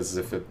 almost as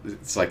if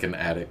it's like an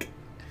attic.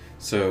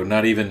 So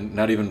not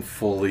even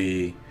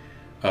fully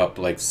up.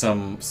 Like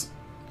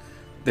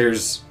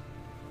there's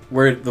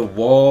where the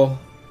wall.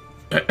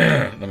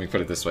 Let me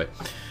put it this way: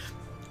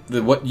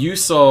 what you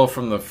saw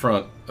from the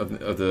front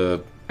of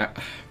the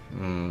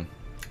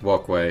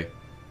walkway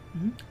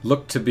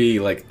looked to be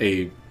like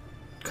a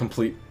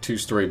complete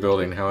two-story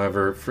building.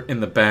 However, in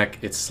the back,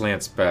 it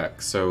slants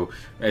back. So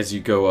as you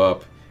go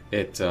up,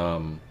 it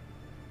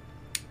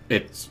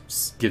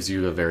gives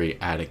you a very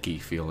attic-y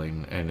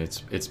feeling, and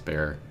it's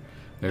bare.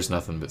 There's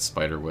nothing but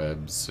spider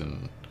webs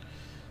and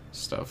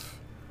stuff.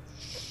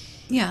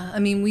 Yeah, I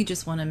mean, we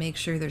just want to make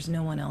sure there's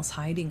no one else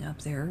hiding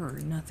up there or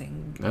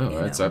nothing.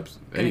 No, that's gonna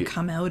hey,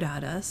 come out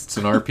at us. it's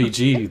an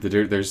RPG.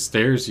 There's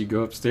stairs. You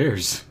go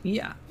upstairs.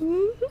 Yeah.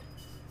 Mm-hmm.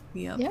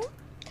 Yep. Yeah.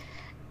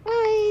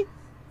 I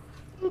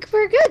think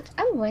we're good.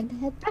 I'm going to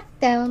head back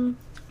down.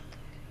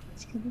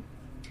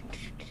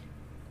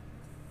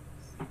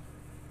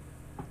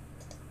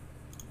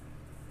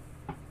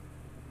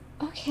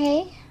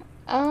 Okay.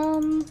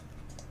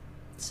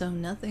 So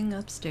nothing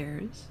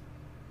upstairs.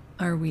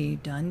 Are we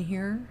done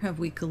here? Have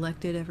we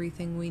collected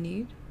everything we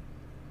need?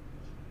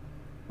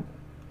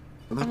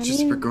 Well, that's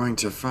just we're going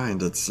to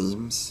find, it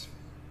seems.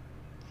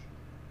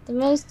 The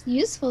most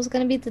useful is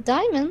going to be the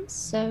diamonds,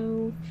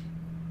 so...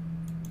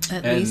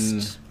 At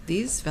least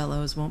these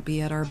fellows won't be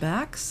at our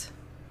backs.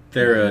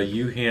 Thera,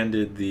 you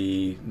handed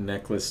the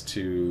necklace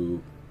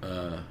to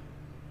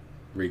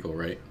Regal,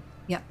 right?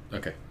 Yeah.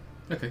 Okay.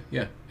 Okay,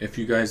 yeah. If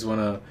you guys want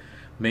to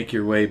make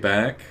your way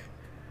back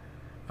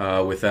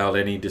without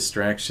any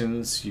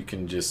distractions, you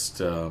can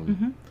just...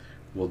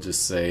 We'll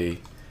just say...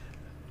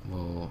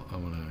 Well,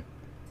 I'm going to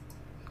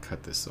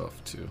cut this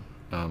off, too.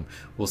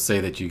 We'll say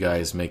that you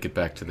guys make it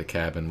back to the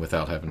cabin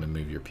without having to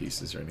move your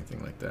pieces or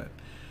anything like that.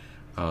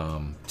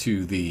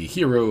 To the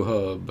Hero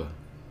Hub.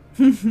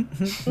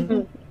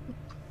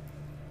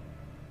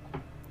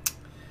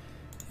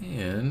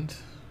 And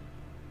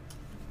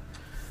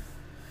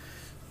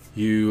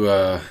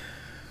you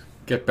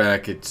get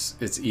back.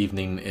 It's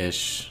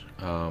evening-ish.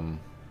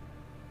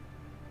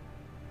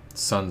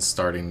 Sun's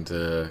starting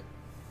to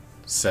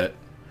set.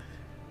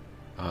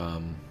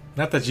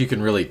 Not that you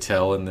can really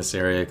tell in this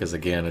area, because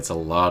again, it's a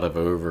lot of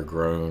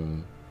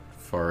overgrown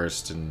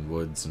forest and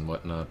woods and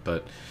whatnot,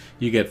 but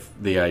you get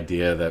the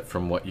idea that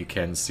from what you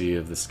can see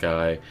of the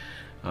sky,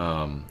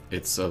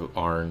 it's an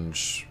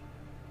orange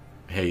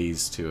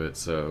haze to it,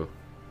 so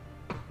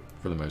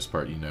for the most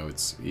part, you know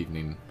it's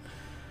evening.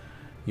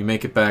 You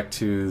make it back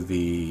to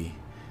the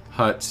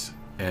hut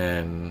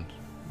and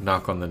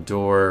knock on the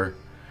door.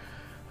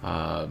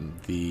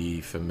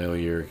 The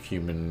familiar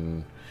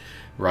human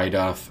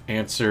Rydoth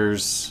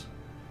answers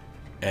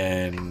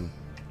and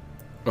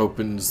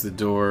opens the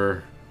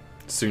door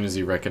as soon as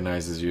he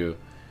recognizes you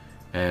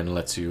and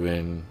lets you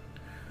in.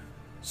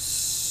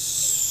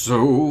 So...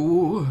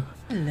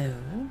 Hello.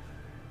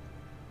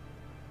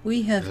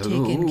 We have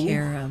Hello. taken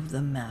care of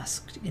the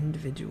masked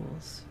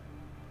individuals.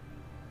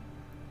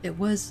 It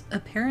was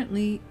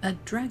apparently a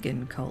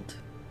dragon cult.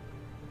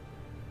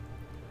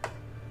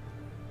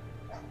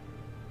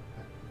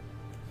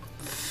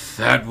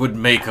 That would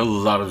make a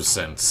lot of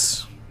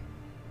sense.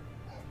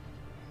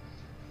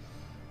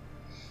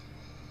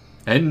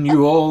 And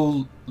you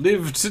all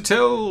lived to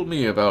tell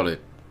me about it.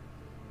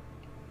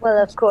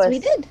 Well, of course. We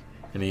did.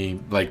 And he,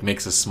 like,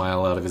 makes a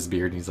smile out of his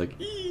beard, and he's like,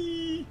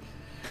 "Eee."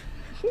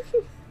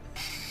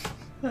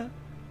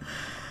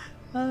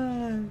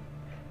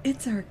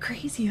 It's our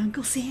crazy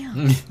Uncle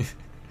Sam.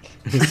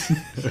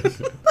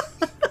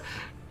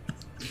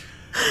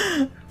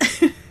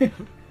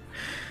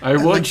 I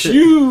want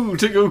you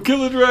to go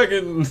kill a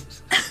dragon.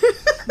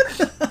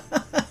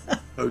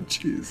 Oh,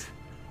 jeez.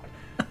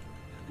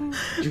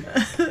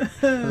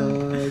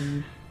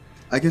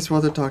 I guess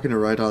while they're talking to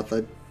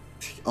Rydoth,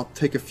 I'll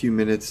take a few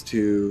minutes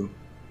to,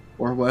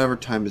 or whatever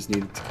time is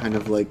needed, to kind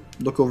of like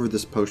look over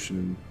this potion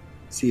and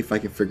see if I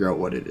can figure out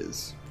what it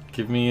is.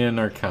 Give me an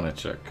Arcana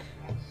check.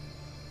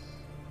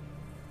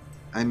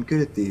 I'm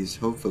good at these,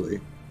 hopefully.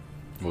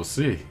 We'll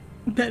see.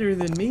 Better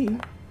than me.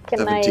 Can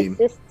 17.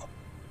 I assist?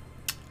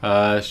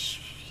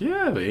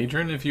 Yeah,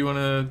 Adrian, if you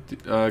want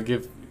to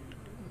give...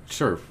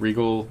 Sure,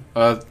 Regal.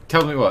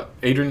 Tell me what.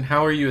 Adrian,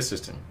 how are you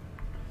assisting?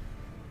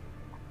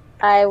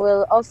 I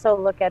will also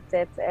look at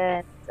it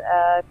and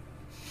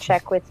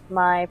check with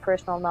my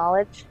personal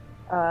knowledge,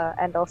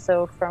 and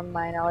also from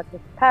my knowledge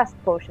of past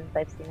potions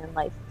I've seen in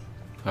life.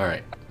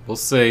 Alright. We'll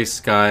say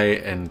Sky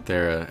and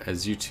Thera,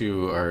 as you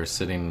two are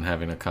sitting and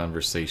having a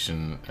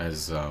conversation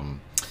as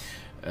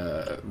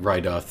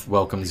Rydoth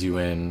welcomes you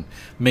in,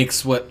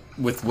 makes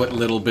with what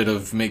little bit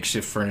of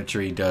makeshift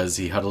furniture he does,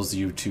 he huddles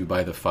you two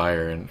by the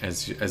fire, and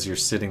as you're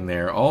sitting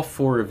there, all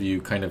four of you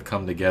kind of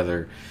come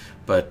together,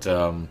 but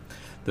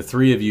the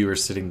three of you are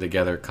sitting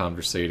together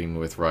conversating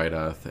with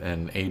Rydoth,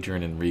 and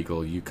Adrian and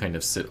Regal, you kind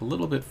of sit a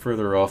little bit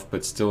further off,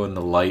 but still in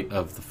the light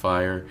of the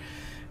fire,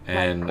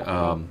 and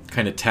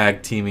kind of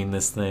tag teaming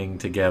this thing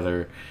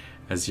together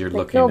as you're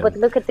looking. No, but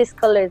look at these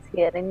colors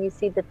here, and you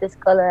see the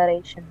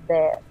discoloration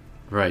there.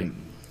 Right.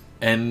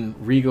 And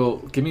Regal,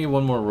 give me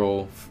one more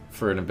roll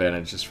for an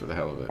advantage, just for the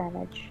hell of it.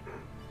 Advantage.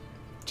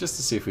 Just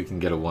to see if we can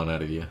get a 1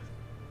 out of you.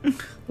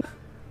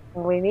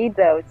 We need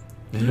those.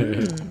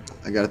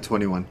 I got a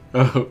 21.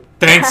 Oh,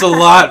 thanks a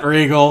lot,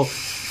 Regal.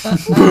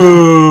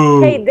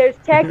 Boo! Hey, there's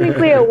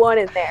technically a 1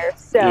 in there,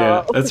 so.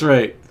 Yeah, that's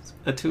right.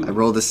 A 2. I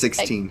rolled a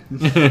 16.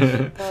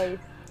 Nice.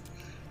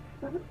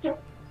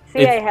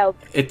 See, I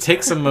helped. It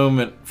takes a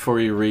moment for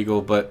you,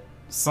 Regal, but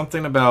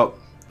something about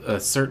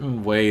a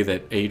certain way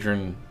that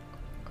Adrian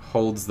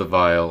holds the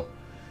vial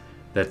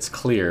that's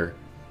clear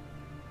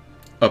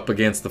up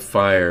against the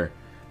fire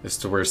as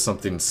to where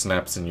something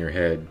snaps in your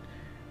head,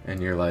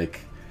 and you're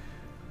like,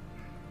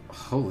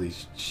 holy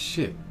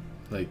shit,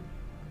 like,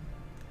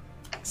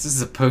 this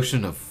is a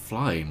potion of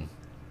flying.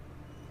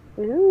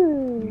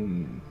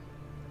 Ooh.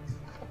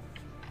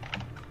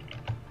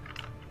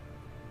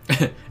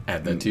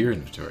 Add that to your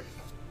inventory.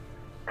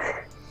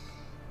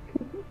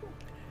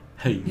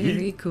 Hey.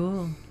 Very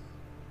cool.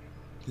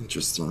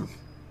 Interesting.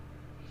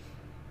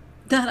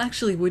 That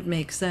actually would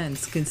make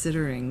sense,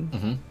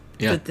 considering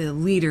Yeah. that the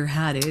leader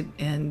had it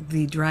and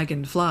the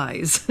dragon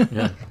flies.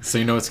 Yeah. So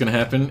you know what's going to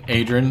happen?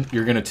 Adrian,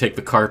 you're going to take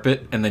the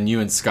carpet, and then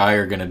you and Sky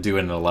are going to do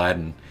an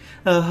Aladdin.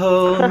 A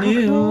whole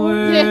new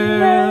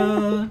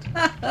world.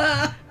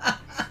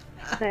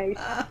 Nice.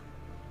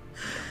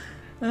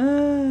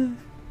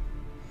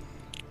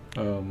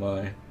 Oh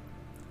my.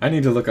 I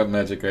need to look up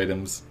magic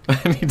items.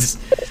 I need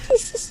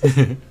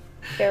to...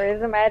 There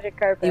is a magic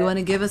carpet. You want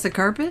to give us a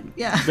carpet?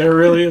 Yeah. There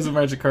really is a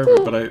magic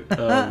carpet, but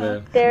oh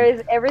man. There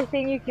is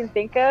everything you can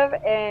think of,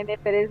 and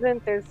if it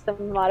isn't, there's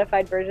some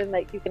modified version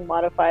that you can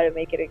modify to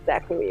make it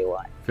exactly what you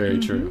want. Very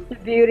true. The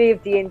beauty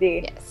of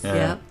D&D. Yes.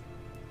 Yeah.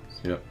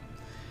 Yep.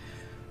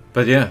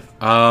 But yeah,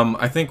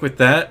 I think with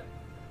that,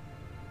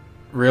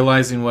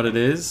 realizing what it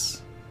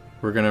is,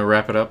 we're going to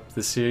wrap it up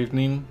this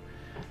evening,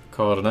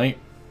 call it a night,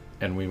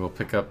 and we will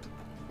pick up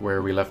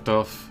where we left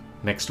off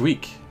next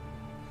week.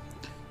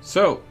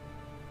 So,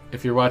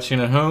 if you're watching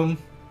at home,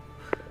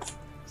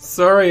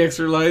 sorry,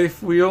 Extra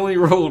Life, we only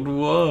rolled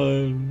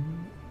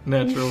 1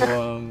 natural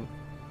 1.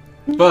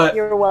 But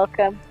You're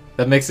welcome.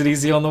 that makes it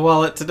easy on the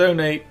wallet to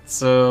donate.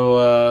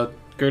 So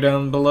go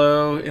down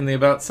below in the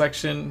About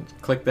section,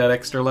 click that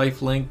Extra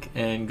Life link,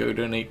 and go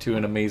donate to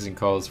an amazing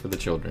cause for the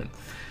children.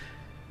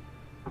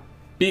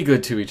 Be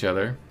good to each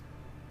other.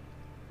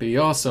 Be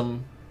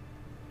awesome.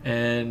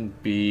 And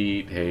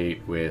beat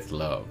hate with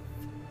love.